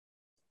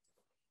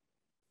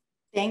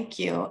 Thank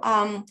you.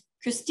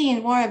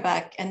 Christine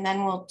Warbeck, and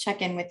then we'll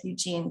check in with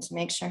Eugene to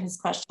make sure his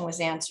question was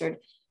answered.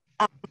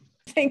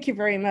 Thank you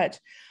very much.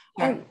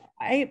 Sure.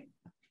 I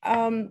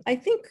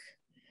think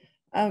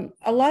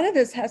a lot of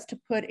this has to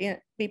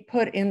be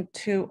put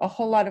into a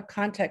whole lot of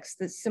context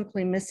that's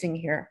simply missing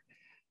here.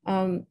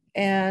 So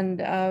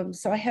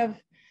I have a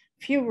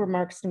few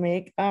remarks to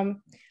make.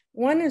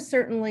 One is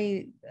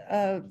certainly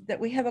that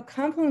we have a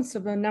confluence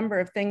of a number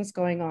of things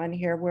going on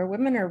here where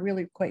women are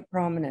really quite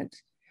prominent.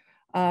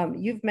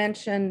 You've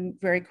mentioned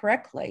very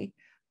correctly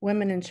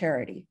women in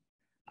charity.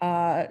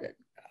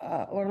 Orlova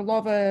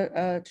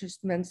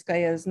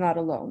Chustmenskaya is not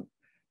alone.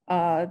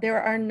 There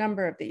are a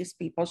number of these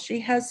people. She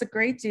has a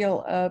great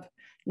deal of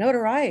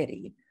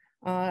notoriety,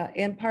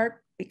 in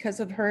part because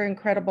of her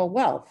incredible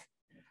wealth.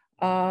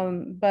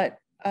 I,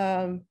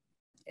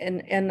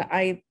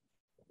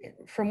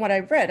 from what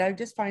I've read, I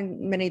just find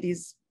many of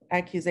these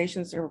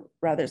accusations are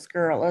rather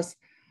scurrilous.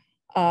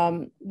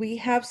 We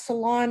have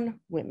salon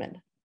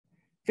women,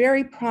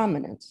 very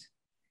prominent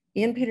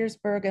in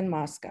Petersburg and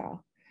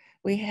Moscow.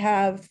 We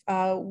have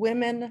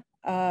women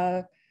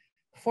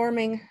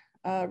forming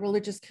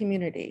religious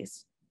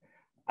communities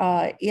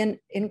in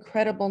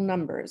incredible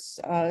numbers,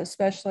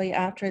 especially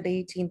after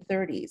the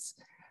 1830s.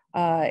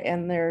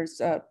 And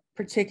there's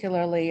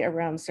particularly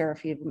around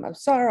Serafim of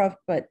Sarov,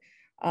 but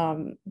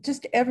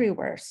just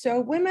everywhere. So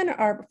women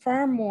are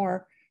far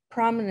more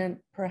prominent,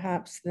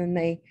 perhaps,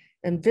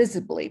 and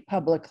visibly,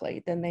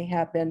 publicly, than they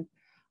have been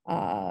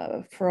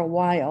for a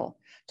while.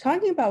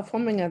 Talking about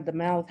foaming of the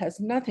mouth has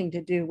nothing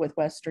to do with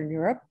Western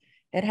Europe.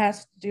 It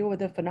has to do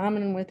with a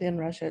phenomenon within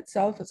Russia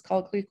itself. It's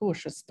called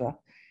klikushество.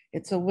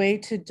 It's a way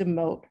to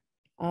demote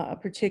a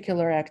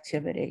particular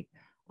activity.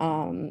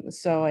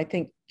 So I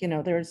think, you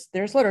know, there's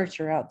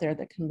literature out there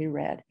that can be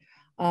read.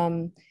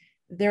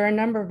 There are a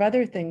number of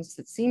other things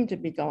that seem to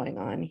be going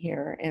on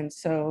here. And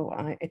so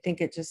I think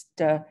it just,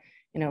 you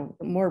know,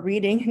 more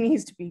reading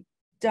needs to be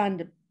done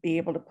to be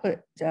able to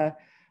put a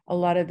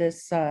lot of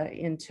this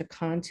into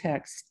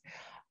context.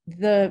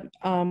 The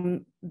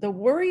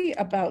worry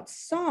about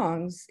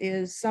songs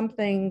is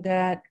something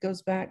that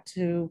goes back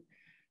to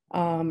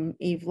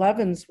Eve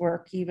Levin's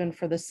work, even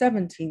for the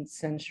 17th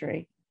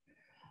century.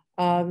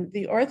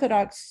 The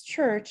Orthodox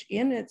Church,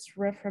 in its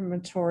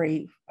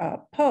reformatory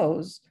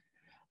pose,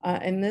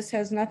 and this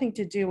has nothing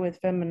to do with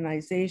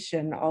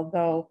feminization,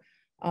 although,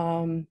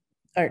 or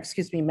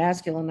excuse me,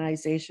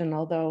 masculinization,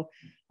 although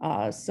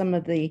some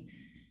of the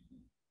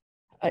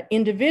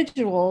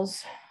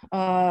individuals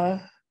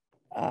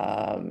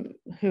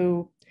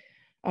who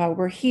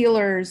were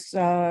healers,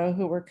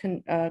 who were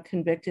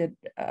convicted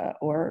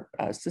or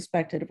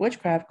suspected of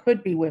witchcraft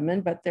could be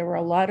women, but there were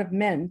a lot of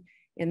men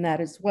in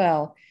that as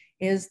well,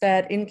 is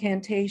that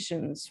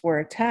incantations were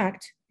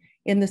attacked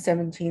in the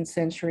 17th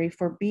century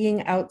for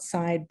being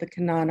outside the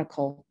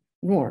canonical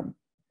norm.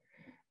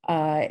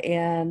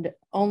 And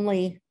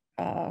only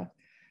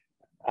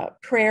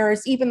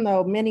prayers, even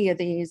though many of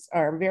these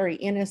are very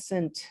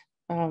innocent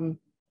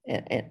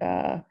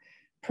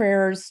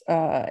prayers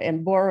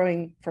and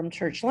borrowing from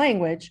church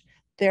language,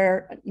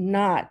 they're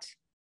not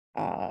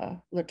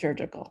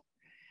liturgical.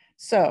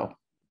 So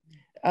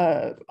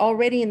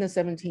already in the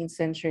 17th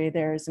century,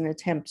 there's an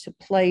attempt to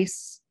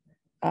place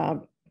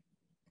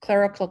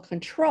clerical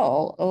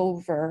control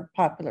over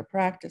popular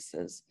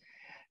practices.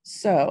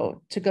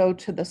 So to go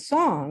to the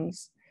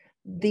songs,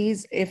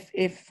 these,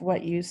 if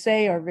what you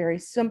say are very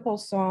simple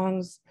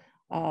songs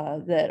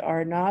that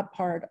are not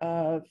part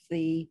of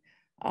the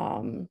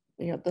you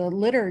know, the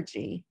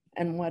liturgy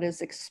and what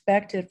is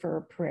expected for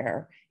a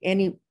prayer,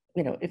 any,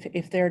 you know,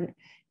 if they're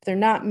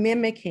not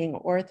mimicking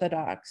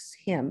Orthodox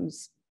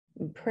hymns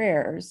and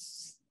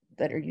prayers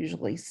that are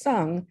usually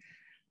sung,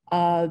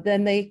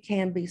 then they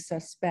can be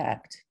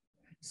suspect.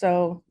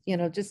 So, you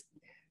know, just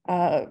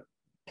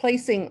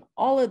placing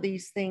all of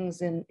these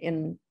things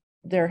in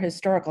their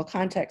historical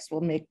context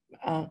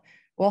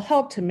will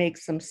help to make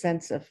some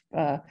sense of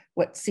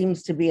what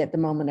seems to be at the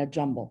moment a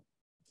jumble.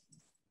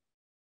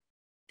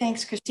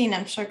 Thanks, Christine.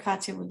 I'm sure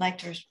Katya would like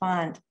to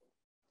respond.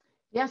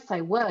 Yes, I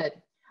would.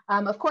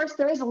 Of course,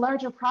 there is a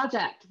larger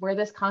project where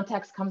this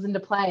context comes into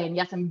play. And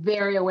yes, I'm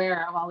very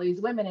aware of all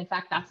these women. In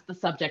fact, that's the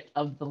subject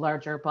of the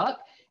larger book.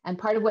 And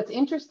part of what's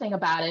interesting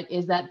about it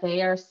is that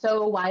they are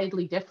so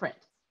widely different.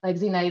 Like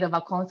Zinaida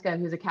Volkonskaya,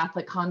 who's a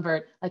Catholic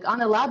convert, like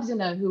Anna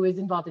Labzina, who is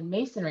involved in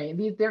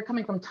Masonry. They're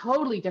coming from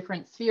totally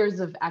different spheres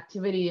of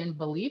activity and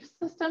belief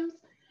systems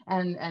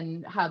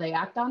and how they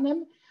act on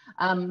them.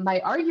 My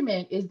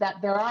argument is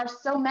that there are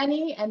so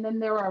many, and then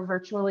there are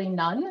virtually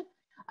none.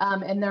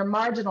 And they're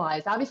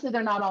marginalized. Obviously,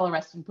 they're not all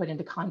arrested and put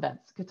into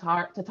convents.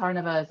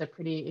 Tatarinova is a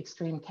pretty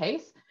extreme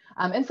case.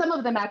 And some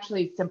of them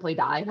actually simply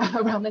died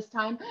around this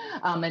time.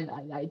 And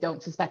I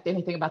don't suspect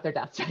anything about their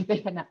deaths, right? They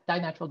die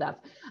natural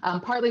deaths.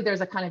 Partly there's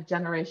a kind of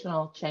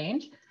generational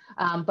change.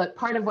 But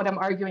part of what I'm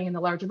arguing in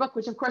the larger book,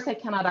 which of course I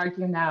cannot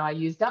argue now, I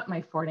used up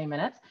my 40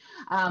 minutes.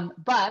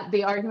 But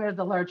the argument of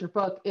the larger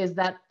book is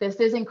that this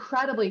is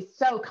incredibly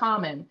so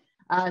common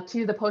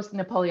to the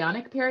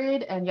post-Napoleonic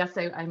period. And yes,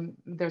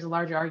 there's a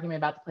larger argument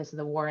about the place of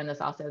the war in this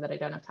also that I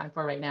don't have time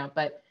for right now.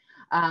 But,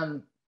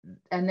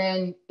 and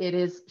then it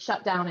is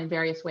shut down in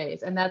various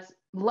ways. And that's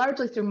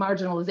largely through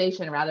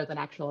marginalization rather than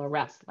actual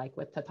arrest, like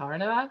with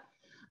Tatarinova.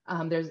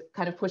 There's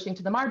kind of pushing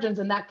to the margins,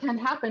 and that can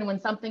happen when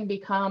something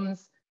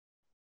becomes,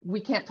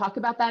 we can't talk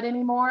about that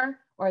anymore,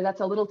 or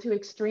that's a little too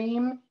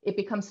extreme. It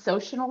becomes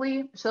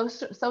socially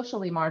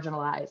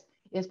marginalized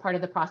is part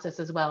of the process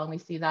as well. And we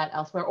see that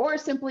elsewhere, or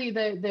simply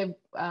the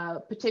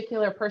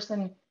particular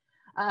person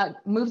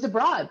moves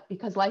abroad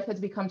because life has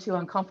become too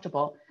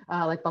uncomfortable,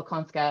 like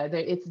Volkonskaya.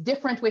 It's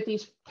different with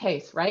each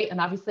case, right?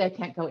 And obviously I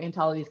can't go into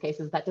all of these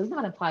cases. That does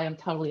not imply I'm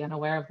totally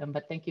unaware of them,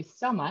 but thank you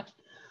so much.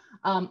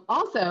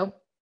 Also,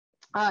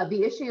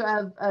 the issue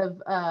of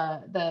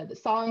the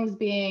songs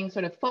being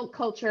sort of folk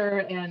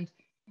culture and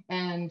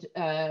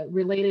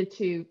related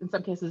to, in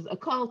some cases,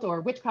 occult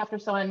or witchcraft or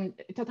so on.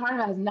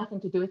 Tatarinova has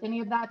nothing to do with any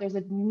of that. There's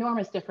an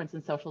enormous difference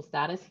in social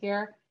status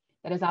here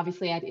that is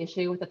obviously at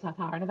issue with the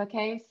Tatarinova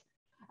case.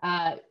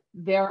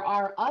 There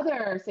are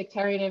other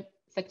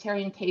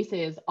sectarian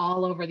cases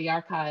all over the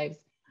archives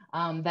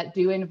that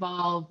do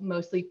involve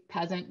mostly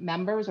peasant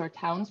members or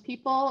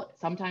townspeople,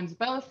 sometimes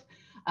both.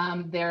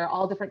 There are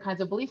all different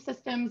kinds of belief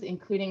systems,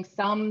 including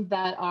some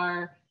that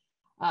are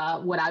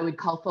what I would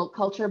call folk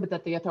culture, but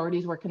that the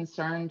authorities were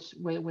concerned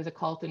with a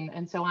cult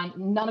and so on.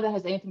 None of that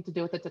has anything to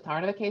do with the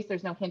Tatarinova case.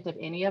 There's no hint of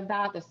any of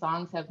that. The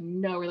songs have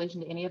no relation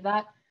to any of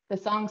that. The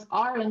songs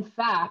are, in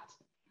fact,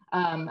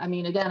 I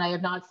mean, again, I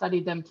have not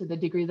studied them to the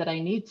degree that I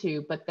need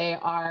to, but they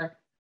are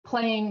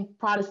playing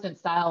Protestant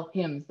style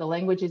hymns. The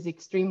language is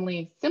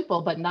extremely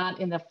simple, but not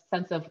in the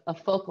sense of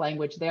folk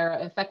language. They're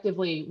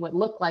effectively what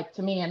look like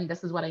to me, and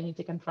this is what I need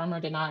to confirm or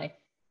deny,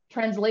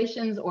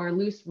 translations or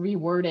loose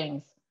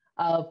rewordings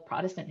of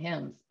Protestant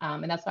hymns.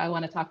 And that's why I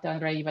want to talk to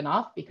Andrei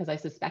Ivanov, because I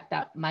suspect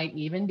that might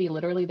even be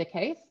literally the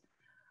case.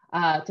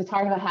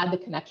 Tatarinova had the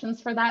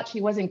connections for that.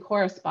 She was in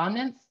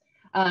correspondence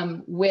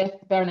with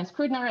Baroness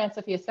Krudner and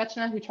Sophia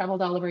Svechna, who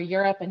traveled all over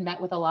Europe and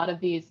met with a lot of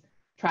these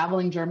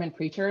traveling German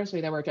preachers,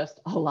 who there were just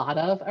a lot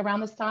of around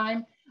this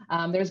time.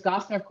 There's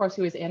Gostner, of course,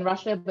 who was in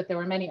Russia, but there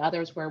were many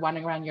others who were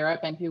wandering around Europe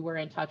and who were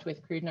in touch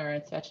with Krudner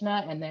and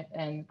Svechna,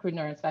 and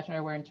Krudner and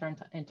Svechna were in turn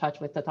in touch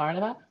with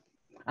Tatarinova.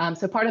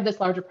 So part of this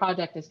larger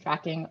project is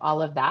tracking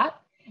all of that,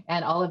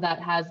 and all of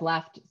that has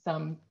left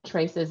some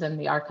traces in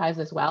the archives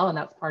as well, and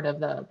that's part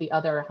of the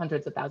other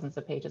hundreds of thousands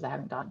of pages I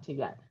haven't gotten to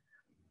yet.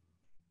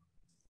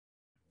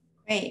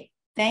 Great.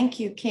 Thank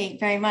you, Kate,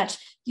 very much.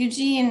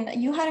 Eugene,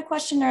 you had a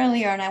question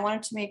earlier, and I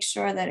wanted to make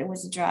sure that it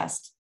was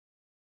addressed.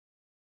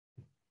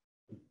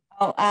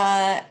 Oh,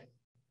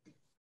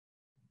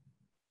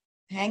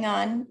 hang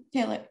on.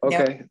 Taylor.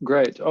 Okay,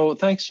 great. Oh,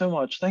 thanks so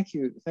much. Thank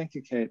you,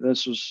 Kate.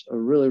 This was a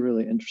really,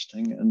 really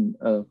interesting and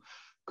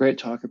great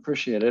talk.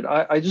 Appreciate it.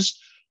 I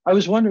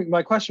was wondering,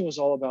 my question was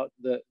all about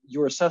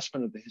your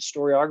assessment of the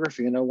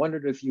historiography, and I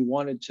wondered if you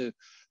wanted to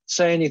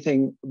say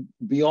anything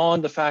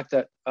beyond the fact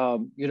that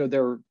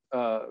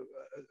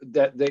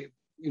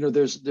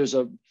there's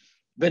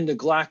been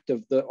neglect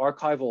of the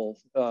archival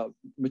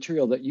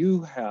material that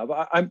you have.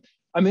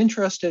 I'm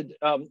interested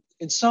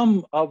in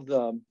some of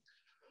the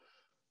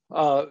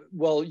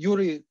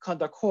Yuri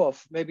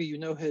Kondakov, maybe you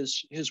know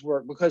his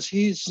work, because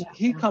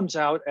he comes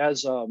out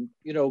as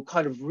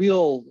kind of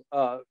real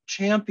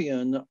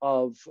champion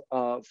of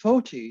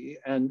Foti,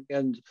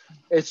 and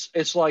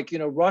it's like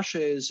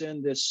Russia is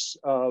in this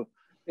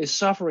is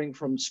suffering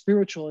from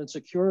spiritual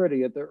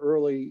insecurity at the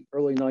early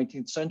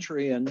 19th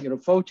century, and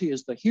Foti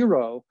is the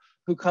hero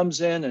who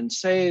comes in and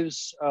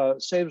saves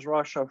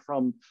Russia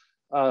from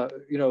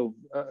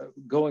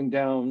going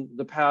down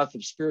the path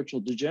of spiritual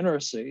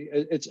degeneracy.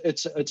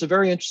 It's a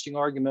very interesting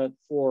argument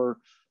for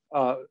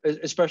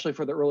especially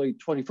for the early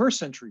 21st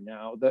century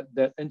now.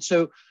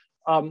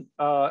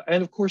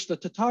 And of course the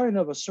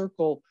Tatarinova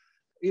circle,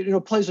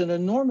 plays an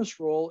enormous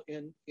role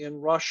in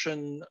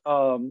Russian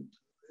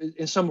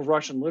in some of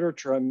Russian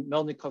literature.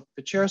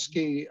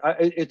 Melnikov-Pechersky,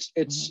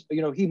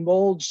 he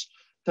molds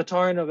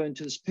Tatarinova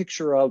into this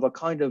picture of a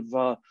kind of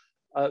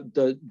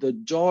the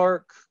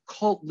dark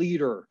cult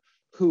leader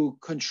who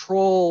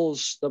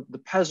controls the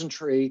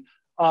peasantry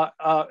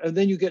And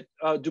then you get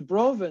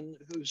Dubrovin,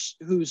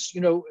 who's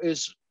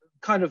is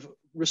kind of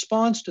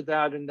responds to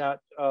that in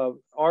that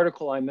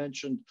article I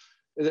mentioned.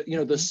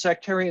 The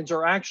sectarians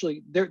are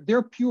actually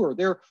they're pure.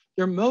 Their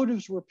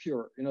motives were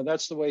pure.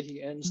 That's the way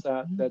he ends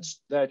that.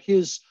 That's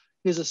his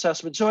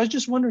assessment. So I was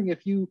just wondering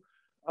if you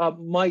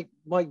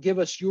might give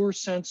us your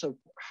sense of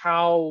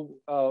how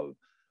of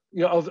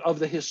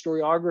the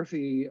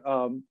historiography.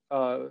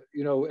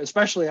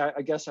 Especially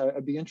I guess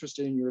I'd be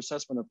interested in your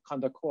assessment of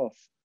Kondakov.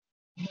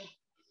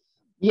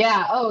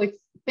 Yeah.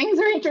 Things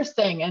are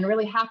interesting and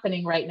really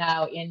happening right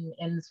now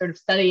in sort of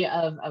study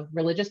of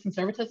religious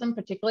conservatism,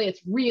 particularly.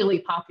 It's really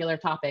popular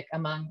topic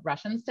among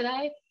Russians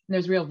today, and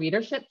there's real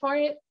readership for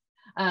it.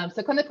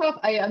 So Kondakov,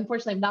 I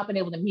unfortunately have not been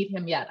able to meet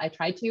him yet. I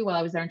tried to while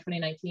I was there in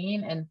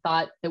 2019 and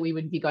thought that we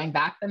would be going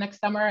back the next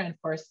summer. And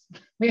of course,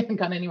 we haven't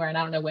gone anywhere, and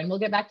I don't know when we'll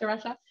get back to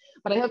Russia,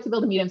 but I hope to be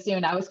able to meet him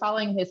soon. I was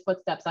following his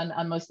footsteps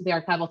on most of the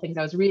archival things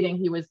I was reading.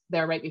 He was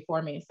there right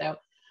before me. So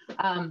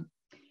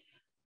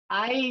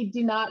I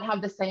do not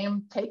have the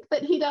same take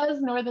that he does,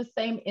 nor the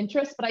same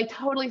interest, but I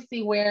totally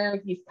see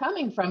where he's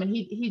coming from. And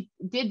he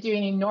did do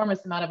an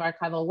enormous amount of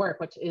archival work,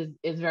 which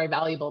is very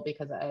valuable,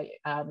 because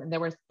and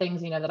there were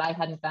things, that I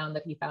hadn't found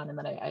that he found, and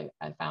that I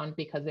found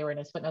because they were in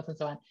his footnotes and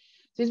so on.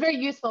 So he's very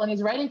useful, and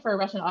he's writing for a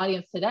Russian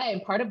audience today.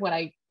 And part of what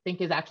I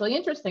think is actually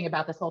interesting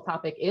about this whole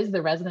topic is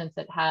the resonance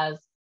it has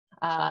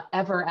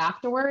ever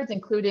afterwards,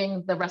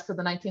 including the rest of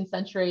the 19th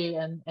century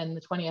and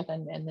the 20th,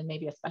 and then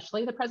maybe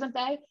especially the present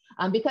day,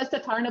 because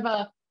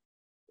Tatarinova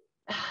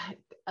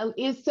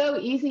is so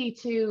easy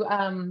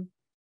to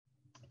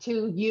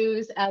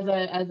use as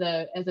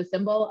a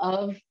symbol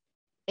of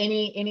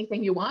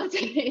anything you want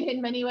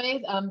in many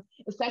ways,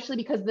 especially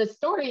because the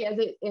story, as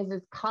it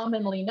is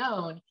commonly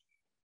known,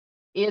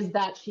 is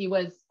that she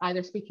was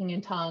either speaking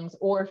in tongues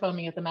or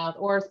foaming at the mouth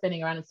or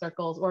spinning around in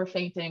circles or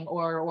fainting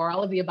or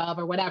all of the above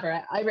or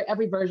whatever.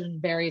 Every version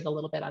varies a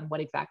little bit on what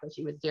exactly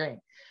she was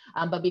doing.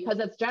 But because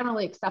it's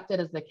generally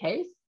accepted as the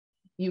case,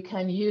 you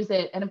can use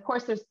it. And of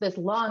course, there's this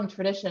long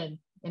tradition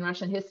in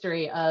Russian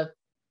history of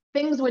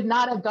things would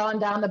not have gone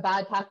down the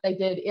bad path they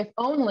did if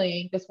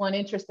only this one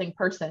interesting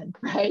person,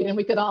 right? And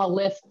we could all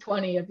list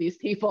 20 of these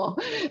people,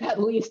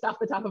 at least off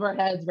the top of our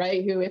heads,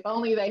 right? Who, if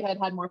only they had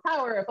more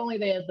power, if only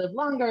they had lived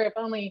longer, if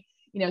only,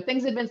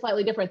 things had been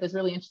slightly different, this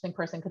really interesting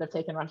person could have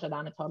taken Russia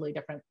down a totally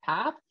different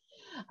path.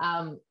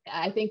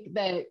 I think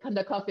that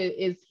Kondakov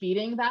is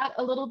feeding that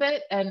a little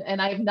bit,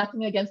 and I have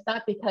nothing against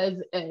that,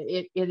 because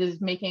it is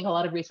making a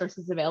lot of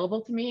resources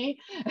available to me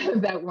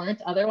that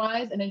weren't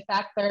otherwise. And in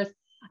fact,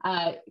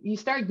 you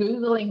start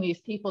Googling these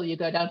people, you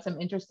go down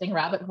some interesting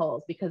rabbit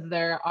holes, because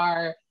there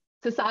are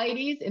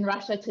societies in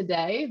Russia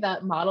today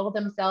that model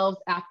themselves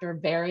after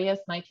various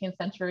 19th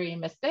century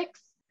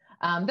mystics.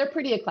 They're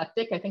pretty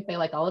eclectic. I think they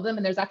like all of them.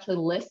 And there's actually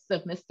lists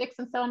of mystics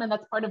and so on. And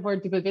that's part of where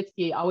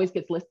Dubovitskii always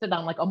gets listed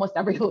on almost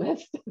every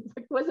list. It's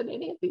like, wasn't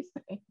any of these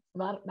things,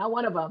 not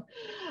one of them.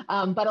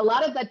 But a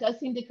lot of that does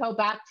seem to go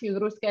back to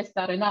Ruskaya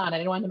Starina. And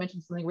I want to mention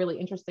something really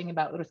interesting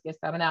about Ruskaya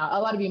Starina. A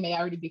lot of you may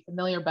already be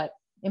familiar, but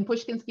in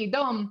Pushkinsky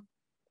Dom,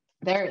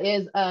 there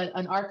is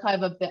an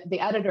archive of the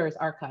editor's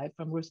archive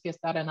from Ruskaya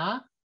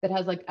Starina that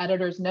has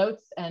editor's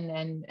notes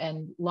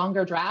and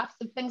longer drafts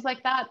of things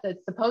like that.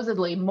 That's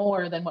supposedly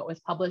more than what was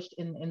published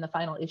in the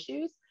final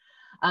issues.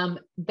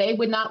 They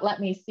would not let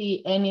me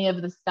see any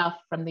of the stuff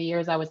from the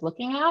years I was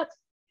looking at.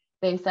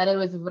 They said it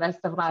was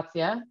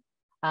Restauratsia,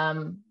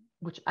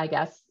 which I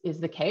guess is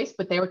the case,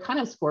 but they were kind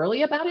of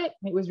squirrely about it.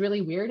 It was really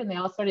weird, and they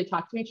all started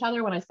talking to each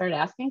other when I started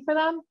asking for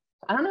them.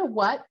 I don't know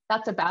what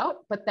that's about,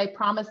 but they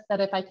promised that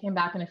if I came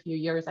back in a few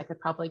years, I could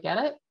probably get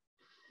it.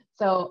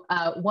 So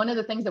one of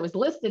the things that was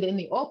listed in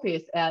the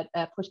opus at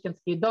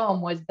Pushkinsky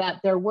Dom was that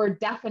there were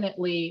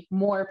definitely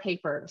more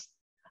papers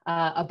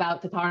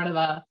about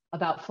Tatarinova,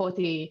 about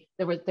Foti.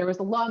 There was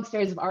a long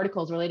series of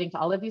articles relating to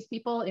all of these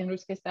people in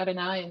Ruskaya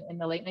Starina in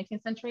the late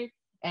 19th century.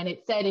 And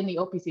it said in the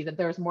opus that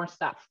there was more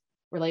stuff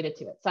related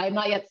to it. So I have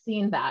not yet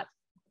seen that,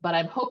 but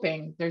I'm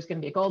hoping there's going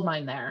to be a gold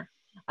mine there.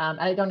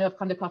 I don't know if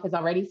Kondakov has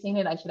already seen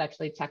it. I should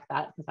actually check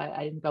that, because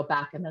I didn't go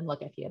back and then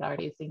look if he had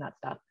already seen that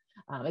stuff.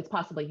 It's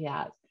possibly he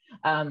has.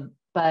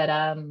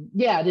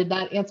 Yeah, did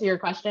that answer your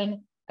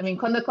question? I mean,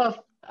 Kondakov,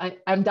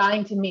 I'm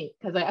dying to meet,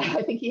 because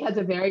I think he has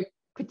a very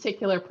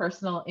particular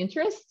personal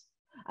interest,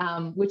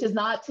 which is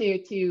not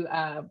I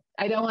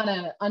don't want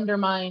to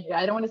undermine,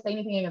 I don't want to say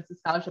anything against the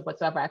scholarship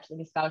whatsoever. Actually,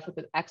 the scholarship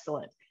is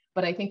excellent,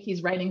 but I think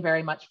he's writing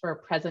very much for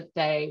present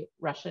day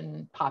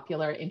Russian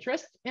popular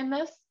interest in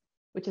this,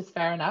 which is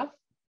fair enough.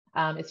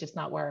 It's just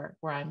not where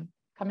I'm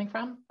coming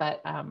from,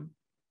 but I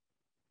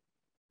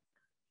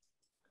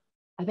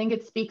think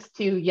it speaks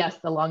to, yes,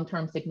 the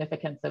long-term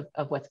significance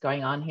of what's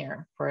going on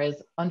here. For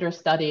as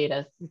understudied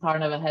as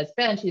Tatarinova has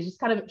been,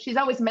 she's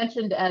always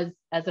mentioned as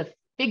a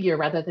figure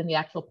rather than the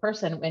actual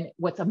person. And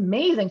what's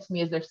amazing to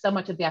me is there's so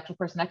much of the actual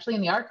person actually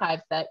in the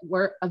archives that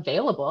were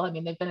available. I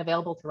mean, they've been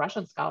available to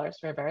Russian scholars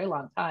for a very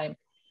long time.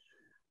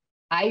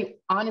 I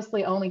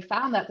honestly only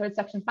found that third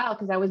section file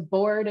because I was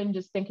bored and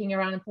just thinking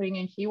around and putting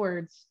in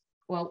keywords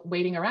well,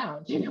 waiting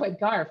around, you know, at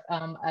Garf.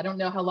 I don't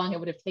know how long it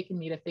would have taken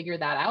me to figure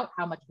that out,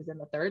 how much was in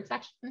the third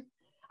section.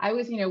 I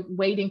was, you know,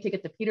 waiting to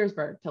get to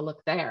Petersburg to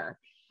look there.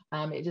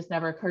 It just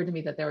never occurred to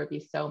me that there would be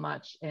so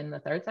much in the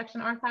third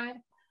section archive.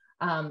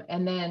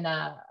 And then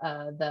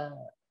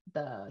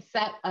the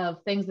set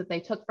of things that they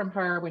took from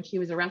her when she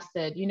was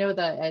arrested, you know,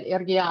 at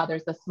Irgia,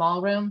 there's the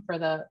small room for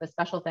the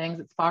special things.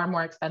 It's far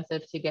more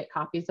expensive to get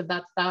copies of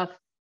that stuff.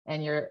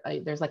 And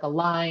there's like a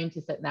line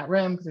to sit in that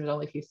room because there's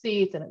only a few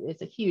seats, and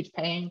it's a huge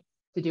pain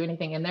to do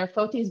anything in there.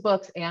 Foti's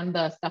books and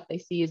the stuff they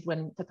seized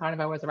when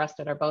Tatarinova was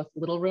arrested are both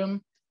little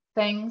room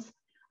things.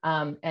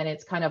 And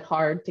it's kind of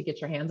hard to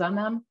get your hands on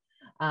them.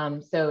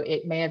 So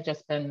it may have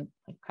just been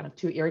like kind of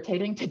too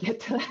irritating to get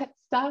to that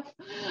stuff,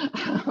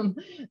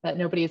 that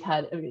nobody's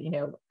had, you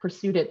know,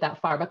 pursued it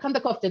that far. But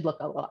Kondakov did look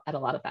at a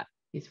lot of that.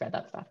 He's read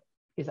that stuff.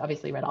 He's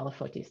obviously read all of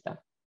Foti's stuff.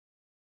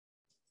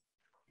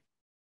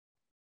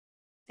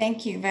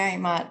 Thank you very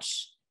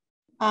much.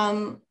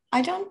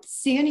 I don't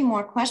see any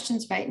more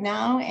questions right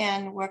now,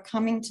 and we're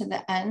coming to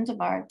the end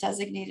of our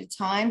designated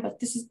time, but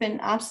this has been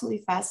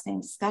absolutely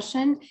fascinating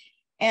discussion.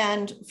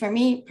 And for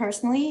me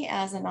personally,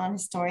 as a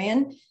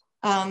non-historian,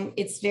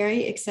 it's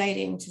very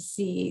exciting to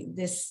see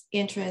this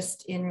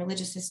interest in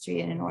religious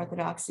history and in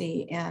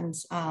orthodoxy, and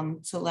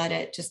to let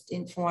it just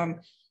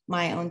inform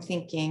my own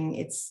thinking.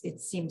 It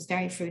seems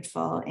very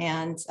fruitful,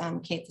 and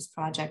Kate, this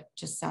project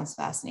just sounds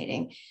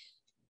fascinating.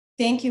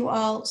 Thank you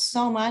all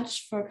so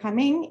much for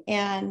coming,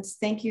 and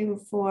thank you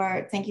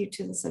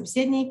to the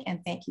Subsidnik,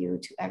 and thank you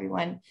to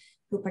everyone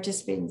who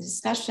participated in the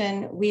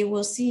discussion. We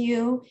will see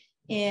you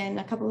in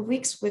a couple of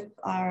weeks with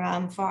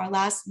our for our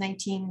last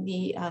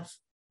 19V of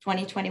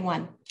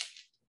 2021.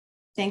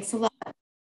 Thanks a lot.